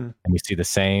 Mm-hmm. And we see the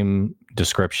same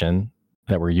description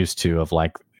that we're used to of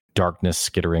like darkness,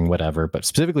 skittering, whatever. But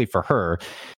specifically for her,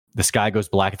 the sky goes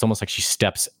black. It's almost like she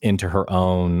steps into her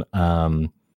own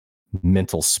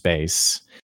mental space.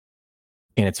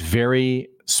 And it's very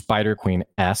Spider Queen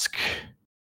esque.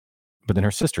 But then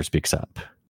her sister speaks up.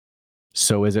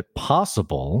 So is it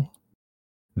possible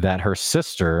that her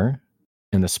sister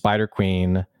and the Spider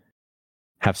Queen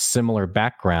have similar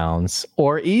backgrounds?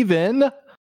 Or even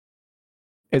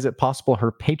is it possible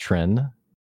her patron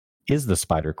is the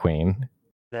Spider Queen,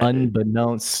 That is,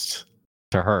 unbeknownst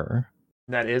to her?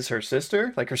 that is her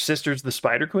sister. Like her sister's the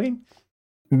Spider Queen.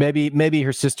 Maybe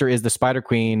her sister is the Spider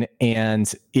Queen,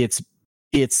 and it's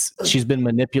she's been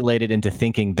manipulated into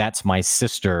thinking that's my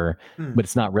sister, Hmm. but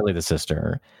it's not really the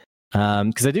sister.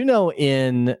 Because I do know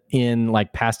in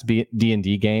like past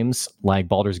D&D games, like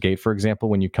Baldur's Gate, for example,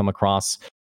 when you come across,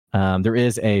 there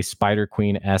is a Spider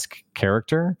Queen esque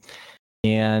character,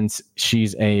 and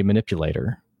she's a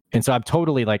manipulator, and so I'm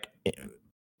totally like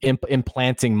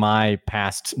implanting my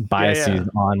past Yeah, biases yeah,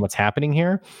 on what's happening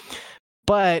here.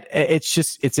 But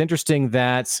it's interesting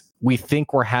that we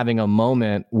think we're having a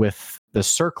moment with the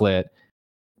circlet,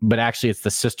 but actually it's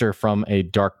the sister from a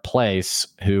dark place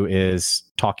who is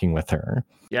talking with her.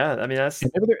 yeah. I mean, that's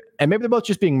And maybe they're both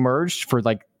just being merged for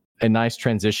like a nice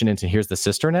transition into here's the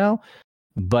sister now.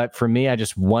 But for me, I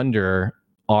just wonder,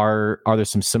 are there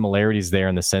some similarities there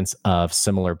in the sense of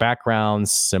similar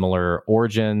backgrounds, similar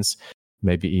origins,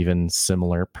 maybe even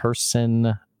similar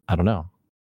person? I don't know.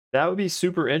 that would be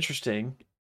super interesting.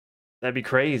 That'd be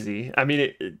crazy. I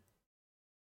mean,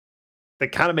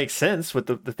 it kind of makes sense with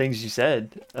the things you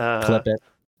said. Clip it.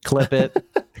 Clip it.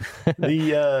 The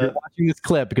You're watching this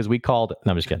clip because we called it.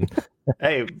 No, I'm just kidding.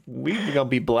 Hey, we're gonna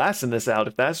be blasting this out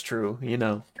if that's true.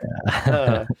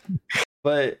 Uh,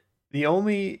 but the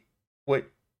only what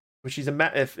she's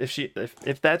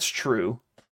if that's true,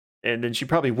 and then she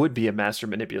probably would be a master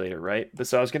manipulator, right? But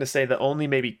so I was gonna say the only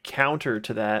maybe counter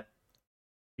to that,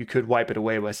 you could wipe it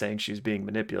away by saying she's being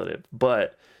manipulative,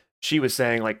 but she was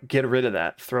saying like get rid of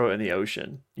that, throw it in the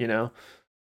ocean,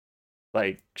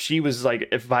 like she was like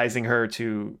advising her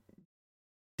to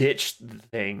ditch the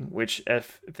thing, which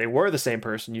if they were the same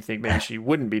person, you think maybe she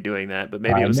wouldn't be doing that, but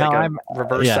maybe it was like now a I'm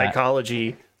reverse yeah.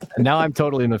 psychology. Now I'm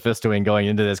totally Mephistoing going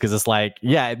into this because it's like,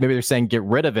 yeah, maybe they're saying get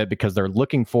rid of it because they're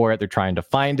looking for it, they're trying to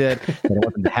find it, they don't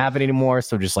want them to have it anymore.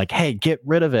 So just like, hey, get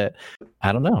rid of it.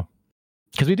 I don't know.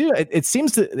 Because we do, it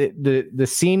seems that the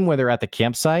scene where they're at the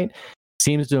campsite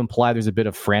seems to imply there's a bit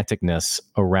of franticness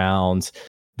around.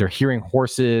 They're hearing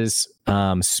horses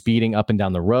speeding up and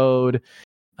down the road.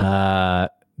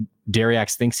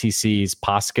 Dariax thinks he sees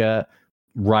Pasca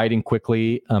riding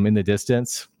quickly in the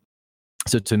distance.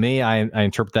 So to me, I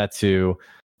interpret that to,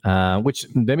 which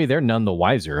maybe they're none the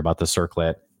wiser about the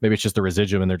circlet. Maybe it's just the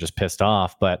residuum and they're just pissed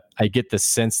off. But I get the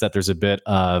sense that there's a bit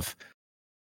of,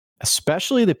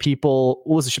 especially the people,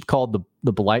 what was the ship called?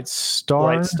 The Blight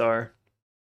Star? Blight Star.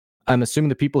 I'm assuming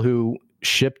the people who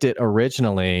shipped it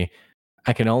originally,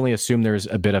 I can only assume there's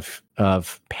a bit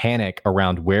of panic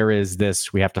around where is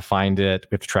this? We have to find it.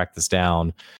 We have to track this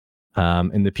down.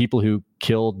 And the people who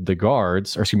killed the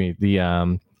guards, or excuse me,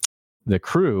 the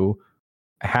crew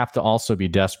have to also be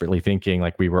desperately thinking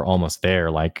like we were almost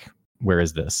there. Like, where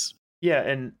is this? Yeah,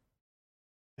 and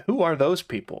who are those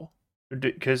people?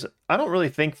 Because I don't really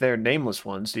think they're nameless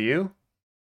ones. Do you?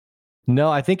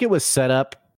 No, I think it was set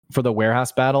up for the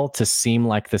warehouse battle to seem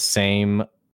like the same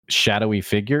shadowy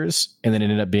figures, and then it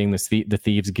ended up being the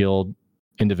Thieves Guild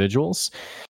individuals.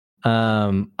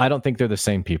 I don't think they're the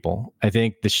same people. I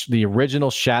think the original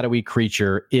shadowy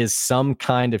creature is some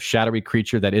kind of shadowy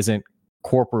creature that isn't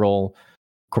corporal.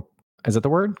 Is that the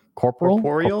word?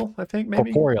 Corporeal, I think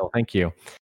maybe. Corporeal. Thank you.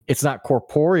 It's not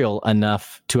corporeal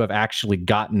enough to have actually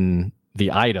gotten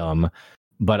the item,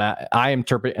 but I am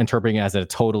interpreting it as a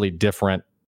totally different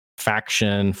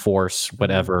faction, force,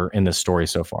 whatever in this story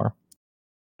so far.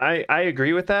 I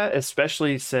agree with that,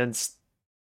 especially since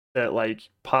that like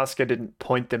Posca didn't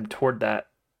point them toward that.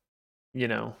 You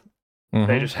know, they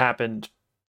Mm-hmm. just happened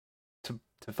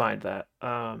to find that.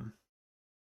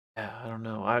 Yeah, I don't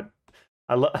know.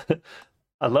 I love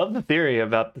I love the theory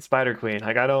about the Spider Queen.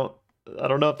 Like I don't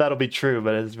know if that'll be true,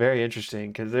 but it's very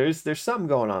interesting because there's something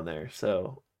going on there.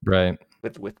 So Right.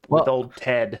 with Well, old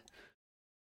Ted.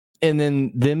 and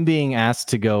then them being asked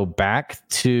to go back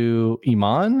to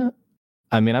Iman.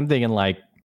 I mean, I'm thinking like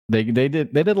they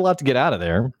did a lot to get out of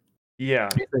there. Yeah.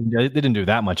 They didn't do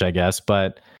that much, I guess,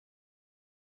 but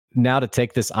now to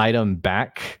take this item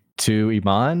back to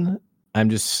Iman, I'm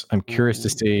curious to Ooh.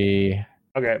 see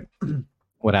Okay.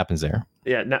 what happens there.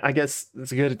 Yeah. Now, I guess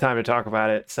it's a good time to talk about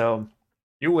it. So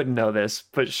you wouldn't know this,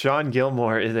 but Sean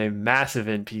Gilmore is a massive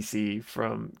NPC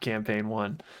from Campaign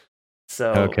One.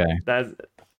 So Okay. that's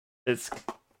it's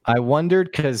I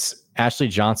wondered because Ashley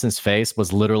Johnson's face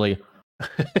was literally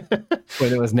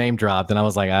when it was name dropped, and I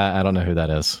was like, I don't know who that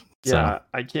is. So yeah,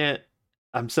 I can't.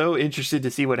 I'm so interested to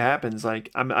see what happens.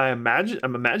 Like, I'm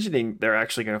imagining they're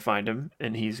actually gonna find him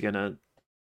and he's gonna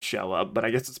show up. But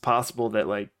I guess it's possible that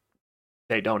like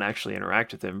they don't actually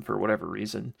interact with him for whatever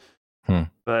reason. hmm.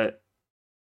 But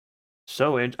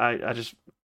I just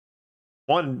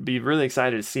one be really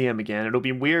excited to see him again. It'll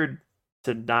be weird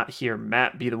to not hear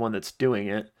Matt be the one that's doing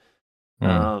it.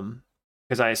 Hmm.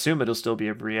 Because I assume it'll still be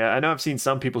a Bria. I know I've seen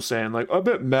some people saying like, I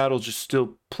bet Matt'll just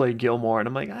still play Gilmore, and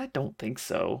I'm like, I don't think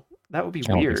so. That would be I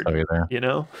don't think so weird, either. you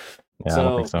know. Yeah, I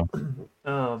don't think So,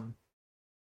 so. um,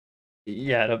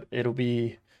 yeah, it'll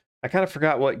be. I kind of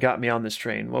forgot what got me on this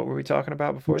train. What were we talking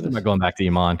about We're before talking this? about going back to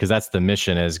Iman because that's the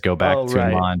mission: is go back Oh, to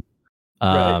right, Iman.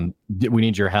 right. We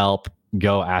need your help.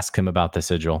 Go ask him about the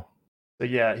sigil. So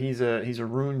yeah, he's a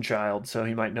rune child, so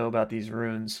he might know about these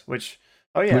runes. Which,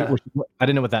 oh Wh- yeah, I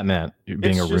didn't know what that meant. Being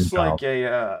it's a rune just child. like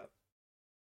a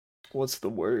what's the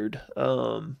word?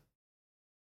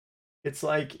 It's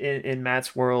like in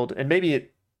Matt's world, and maybe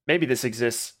this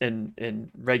exists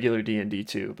in regular D&D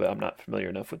too, but I'm not familiar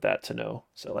enough with that to know.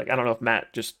 So like I don't know if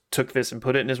Matt just took this and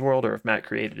put it in his world or if Matt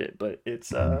created it, but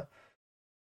it's Mhm.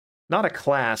 not a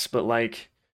class, but like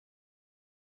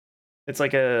it's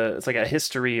like a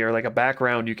history or like a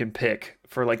background you can pick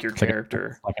for like your It's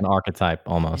character. like an archetype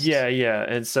almost. Yeah, yeah.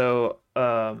 And so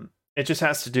it just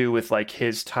has to do with like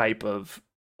his type of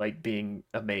like being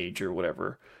a mage or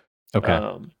whatever. Okay.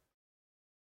 Um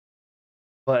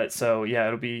But so yeah,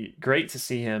 it'll be great to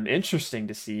see him, interesting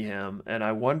to see him, and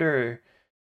I wonder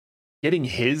getting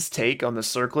his take on the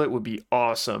circlet would be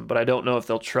awesome, but I don't know if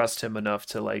they'll trust him enough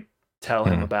to like tell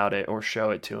him Hmm. about it or show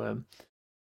it to him.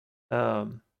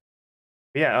 Um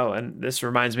yeah, oh, and this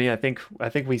reminds me, I think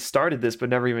we started this but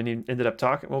never even ended up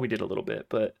talking. Well, we did a little bit,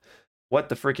 but what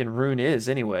the freaking rune is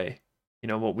anyway. You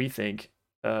know what we think.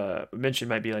 Mentioned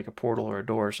might be like a portal or a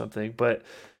door or something, but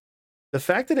the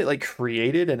fact that it like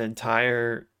created an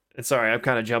entire and sorry, I'm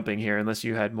kind of jumping here unless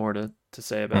you had more to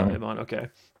say about Hmm. Iman. Okay.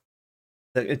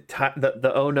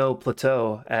 The Oh No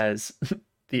Plateau, as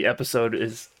the episode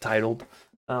is titled.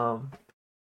 Um,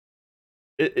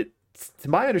 it to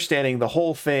my understanding, the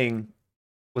whole thing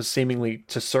was seemingly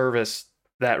to service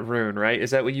that rune, right?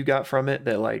 Is that what you got from it?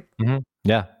 That like Hmm.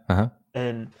 Yeah. Uh-huh.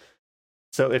 and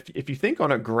so if you think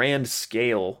on a grand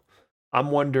scale,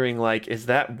 I'm wondering like, is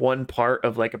that one part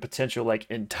of like a potential like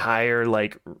entire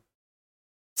like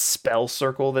spell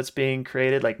circle that's being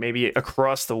created? Like maybe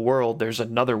across the world there's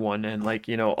another one and like,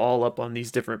 you know, all up on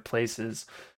these different places.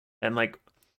 And like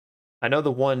I know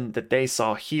the one that they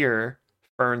saw here,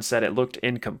 Fern said it looked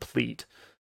incomplete.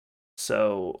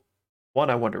 So one,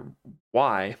 I wonder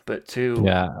why, but two,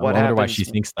 Yeah. I what wonder why happens? she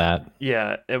thinks that.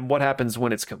 Yeah, and what happens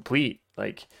when it's complete?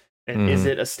 Like, and is Hmm.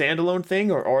 it a standalone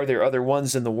thing or are there other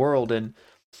ones in the world? And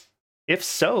if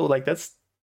so, like that's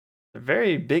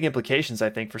very big implications, I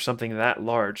think, for something that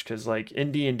large. Because like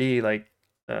in D&D,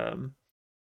 um,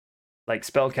 like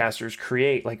spellcasters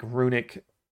create like runic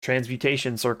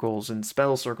transmutation circles and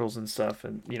spell circles and stuff,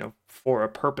 and you know for a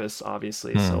purpose,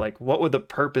 obviously. So Hmm. like, what would the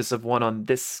purpose of one on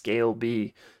this scale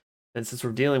be? And since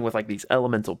we're dealing with like these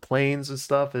elemental planes and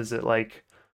stuff, is it like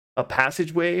a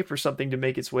passageway for something to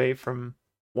make its way from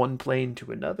one plane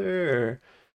to another? Or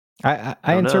I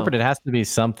I don't interpret know. it has to be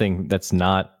something that's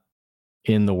not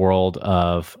in the world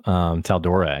of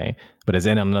Taldore, but is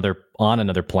in another on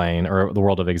another plane or the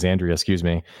world of Exandria, excuse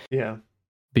me, Yeah.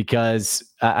 because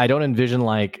I don't envision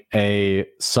like a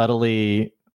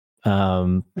subtly,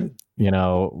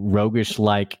 roguish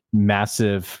like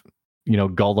massive,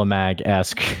 Golomag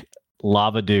esque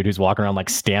lava dude who's walking around like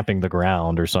stamping the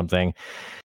ground or something.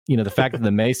 The fact that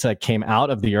the mesa came out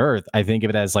of the earth, I think of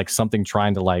it as like something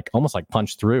trying to like almost like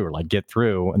punch through or like get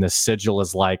through, and the sigil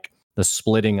is like the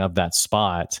splitting of that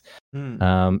spot.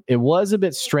 Hmm. It was a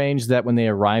bit strange that when they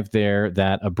arrived there,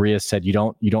 that Abria said you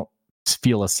don't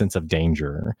feel a sense of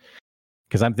danger,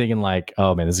 because I'm thinking like,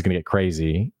 oh man, this is gonna get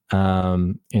crazy.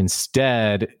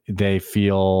 Instead, they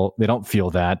don't feel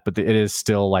that, but it is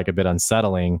still like a bit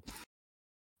unsettling.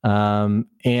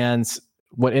 And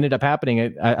what ended up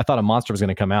happening, I thought a monster was going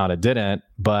to come out. It didn't,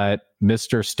 but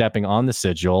Mr. stepping on the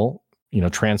sigil,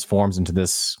 transforms into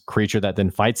this creature that then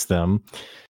fights them.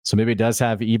 So maybe it does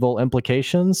have evil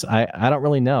implications. I don't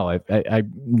really know.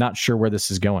 I'm not sure where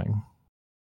this is going.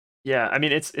 Yeah, I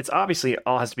mean it's obviously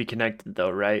all has to be connected though,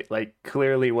 right? Like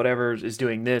clearly whatever is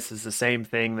doing this is the same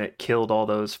thing that killed all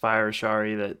those fire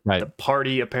Shari that the Right.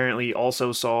 party apparently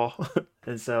also saw.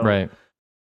 And so Right.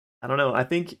 I don't know. I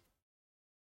think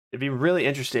it'd be really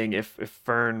interesting if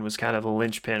Fern was kind of a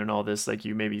linchpin in all this, like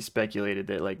you maybe speculated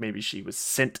that like maybe she was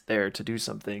sent there to do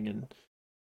something, and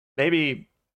maybe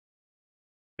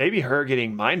her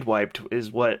getting mind wiped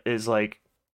is what is like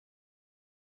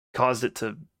caused it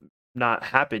to not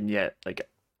happen yet. Like,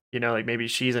 like maybe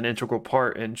she's an integral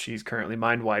part and she's currently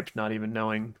mind wiped, not even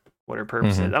knowing what her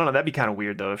purpose is. I don't know. That'd be kind of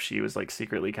weird though if she was like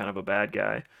secretly kind of a bad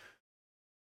guy.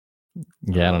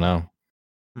 Yeah, I don't know.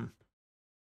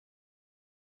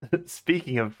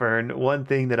 Speaking of Fern, one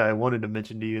thing that I wanted to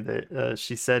mention to you that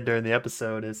she said during the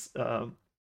episode is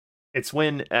it's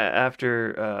when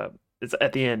it's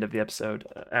at the end of the episode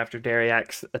after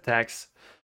Dariax attacks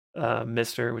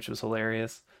Mister, which was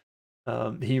hilarious.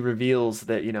 He reveals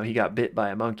that he got bit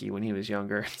by a monkey when he was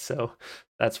younger, so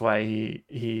that's why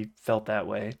he felt that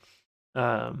way.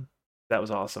 That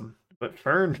was awesome. But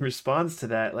Fern responds to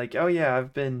that like, "Oh yeah,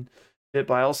 I've been bit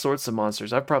by all sorts of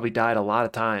monsters. I've probably died a lot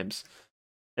of times."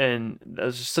 And that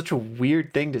was just such a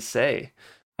weird thing to say.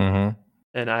 Mm-hmm.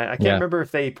 And I can't remember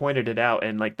if they pointed it out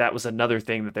and like that was another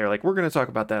thing that they're like, we're going to talk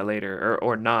about that later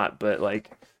or not, but like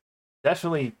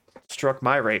definitely struck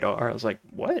my radar. I was like,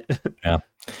 what? Yeah.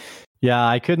 Yeah,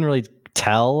 I couldn't really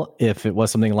tell if it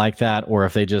was something like that or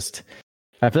if they just.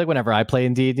 I feel like whenever I play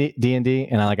in D&D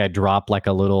and I drop like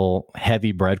a little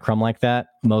heavy breadcrumb like that,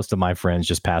 most of my friends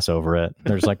just pass over it.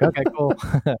 They're just like, okay, cool.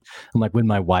 I'm like, when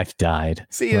my wife died.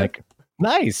 See ya. Like,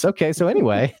 nice. Okay, so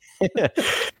anyway.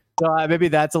 So maybe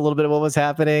that's a little bit of what was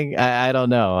happening. I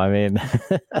don't know. I mean,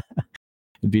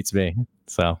 it beats me.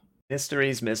 So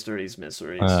mysteries.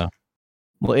 Well,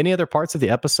 any other parts of the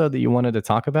episode that you wanted to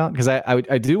talk about? Because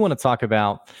I do want to talk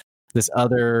about this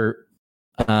other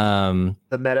the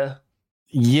meta.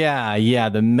 Yeah,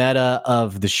 the meta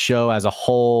of the show as a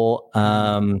whole.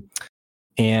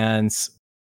 And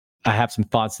I have some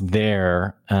thoughts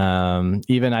there.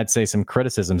 Even I'd say some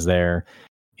criticisms there.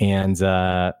 And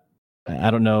I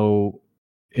don't know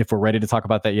if we're ready to talk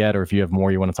about that yet, or if you have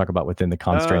more you want to talk about within the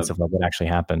constraints of what actually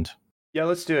happened. Yeah,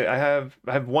 let's do it. I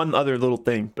have one other little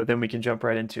thing, but then we can jump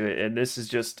right into it. And this is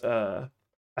just I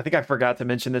think I forgot to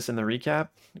mention this in the recap,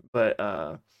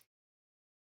 but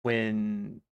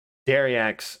when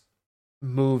Dariax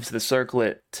moves the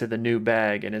circlet to the new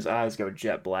bag and his eyes go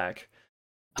jet black.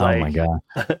 Like, oh my god.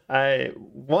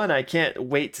 I can't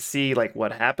wait to see like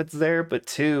what happens there, but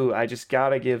two, I just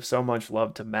gotta give so much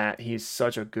love to Matt. He's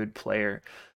such a good player.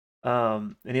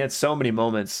 And he had so many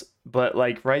moments, but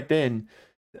like right then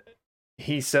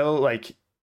he's so like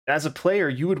as a player,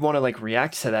 you would want to like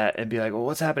react to that and be like, well,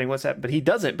 what's happening? But he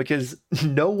doesn't because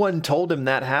no one told him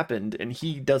that happened and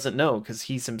he doesn't know because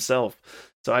he's himself.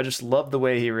 So I just love the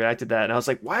way he reacted to that. And I was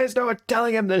like, why is no one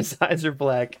telling him that his eyes are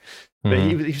black? But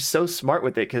he was so smart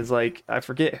with it because like, I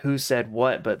forget who said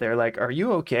what, but they're like, are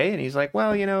you okay? And he's like,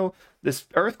 well, this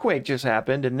earthquake just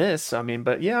happened and this, I mean,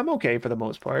 but yeah, I'm okay for the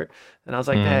most part. And I was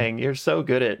like, dang, you're so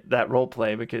good at that role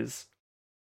play because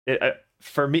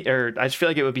for me, or I just feel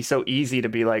like it would be so easy to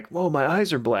be like, whoa, my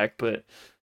eyes are black, but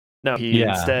no, he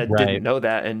instead didn't know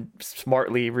that and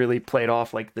smartly really played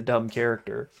off like the dumb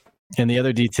character. And the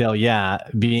other detail,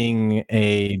 being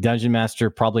a dungeon master,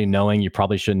 probably knowing you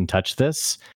probably shouldn't touch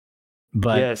this,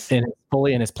 but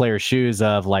fully in his player's shoes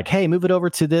of like, hey, move it over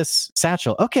to this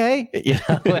satchel. Okay.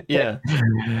 Yeah.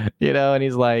 And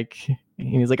he's like,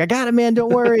 I got it, man.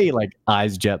 Don't worry. Like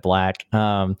eyes jet black.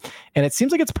 And it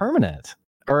seems like it's permanent.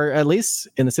 Or at least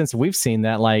in the sense we've seen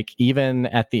that, like even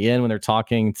at the end when they're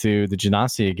talking to the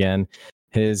Genasi again,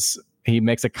 he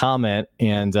makes a comment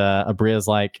and Abria's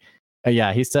like,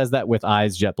 he says that with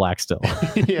eyes jet black still.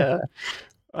 Yeah.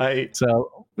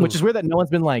 Which is weird that no one's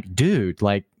been like, dude,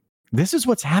 like this is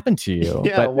what's happened to you.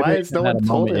 Yeah, but why is no one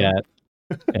told him yet?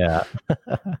 Yeah.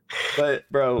 But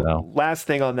bro, last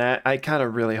thing on that, I kind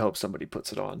of really hope somebody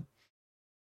puts it on.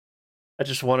 I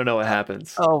just want to know what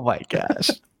happens. Oh my gosh.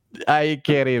 I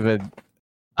can't even.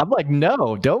 I'm like,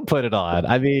 no, don't put it on.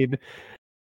 I mean,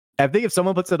 I think if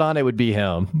someone puts it on, it would be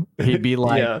him. He'd be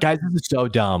like, Yeah. guys, this is so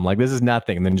dumb. Like, this is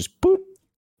nothing. And then just boop.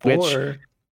 Which, Or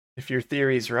if your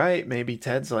theory's right, maybe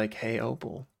Ted's like, hey,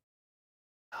 Opal.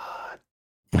 God.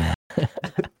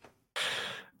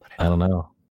 I don't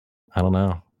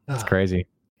know. It's crazy.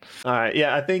 All right.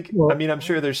 Yeah, Well, I mean, I'm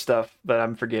sure there's stuff that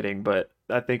I'm forgetting, but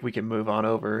I think we can move on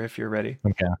over if you're ready.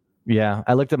 okay. Yeah.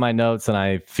 I looked at my notes and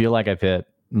I feel like I've hit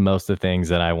most of the things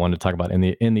that I wanted to talk about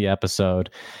in the episode.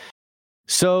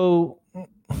 So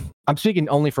I'm speaking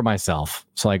only for myself.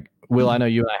 So like, Will, I know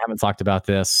you and I haven't talked about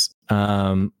this.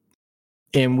 And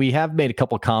we have made a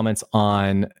couple of comments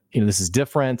on, this is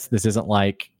different. This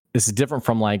is different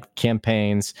from like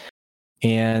campaigns,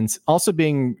 and also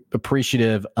being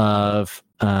appreciative of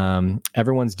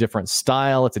everyone's different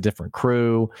style. It's a different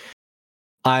crew.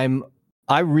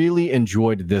 I really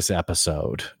enjoyed this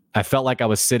episode. I felt like I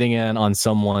was sitting in on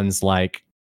someone's like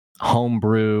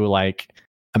homebrew, like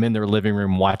I'm in their living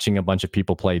room watching a bunch of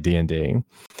people play D&D.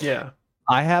 Yeah.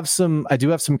 I do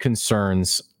have some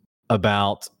concerns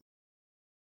about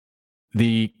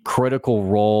the Critical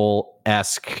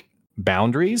Role-esque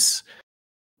boundaries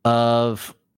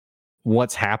of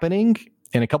what's happening.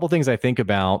 And a couple things I think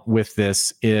about with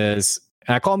this is,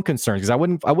 and I call them concerns because I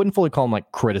wouldn't fully call them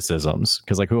like criticisms,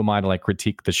 because like who am I to like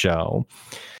critique the show?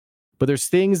 But there's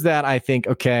things that I think,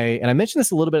 okay, and I mentioned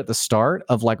this a little bit at the start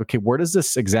of like, okay, where does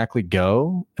this exactly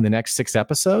go in the next 6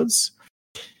 episodes?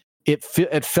 It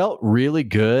felt really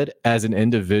good as an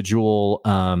individual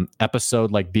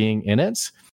episode, like being in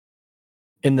it.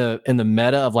 In the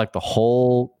meta of like the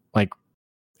whole like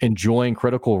enjoying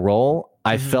Critical Role,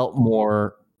 I felt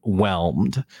more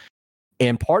whelmed.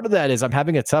 And part of that is I'm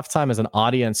having a tough time as an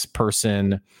audience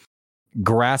person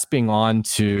grasping on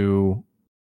to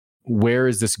where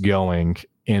is this going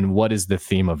and what is the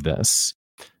theme of this.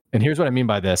 And here's what I mean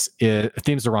by this.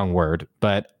 Theme's the wrong word,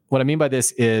 but what I mean by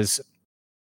this is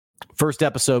first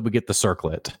episode, we get the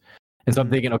circlet. And so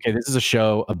I'm thinking, okay, this is a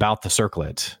show about the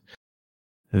circlet.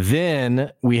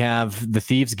 Then we have the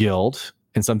Thieves Guild,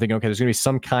 and so I'm thinking, okay, there's going to be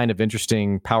some kind of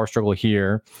interesting power struggle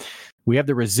here. We have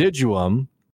the Residuum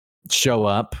show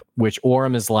up, which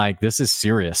Orem is like, this is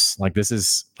serious.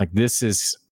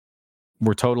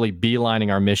 We're totally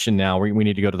beelining our mission now. We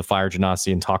need to go to the Fire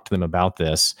Genasi and talk to them about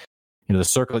this. The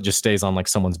circlet just stays on like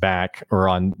someone's back or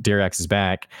on Dariax's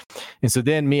back. And so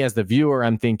then me as the viewer,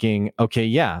 I'm thinking, okay,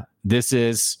 yeah, this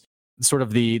is sort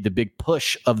of the big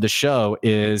push of the show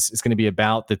is it's going to be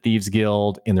about the Thieves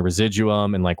Guild and the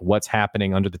Residuum and like what's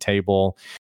happening under the table.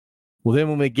 Well, then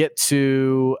when we get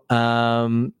to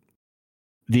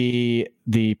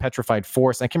the Petrified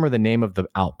Force, I can't remember the name of the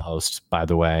outpost, by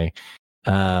the way.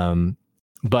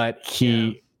 But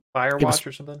Firewatch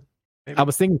or something. Maybe? I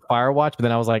was thinking Firewatch, but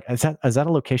then I was like, is that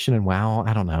a location in WoW?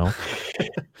 I don't know.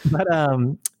 But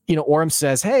Orem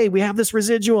says, hey, we have this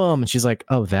Residuum. And she's like,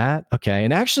 oh, that? Okay.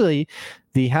 And actually,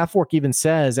 the half-orc even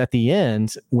says at the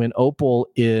end, when Opal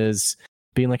is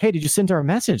being like, hey, did you send her a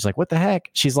message? Like, what the heck?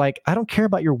 She's like, I don't care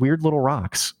about your weird little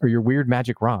rocks or your weird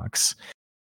magic rocks.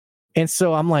 And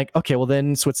so I'm like, okay, well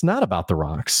then, so it's not about the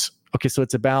rocks. Okay, so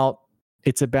it's about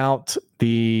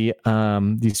the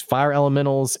these fire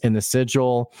elementals and the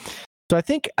sigil. So I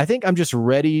think I'm just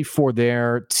ready for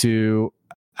there to,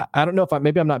 I don't know if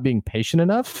maybe I'm not being patient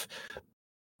enough,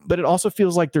 but it also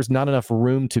feels like there's not enough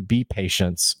room to be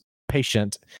patient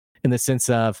in the sense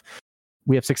of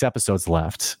we have 6 episodes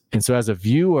left. And so as a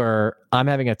viewer, I'm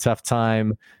having a tough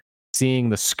time seeing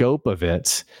the scope of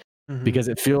it because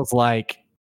it feels like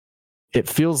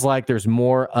there's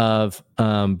more of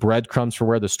breadcrumbs for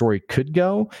where the story could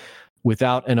go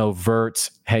without an overt,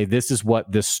 hey, this is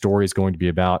what this story is going to be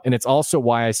about. And it's also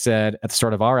why I said at the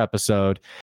start of our episode,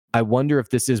 I wonder if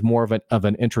this is more of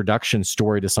an introduction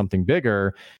story to something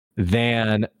bigger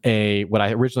than what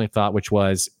I originally thought, which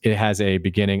was it has a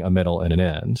beginning, a middle, and an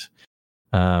end.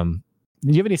 Do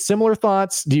you have any similar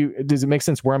thoughts? Does it make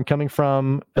sense where I'm coming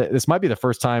from? This might be the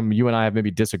first time you and I have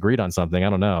maybe disagreed on something. I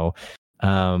don't know.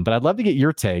 But I'd love to get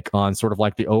your take on sort of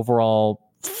like the overall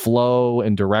flow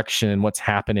and direction, what's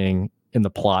happening in the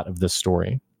plot of this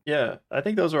story. Yeah, I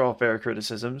think those are all fair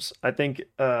criticisms. I think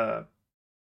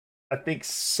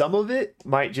some of it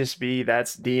might just be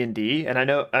that's D&D, and I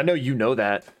know you know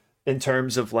that in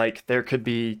terms of like there could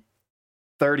be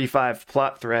 35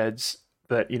 plot threads,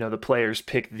 but the players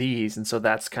pick these, and so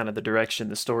that's kind of the direction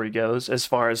the story goes as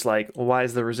far as like, well, why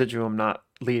is the Residuum not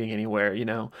leading anywhere,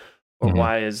 or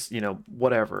why is,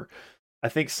 whatever. I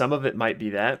think some of it might be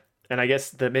that. And I guess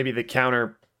that maybe the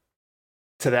counter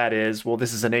to that is, well,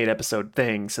 this is an 8 episode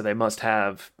thing, so they must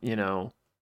have,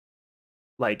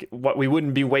 like what we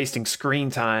wouldn't be wasting screen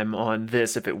time on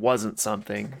this if it wasn't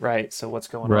something, right? So what's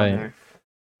going on there?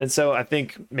 And so I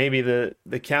think maybe the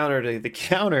counter to the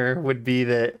counter would be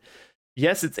that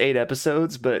yes, it's 8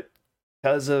 episodes, but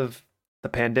because of the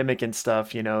pandemic and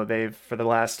stuff, they've for the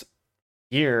last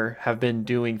year have been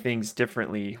doing things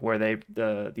differently where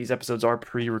these episodes are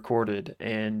pre-recorded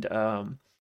and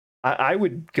I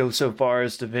would go so far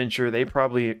as to venture they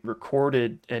probably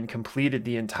recorded and completed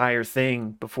the entire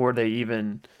thing before they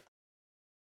even,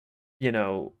 you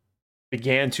know,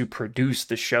 began to produce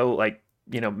the show, like,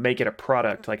 make it a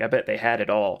product. Like, I bet they had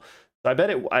it all. So I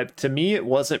bet to me, it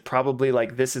wasn't probably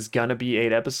like this is gonna be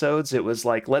 8 episodes. It was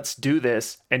like, let's do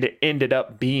this. And it ended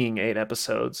up being 8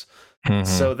 episodes. Mm-hmm.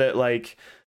 So that, like,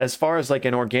 as far as like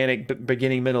an organic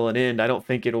beginning, middle, and end, I don't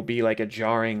think it'll be like a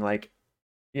jarring, like,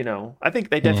 I think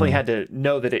they definitely Mm-hmm. had to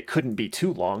know that it couldn't be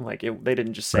too long. Like they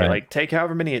didn't just say Right. like take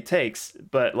however many it takes,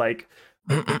 but like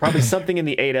probably something in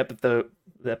the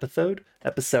episode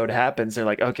happens. They're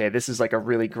like, okay, this is like a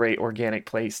really great organic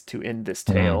place to end this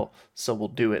Mhm. tale, so we'll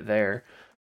do it there.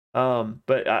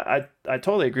 But I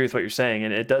totally agree with what you're saying,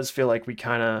 and it does feel like we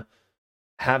kind of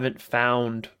haven't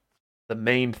found the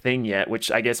main thing yet, which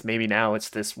I guess maybe now it's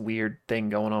this weird thing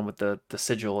going on with the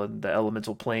sigil and the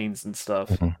elemental planes and stuff.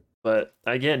 Mhm. But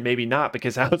again, maybe not,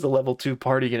 because how is a level 2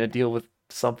 party going to deal with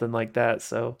something like that?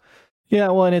 So Yeah,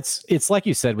 well, and it's like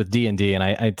you said with D&D, and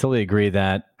I totally agree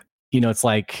that it's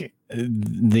like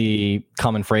the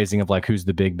common phrasing of like who's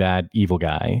the big bad evil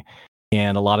guy,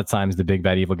 and a lot of times the big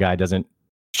bad evil guy doesn't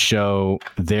show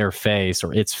their face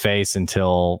or its face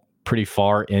until pretty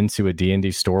far into a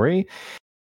D&D story.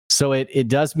 So it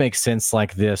does make sense,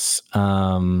 like this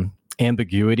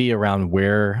ambiguity around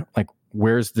where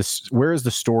is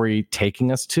the story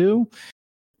taking us to.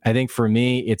 I think for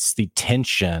me it's the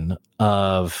tension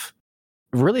of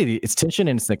really it's tension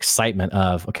and it's the excitement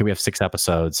of, okay, we have 6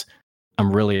 episodes.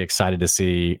 I'm really excited to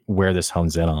see where this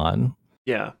hones in on.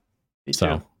 yeah, me too.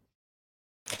 So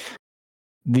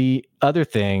the other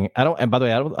thing, and by the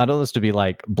way, I don't want this to be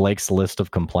like Blake's list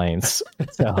of complaints.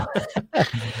 So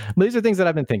these are things that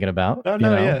I've been thinking about. Oh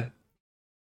no, yeah,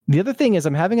 The other thing is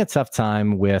I'm having a tough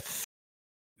time with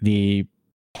the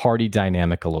party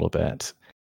dynamic a little bit,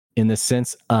 in the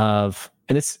sense of,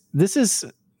 and this is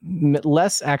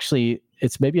less actually,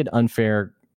 it's maybe an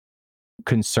unfair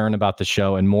concern about the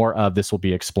show and more of this will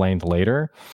be explained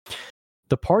later.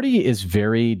 The party is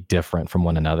very different from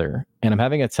one another, and I'm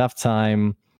having a tough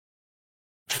time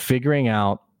figuring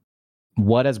out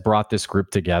what has brought this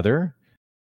group together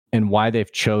and why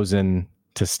they've chosen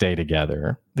to stay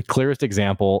together. The clearest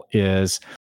example is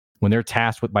when they're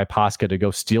tasked with by Posca to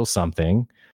go steal something.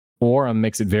 Orem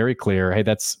makes it very clear, hey,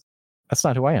 that's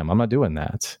not who I am. I'm not doing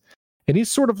that. And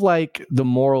he's sort of like the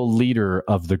moral leader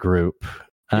of the group.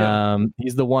 yeah.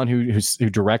 He's the one who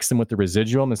directs them with the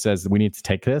residuum and says, we need to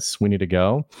take this, we need to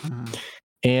go. Mhm.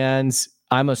 And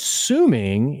I'm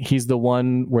assuming he's the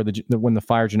one where when the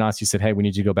Fire Genasi said, hey, we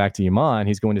need you to go back to Iman,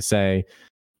 he's going to say,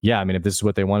 yeah, I mean, if this is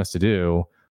what they want us to do,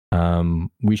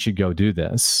 we should go do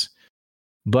this.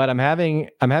 But I'm having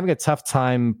a tough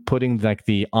time putting like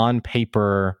the on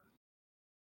paper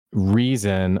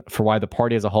reason for why the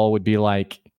party as a whole would be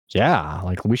like, yeah,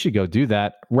 like we should go do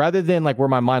that, rather than like where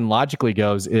my mind logically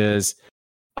goes is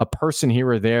a person here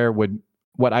or there would,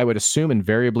 what I would assume,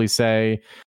 invariably say,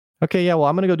 okay, yeah, well,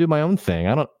 I'm going to go do my own thing.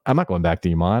 I'm not going back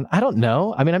to Iman. I don't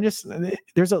know. I mean, I'm just,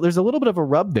 there's a little bit of a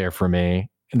rub there for me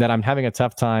that I'm having a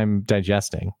tough time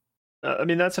digesting. I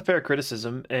mean, that's a fair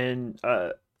criticism, and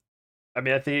I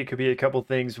mean, I think it could be a couple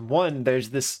things. One, there's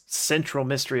this central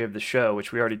mystery of the show,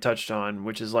 which we already touched on,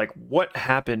 which is like, what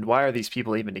happened? Why are these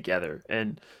people even together?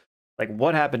 And like,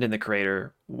 what happened in the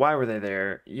crater? Why were they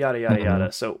there? Yada yada Mm-hmm.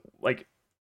 yada. So like,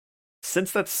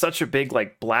 since that's such a big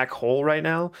like black hole right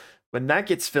now, when that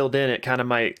gets filled in, it kind of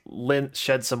might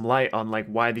shed some light on like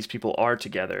why these people are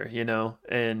together,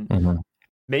 and Mm-hmm.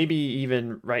 maybe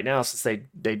even right now, since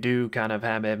they do kind of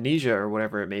have amnesia or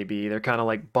whatever it may be, they're kind of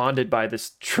like bonded by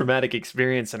this traumatic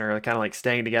experience and are kind of like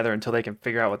staying together until they can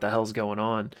figure out what the hell's going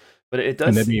on. But it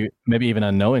And does, maybe even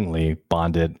unknowingly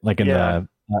bonded, like in yeah. the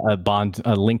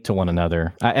a link to one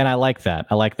another. And I like that.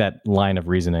 I like that line of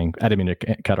reasoning. I didn't mean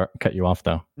to cut you off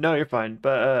though. No, you're fine.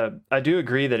 But I do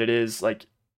agree that it is like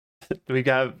we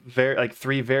got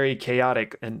three very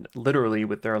chaotic, and literally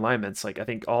with their alignments, like I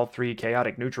think all three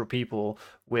chaotic neutral people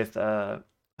with I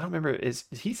don't remember, did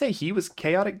he say he was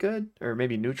chaotic good or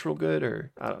maybe neutral good,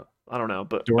 or I don't know,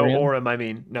 but Dorian? Orem, I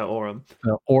mean, no, Orem.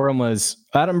 Orem was,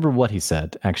 I don't remember what he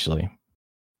said actually.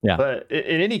 Yeah. But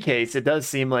in any case, it does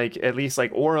seem like at least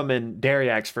like Orem and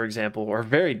Dariax, for example, are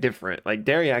very different. Like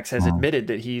Dariax has Mhm. admitted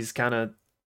that he's kind of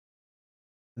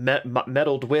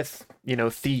meddled with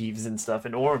thieves and stuff,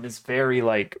 and Orem is very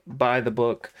like by the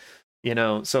book.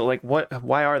 So like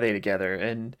why are they together?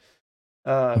 And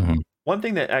uh Mhm. one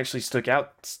thing that actually stuck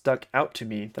out to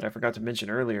me that I forgot to mention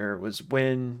earlier was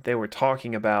when they were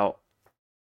talking about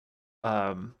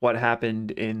what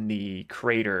happened in the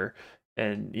crater,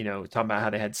 and talking about how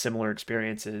they had similar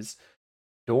experiences.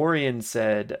 Dorian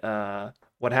said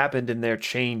what happened in there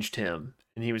changed him,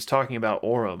 and he was talking about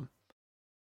Orem.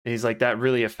 And he's like, that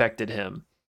really affected him.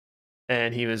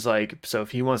 And he was like, so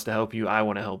if he wants to help you, I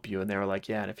want to help you. And they were like,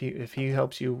 yeah, and if he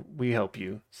helps you, we help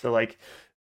you. So like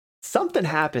something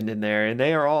happened in there, and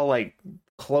they are all like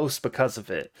close because of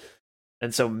it.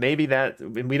 And so maybe that,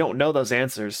 and we don't know those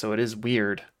answers, so it is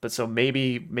weird. But so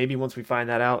maybe once we find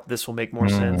that out, this will make more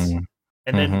sense. Mhm.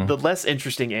 And then Mhm. the less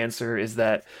interesting answer is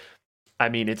that, I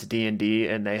mean, it's D&D,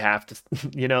 and they have to,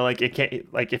 like it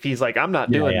can't, like if he's like, I'm not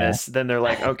Yeah, doing yeah. this, then they're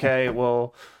like, okay,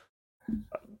 well,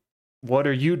 what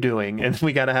are you doing? And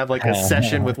we got to have like a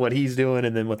session with what he's doing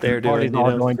and then what The they're party's doing,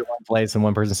 all going to one place, and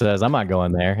one person says, "I'm not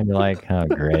going there," and you're like, "Oh,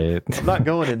 great." I'm not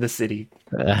going in the city.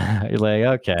 You're like,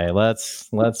 "Okay, let's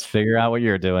figure out what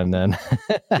you're doing then."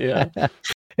 Yeah.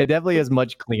 It definitely is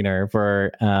much cleaner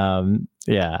for,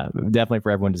 yeah, definitely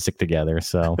for everyone to stick together.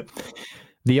 So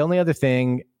the only other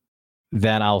thing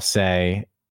that I'll say,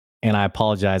 and I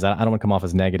apologize, I don't want to come off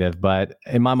as negative, but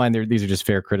in my mind, these are just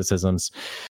fair criticisms.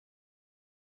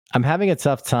 I'm having a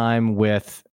tough time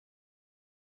with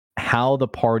how the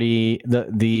party,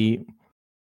 the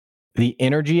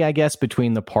energy, I guess,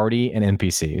 between the party and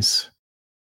NPCs.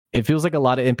 It feels like a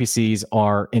lot of NPCs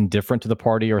are indifferent to the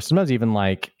party, or sometimes even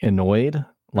like annoyed.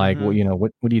 Like, well, Hmm.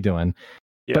 what are you doing?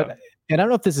 Yeah. But and I don't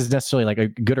know if this is necessarily like a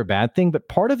good or bad thing, but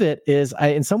part of it is,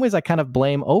 in some ways, I kind of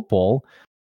blame Opal.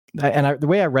 The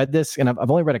way I read this, and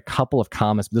I've only read a couple of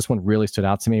comments, but this one really stood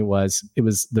out to me. It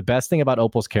was the best thing about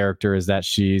Opal's character is that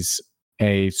she's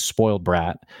a spoiled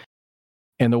brat,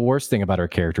 and the worst thing about her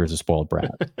character is a spoiled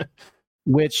brat.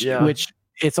 Which Yeah. which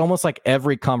it's almost like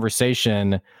every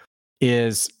conversation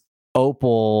is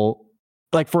Opal.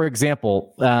 Like, for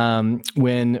example,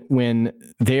 when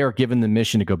they are given the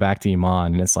mission to go back to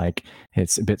Iman, and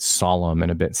it's a bit solemn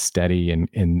and a bit steady,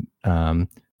 and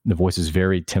the voice is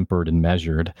very tempered and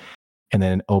measured. And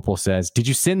then Opal says, "Did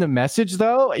you send the message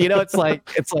though?" It's like,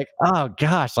 oh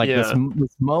gosh, like this Yeah.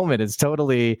 this moment is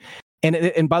totally.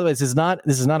 And by the way, this is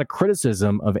not a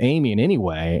criticism of Amy in any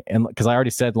way, and because I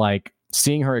already said, like,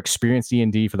 seeing her experience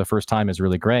D&D for the first time is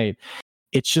really great.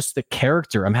 It's just the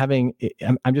character.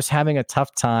 I'm just having a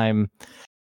tough time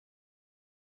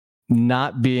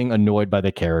not being annoyed by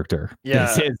the character.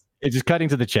 Yeah. It's just cutting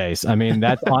to the chase. I mean,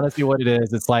 that's honestly what it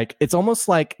is. It's almost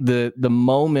like the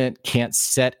moment can't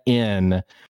set in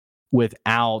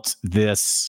without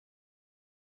this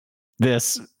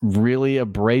really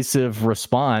abrasive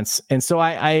response. And so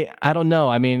I don't know.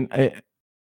 I mean,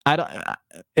 I don't.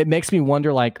 It makes me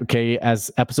wonder. Like, okay, as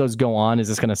episodes go on, is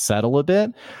this going to settle a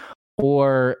bit,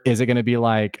 or is it going to be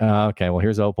like, okay, well,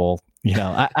 here's Opal.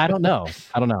 I don't know.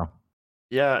 I don't know.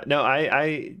 Yeah, no,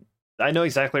 I know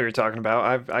exactly what you're talking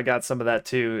about. I got some of that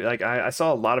too. Like I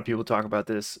saw a lot of people talk about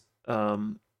this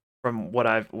from what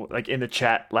I've like in the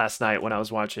chat last night when I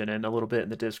was watching, and a little bit in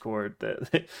the Discord,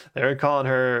 that they were calling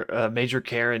her Major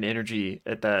Karen energy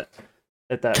at that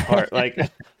part.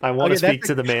 Like I want to Okay, speak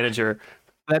to the manager.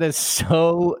 that is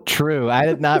so true. I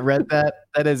did not read that.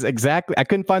 That is exactly. I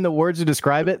couldn't find the words to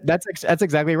describe it. That's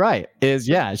exactly right.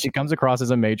 Yeah, she comes across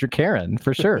as a major Karen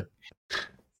for sure.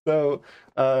 So,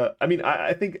 I mean,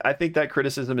 I think that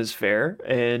criticism is fair,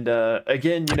 and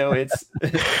again, it's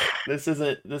this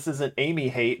isn't Amy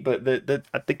hate, but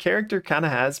the character kind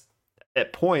of has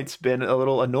at points been a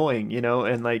little annoying,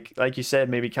 and like you said,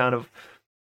 maybe kind of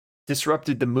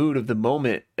disrupted the mood of the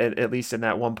moment, at least in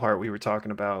that one part we were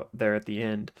talking about there at the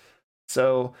end.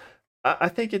 So, I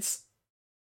think it's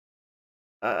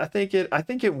I think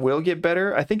it will get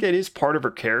better. I think it is part of her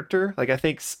character. Like I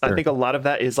Sure. think a lot of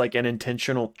that is like an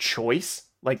intentional choice,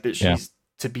 like that Yeah. she's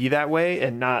to be that way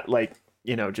and not like,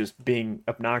 just being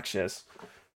obnoxious.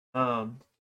 Um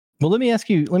Well, let me ask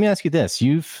you this.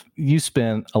 You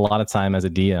spent a lot of time as a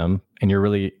DM, and you're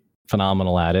really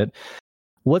phenomenal at it.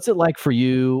 What's it like for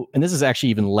you? And this is actually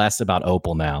even less about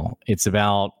Opal now. It's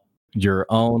about your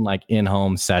own, like,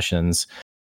 in-home sessions.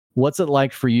 What's it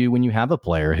like for you when you have a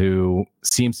player who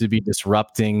seems to be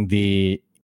disrupting the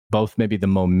both maybe the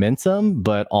momentum,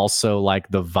 but also like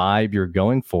the vibe you're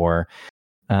going for?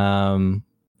 Um,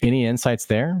 any insights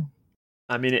there?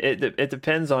 I mean, it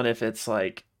depends on if it's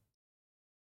like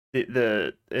it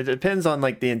depends on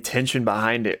like the intention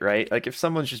behind it, right? Like if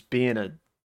someone's just being a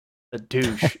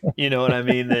douche, you know what I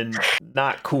mean, then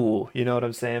not cool, you know what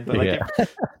I'm saying? But like Yeah.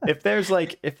 if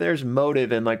there's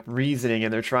motive and like reasoning,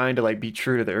 and they're trying to like be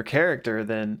true to their character,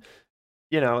 then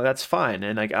that's fine.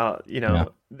 And like, Yeah.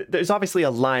 there's obviously a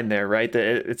line there, right?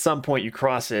 That at some point you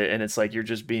cross it, and it's like you're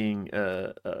just being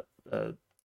a,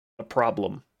 a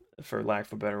problem, for lack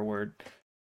of a better word.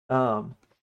 Um,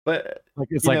 but Like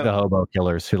it's like the hobo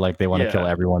killers who like they want to kill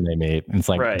yeah, everyone they meet. And it's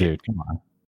like, right. dude, come on.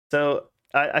 So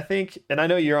I think, and I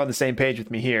know you're on the same page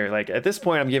with me here. Like at this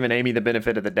point, I'm giving Amy the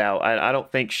benefit of the doubt. I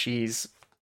don't think she's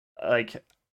like.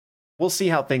 We'll see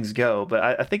how things go,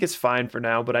 but I think it's fine for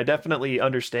now. But I definitely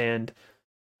understand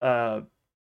uh,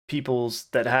 people's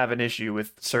that have an issue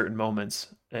with certain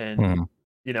moments, and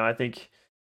Mhm. I think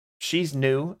she's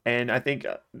new, and I think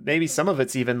maybe some of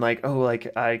it's even like, oh,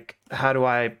 like how do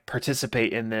I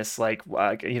participate in this? Like,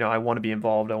 I want to be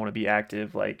involved. I want to be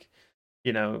active. Like,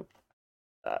 you know,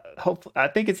 hope I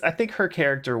think her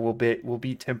character will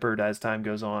be tempered as time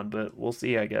goes on, but we'll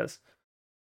see, I guess.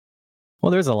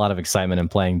 Well, there's a lot of excitement in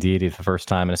playing deity the first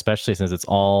time, and especially since it's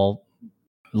all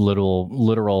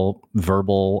literal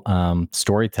verbal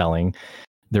storytelling.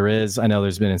 There is, I know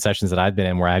there's been in sessions that I've been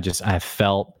in where I had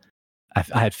felt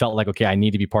like, okay, I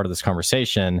need to be part of this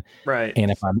conversation. Right.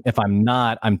 And if I'm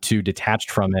not, I'm too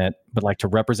detached from it. But like to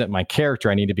represent my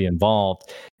character, I need to be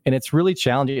involved. And it's really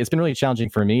challenging. It's been really challenging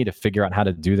for me to figure out how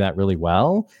to do that really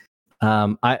well.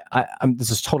 This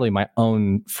is totally my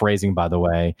own phrasing, by the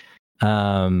way.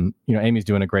 Amy's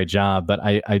doing a great job, but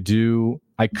I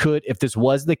could, if this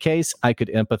was the case, I could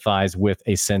empathize with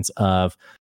a sense of,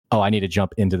 oh, I need to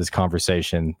jump into this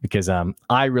conversation because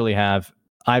I've really had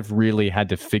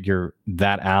to figure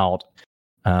that out.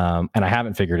 And I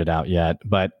haven't figured it out yet,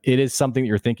 but it is something that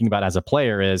you're thinking about as a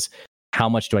player is how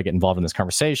much do I get involved in this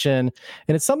conversation?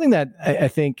 And it's something that I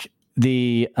think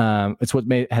it's what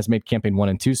has made campaign 1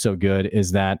 and 2 so good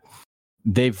is that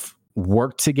they've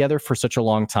worked together for such a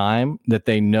long time that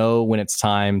they know when it's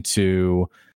time to,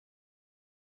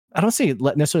 I don't say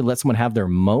necessarily let someone have their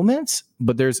moments,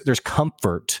 but there's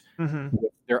comfort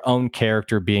with their own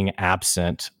character being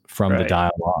absent from the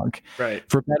dialogue. Right.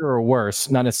 For better or worse,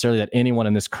 not necessarily that anyone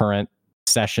in this current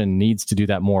session needs to do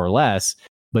that more or less,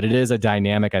 but it is a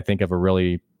dynamic, I think, of a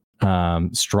really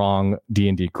strong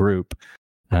D&D group.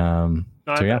 No,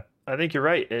 Yeah. I think you're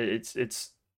right.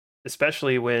 It's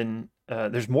especially when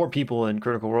there's more people in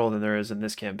Critical Role than there is in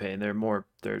this campaign.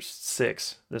 There's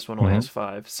 6. This one only has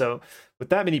 5. So with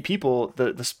that many people,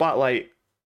 the spotlight,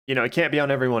 it can't be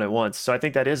on everyone at once. So I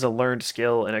think that is a learned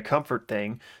skill and a comfort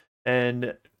thing.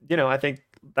 And I think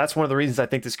that's one of the reasons I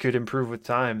think this could improve with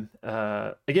time.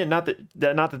 Again, not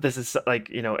that this is like,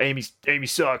 Amy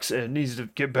sucks and needs to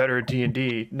get better at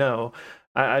D&D. No,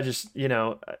 I just, and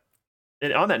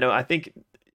on that note, I think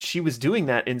she was doing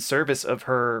that in service of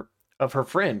her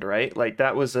friend, right? Like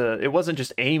it wasn't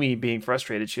just Amy being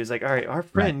frustrated. She was like, all right, our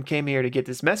friend came here to get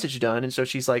this message done. And so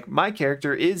she's like, my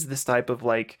character is this type of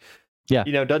like,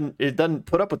 doesn't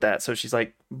put up with that. So she's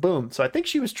like, boom. So I think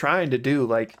she was trying to do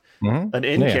like an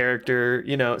in character,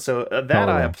 so that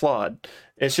I applaud.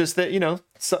 It's just that,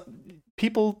 some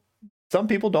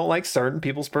people don't like certain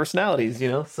people's personalities,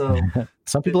 so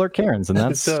some people are Karens, and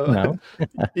that's so,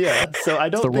 yeah. So I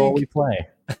don't the role we play.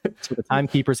 So the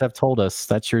timekeepers have told us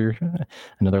that's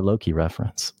another Loki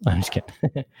reference. I'm just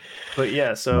kidding. But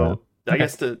yeah, so I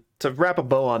guess to wrap a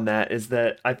bow on that is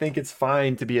that I think it's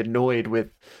fine to be annoyed with,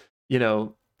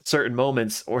 certain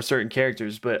moments or certain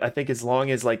characters, but I think as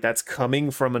long as like that's coming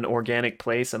from an organic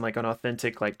place and like an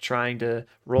authentic, like trying to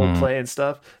role play and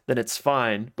stuff, then it's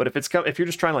fine. But if you're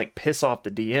just trying to like piss off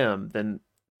the DM, then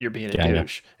you're being a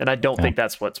douche. And I don't think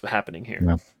that's what's happening here.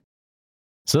 Yeah.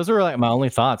 So those were like my only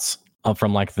thoughts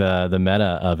from like the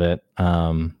meta of it.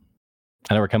 I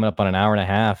know we're coming up on an hour and a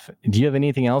half. Do you have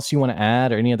anything else you want to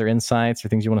add or any other insights or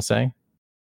things you want to say?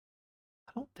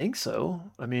 I don't think so.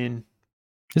 I mean,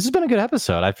 this has been a good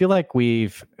episode. I feel like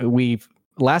we've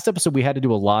last episode we had to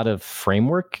do a lot of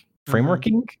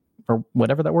frameworking or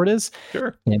whatever that word is.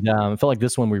 Sure. And I felt like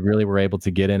this one we really were able to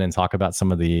get in and talk about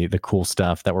some of the cool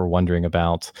stuff that we're wondering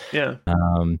about. Yeah.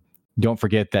 Don't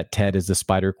forget that Ted is the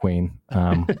Spider Queen.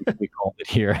 We called it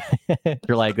here.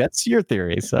 You're like, that's your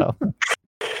theory. So,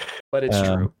 but it's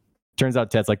true. Turns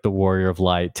out Ted's like the warrior of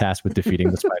light, tasked with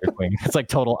defeating the Spider Queen. It's like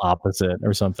total opposite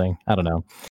or something. I don't know.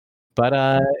 But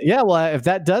if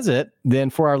that does it, then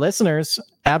for our listeners,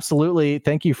 absolutely.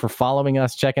 Thank you for following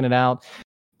us, checking it out.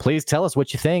 Please tell us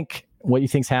what you think, what you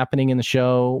think's happening in the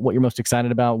show, what you're most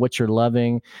excited about, what you're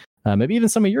loving, maybe even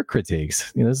some of your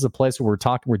critiques. This is a place where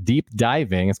we're deep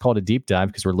diving. It's called a deep dive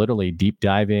because we're literally deep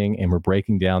diving and we're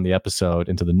breaking down the episode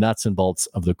into the nuts and bolts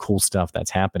of the cool stuff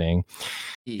that's happening.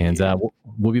 Yeah. And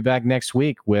we'll be back next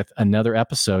week with another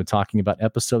episode talking about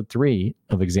episode 3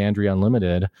 of Exandria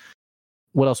Unlimited.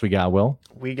 what else we got, Will?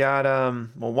 We got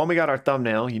well, one, we got our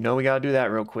thumbnail. You know we gotta do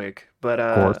that real quick. But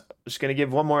Of course. just gonna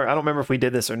give one more. I don't remember if we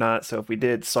did this or not, so if we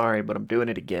did, sorry, but I'm doing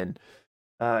it again.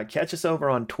 Catch us over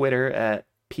on Twitter at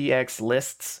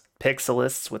PXLists,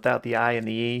 Pixelists without the I and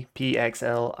the E,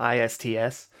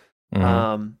 PXLISTS.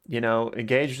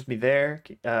 Engage with me there.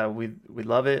 We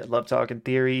love it. I love talking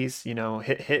theories.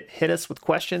 Hit us with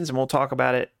questions and we'll talk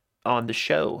about it on the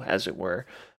show, as it were.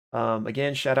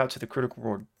 Again, shout out to the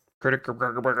Critical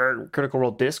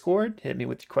Role Discord. Hit me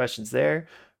with your questions there.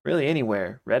 Really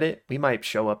anywhere. Reddit, we might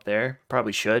show up there.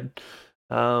 Probably should.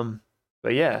 But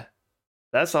yeah,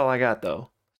 that's all I got though.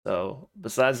 So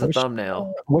besides the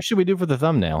thumbnail, what should we do for the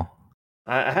thumbnail?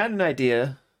 I had an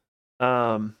idea.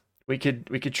 We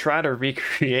could try to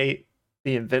recreate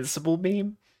the Invincible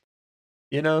meme.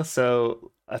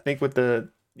 So I think with the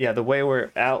way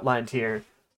we're outlined here,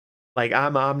 like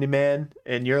I'm Omni-Man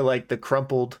and you're like the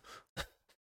crumpled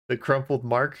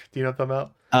Mark. Do you know what I'm talking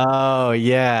about? Oh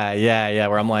yeah.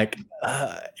 Where I'm like,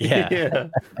 yeah. Yeah.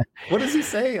 What does he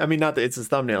say? I mean, not that it's his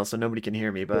thumbnail, so nobody can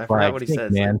hear me, but I forgot what he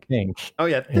says. Man, think. Oh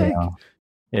yeah, think.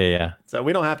 Yeah. So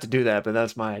we don't have to do that, but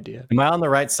that's my idea. Am I on the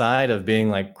right side of being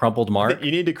like crumpled Mark?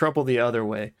 You need to crumple the other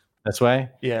way. This way?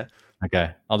 Yeah.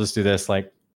 Okay. I'll just do this.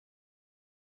 Like.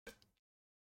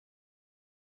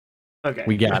 Okay.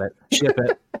 We got it. Ship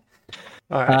it.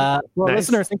 All right. Well, nice.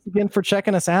 Listeners, thanks again for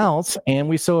checking us out, and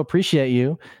we so appreciate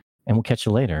you. And we'll catch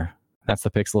you later. That's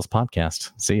the Pixelist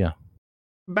Podcast. See ya.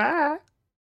 Bye.